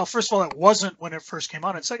 Well, first of all, it wasn't when it first came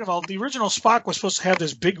out. And second of all, the original Spock was supposed to have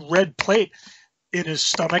this big red plate in his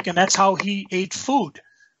stomach, and that's how he ate food.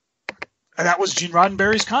 And that was Gene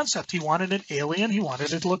Roddenberry's concept. He wanted an alien. He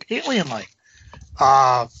wanted it to look alien-like.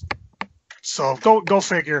 So go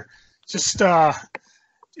figure. Just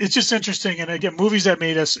it's just interesting. And again, Movies That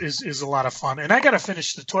Made Us is a lot of fun. And I got to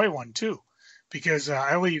finish the toy one too, because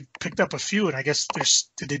I only picked up a few, and I guess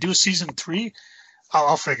did they do a season 3?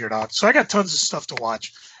 I'll figure it out. So I got tons of stuff to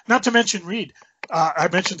watch. Not to mention read. I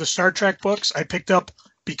mentioned the Star Trek books. I picked up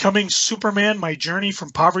Becoming Superman: My Journey from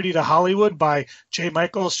Poverty to Hollywood by J.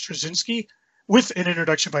 Michael Straczynski, with an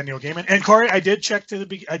introduction by Neil Gaiman. And Cory, I did check.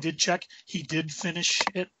 He did finish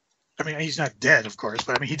it. I mean, he's not dead, of course,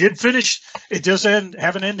 but I mean, he did finish. It does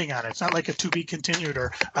have an ending on it. It's not like a to be continued,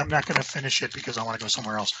 or I'm not going to finish it because I want to go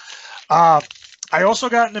somewhere else. I also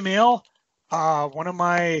got in the mail one of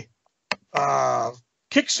my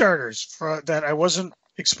Kickstarters that I wasn't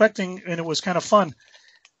expecting, and it was kind of fun.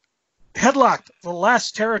 Headlocked: The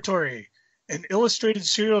Last Territory, an illustrated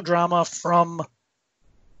serial drama from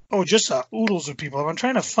just oodles of people. I'm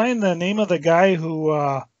trying to find the name of the guy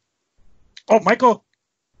who Michael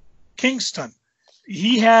Kingston.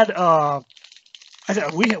 He had I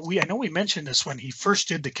know we mentioned this when he first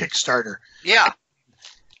did the Kickstarter. Yeah.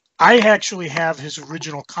 I actually have his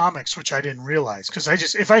original comics, which I didn't realize, because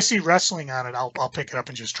if I see wrestling on it, I'll pick it up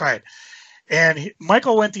and just try it. And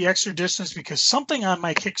Michael went the extra distance because something on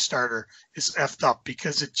my Kickstarter is effed up,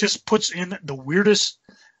 because it just puts in the weirdest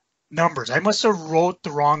numbers. I must have wrote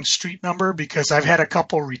the wrong street number, because I've had a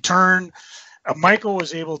couple return. Michael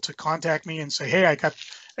was able to contact me and say, hey,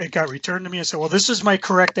 it got returned to me. I said, well, this is my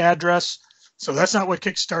correct address. So that's not what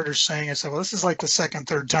Kickstarter's saying. I said, well, this is like the second,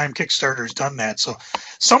 third time Kickstarter's done that. So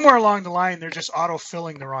somewhere along the line, they're just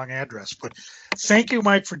auto-filling the wrong address. But thank you,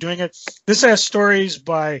 Mike, for doing it. This has stories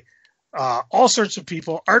by all sorts of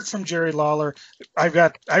people, art from Jerry Lawler. I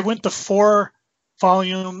went to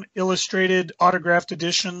 4-volume illustrated autographed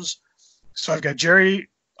editions. So I've got Jerry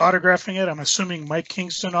autographing it. I'm assuming Mike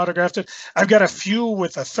Kingston autographed it. I've got a few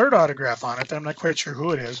with a third autograph on it. I'm not quite sure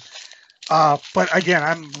who it is. But again,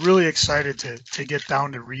 I'm really excited to get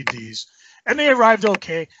down to read these. And they arrived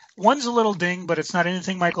okay. One's a little ding, but it's not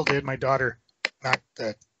anything Michael did. My daughter knocked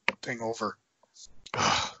that thing over.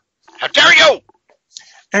 How dare you!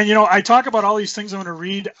 And, I talk about all these things I'm going to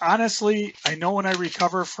read. Honestly, I know when I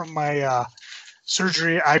recover from my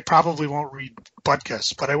surgery, I probably won't read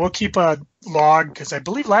Butkus, but I will keep a log, because I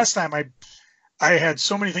believe last time I had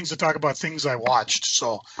so many things to talk about, things I watched.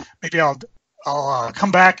 So maybe I'll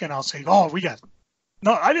come back and I'll say, no,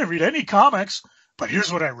 I didn't read any comics, but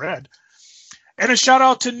here's what I read. And a shout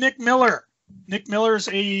out to Nick Miller. Nick Miller's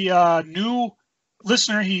a new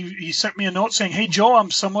listener. He sent me a note saying, hey, Joe,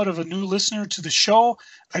 I'm somewhat of a new listener to the show.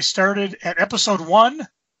 I started at episode 1,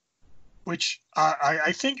 which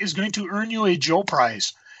I think is going to earn you a Joe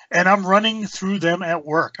Prize. And I'm running through them at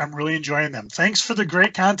work. I'm really enjoying them. Thanks for the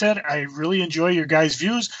great content. I really enjoy your guys'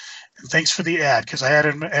 views. And thanks for the ad, because I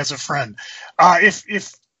added him as a friend.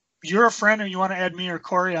 If you're a friend and you want to add me or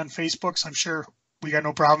Cory on Facebook, I'm sure we got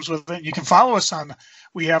no problems with it. You can follow us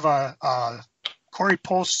we have Cory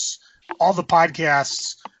posts all the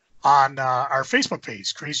podcasts on our Facebook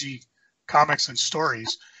page, Crazy Comics and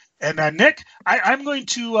Stories. And Nick, I'm going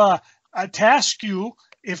to task you,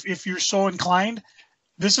 if you're so inclined.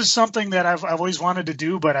 This is something that I've always wanted to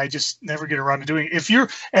do, but I just never get around to doing.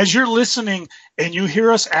 As you're listening and you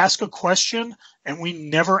hear us ask a question and we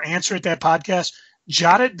never answer it, that podcast,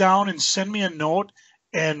 jot it down and send me a note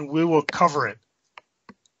and we will cover it.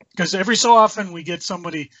 Because every so often we get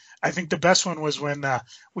somebody. I think the best one was when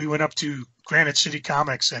we went up to Granite City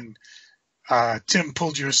Comics and Tim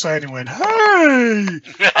pulled you aside and went, hey, I'm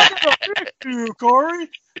gonna meet you, Cory.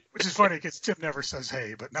 Which is funny because Tim never says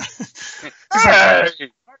hey, but not, hey.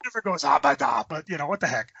 Never goes but what the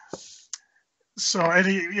heck. So, and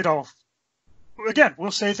he, again,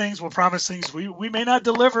 we'll say things, we'll promise things, we may not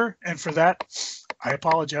deliver, and for that, I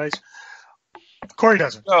apologize. Cory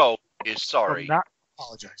doesn't. No, is sorry. Not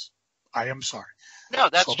apologize. I am sorry. No,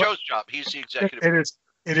 that's Joe's job. He's the executive.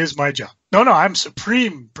 It is my job. No, I'm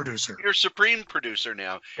supreme producer. You're supreme producer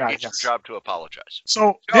now. It's your job to apologize.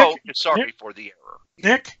 So Joe is sorry for the error.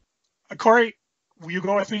 Nick, Cory, will you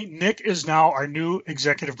go with me? Nick is now our new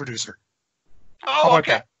executive producer. Oh,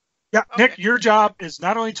 okay. That? Yeah, okay. Nick, your job is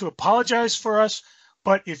not only to apologize for us,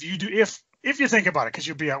 but if you think about it, because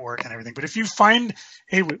you'll be at work and everything, but if you find,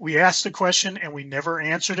 hey, we asked the question and we never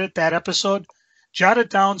answered it that episode, jot it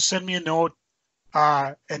down, send me a note,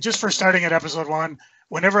 and just for starting at episode 1,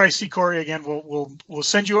 whenever I see Cory again, we'll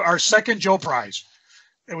send you our second Joe Prize,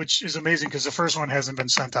 which is amazing because the first one hasn't been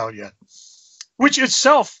sent out yet, which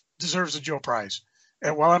itself deserves a Joe Prize.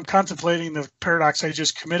 And while I'm contemplating the paradox I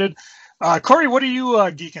just committed, Cory, what are you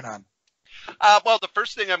geeking on? Well, the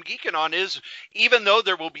first thing I'm geeking on is, even though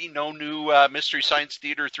there will be no new Mystery Science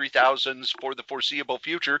Theater 3000s for the foreseeable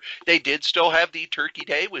future, they did still have the Turkey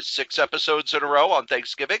Day with 6 episodes in a row on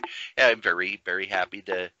Thanksgiving. And I'm very, very happy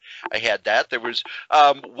that I had that. There was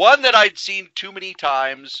one that I'd seen too many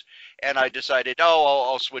times, and I decided,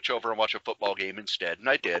 I'll switch over and watch a football game instead, and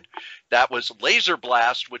I did. That was Laser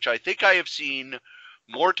Blast, which I think I have seen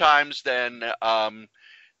more times than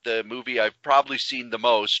the movie I've probably seen the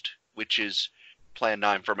most, which is Plan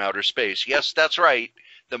 9 from Outer Space. Yes, that's right.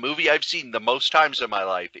 The movie I've seen the most times in my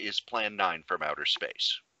life is Plan 9 from Outer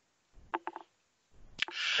Space.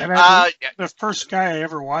 And I the first guy I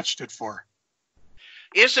ever watched it for.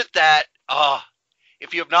 Isn't that,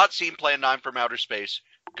 if you have not seen Plan 9 from Outer Space,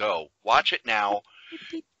 go. Watch it now.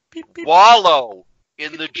 Wallow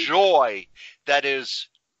in the joy that is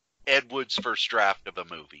Ed Wood's first draft of a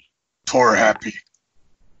movie. Poor Happy.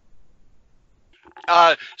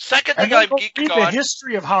 Second thing I'm geeking on. The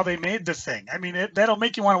history of how they made the thing. I mean, that'll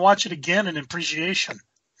make you want to watch it again in appreciation.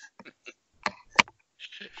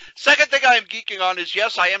 Second thing I'm geeking on is,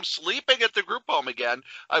 yes, I am sleeping at the group home again.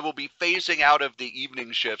 I will be phasing out of the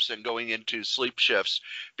evening shifts and going into sleep shifts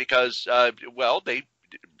because,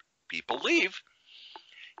 people leave.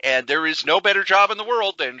 And there is no better job in the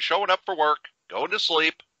world than showing up for work, going to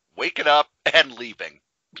sleep, waking up, and leaving.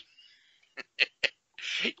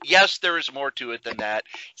 Yes, there is more to it than that.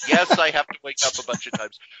 Yes, I have to wake up a bunch of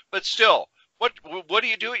times. But still, what do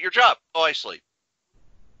you do at your job? Oh, I sleep.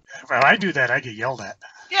 Well, I do that, I get yelled at.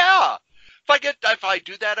 Yeah. If I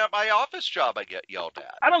do that at my office job, I get yelled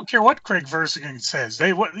at. I don't care what Craig Versigan says.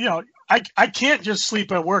 I can't just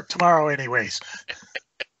sleep at work tomorrow anyways.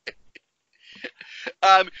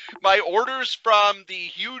 My orders from the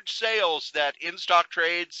huge sales that In-Stock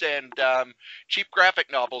Trades and cheap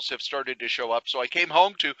graphic novels have started to show up. So I came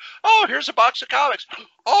home to, here's a box of comics.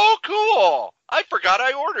 Oh, cool. I forgot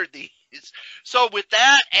I ordered these. So with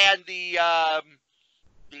that and the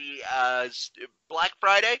Black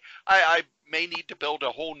Friday, I may need to build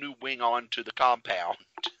a whole new wing onto the compound.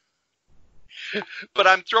 But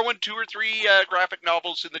I'm throwing 2 or 3 graphic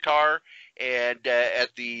novels in the car, and at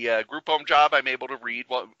the group home job, I'm able to read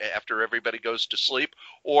after everybody goes to sleep.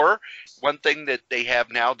 Or one thing that they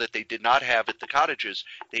have now that they did not have at the cottages,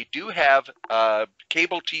 they do have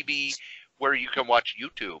cable TV where you can watch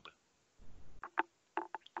YouTube.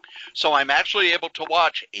 So I'm actually able to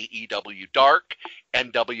watch AEW Dark,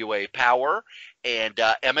 NWA Power, and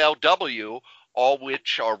MLW, all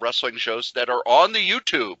which are wrestling shows that are on the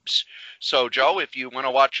YouTubes. So, Joe, if you want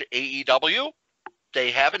to watch AEW,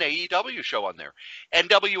 they have an AEW show on there.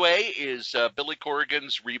 NWA is Billy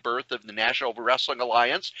Corrigan's rebirth of the National Wrestling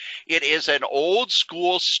Alliance. It is an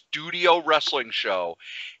old-school studio wrestling show.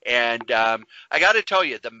 And I got to tell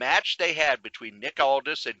you, the match they had between Nick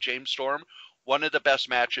Aldis and James Storm, one of the best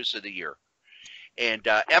matches of the year. And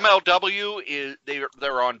MLW is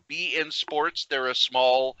they're on BN Sports. They're a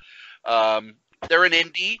small, they're an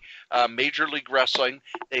indie, Major League Wrestling.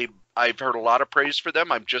 I've heard a lot of praise for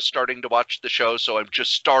them. I'm just starting to watch the show, so I'm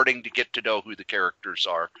just starting to get to know who the characters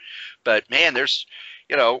are. But man, there's,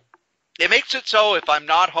 it makes it so if I'm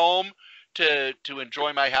not home to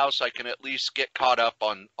enjoy my house, I can at least get caught up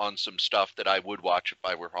on some stuff that I would watch if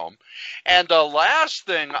I were home. And the last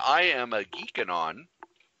thing I am geeking on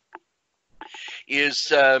is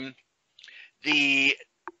the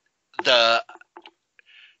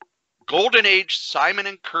Golden Age Simon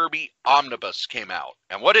and Kirby Omnibus came out.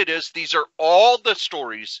 And what it is, these are all the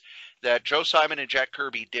stories that Joe Simon and Jack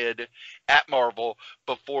Kirby did at Marvel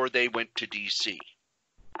before they went to DC.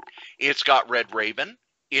 It's got Red Raven.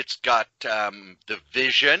 It's got the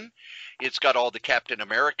Vision. It's got all the Captain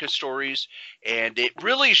America stories. And it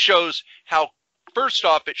really shows how, first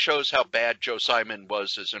off, it shows how bad Joe Simon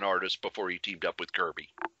was as an artist before he teamed up with Kirby.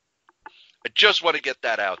 I just want to get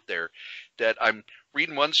that out there, that I'm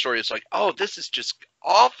reading one story. It's like, this is just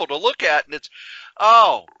awful to look at. And it's,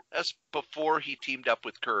 that's before he teamed up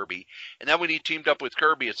with Kirby. And then when he teamed up with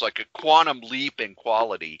Kirby, it's like a quantum leap in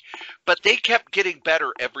quality. But they kept getting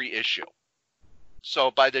better every issue. So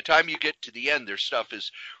by the time you get to the end, their stuff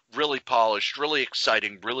is really polished, really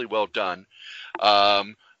exciting, really well done.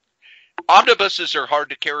 Omnibuses are hard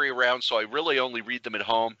to carry around, so I really only read them at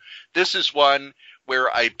home. This is one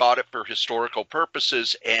where I bought it for historical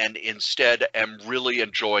purposes and instead am really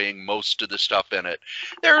enjoying most of the stuff in it.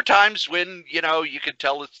 There are times when, you can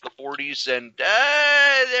tell it's the 40s and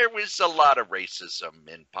there was a lot of racism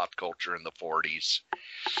in pop culture in the 40s.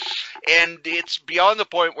 And it's beyond the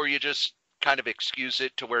point where you just kind of excuse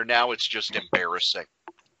it to where now it's just embarrassing.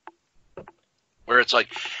 Where it's like,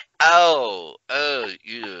 yeah.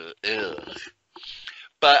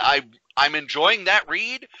 But I'm enjoying that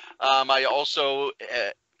read. I also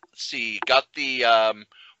got the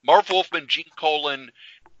Marv Wolfman, Gene Colan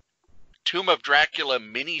Tomb of Dracula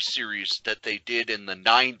miniseries that they did in the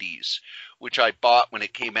 90s, which I bought when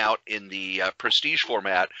it came out in the prestige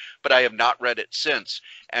format, but I have not read it since.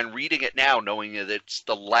 And reading it now, knowing that it's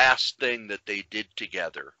the last thing that they did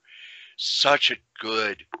together. Such a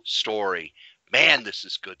good story. Man, this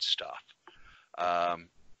is good stuff.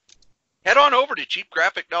 Head on over to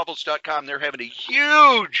cheapgraphicnovels.com. They're having a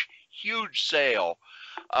huge sale.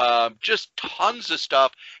 Just tons of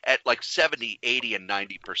stuff at like 70, 80, and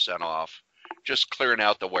 90% off. Just clearing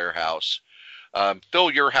out the warehouse.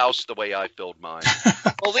 Fill your house the way I filled mine.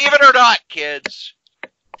 Believe it or not, kids,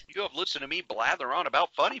 you have listened to me blather on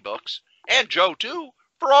about funny books, and Joe too,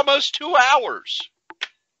 for almost 2 hours.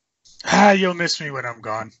 You'll miss me when I'm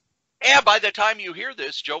gone. And by the time you hear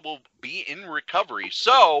this, Joe will be in recovery.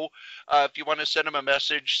 So, if you want to send him a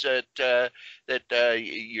message that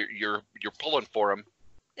you're pulling for him,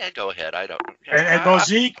 go ahead. I don't. And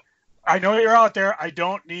Mozique, I know you're out there. I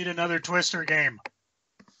don't need another Twister game.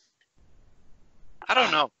 I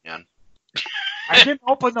don't know, man. I didn't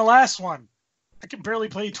open the last one. I could barely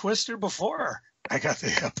play Twister before I got the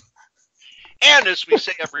hip. And as we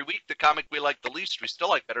say every week, the comic we like the least, we still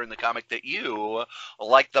like better than the comic that you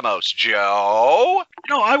like the most. Joe?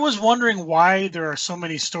 I was wondering why there are so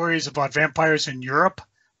many stories about vampires in Europe,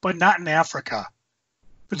 but not in Africa.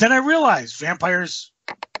 But then I realized vampires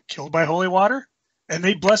killed by holy water, and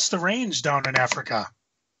they bless the rains down in Africa.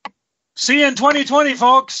 See you in 2020,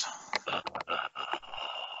 folks.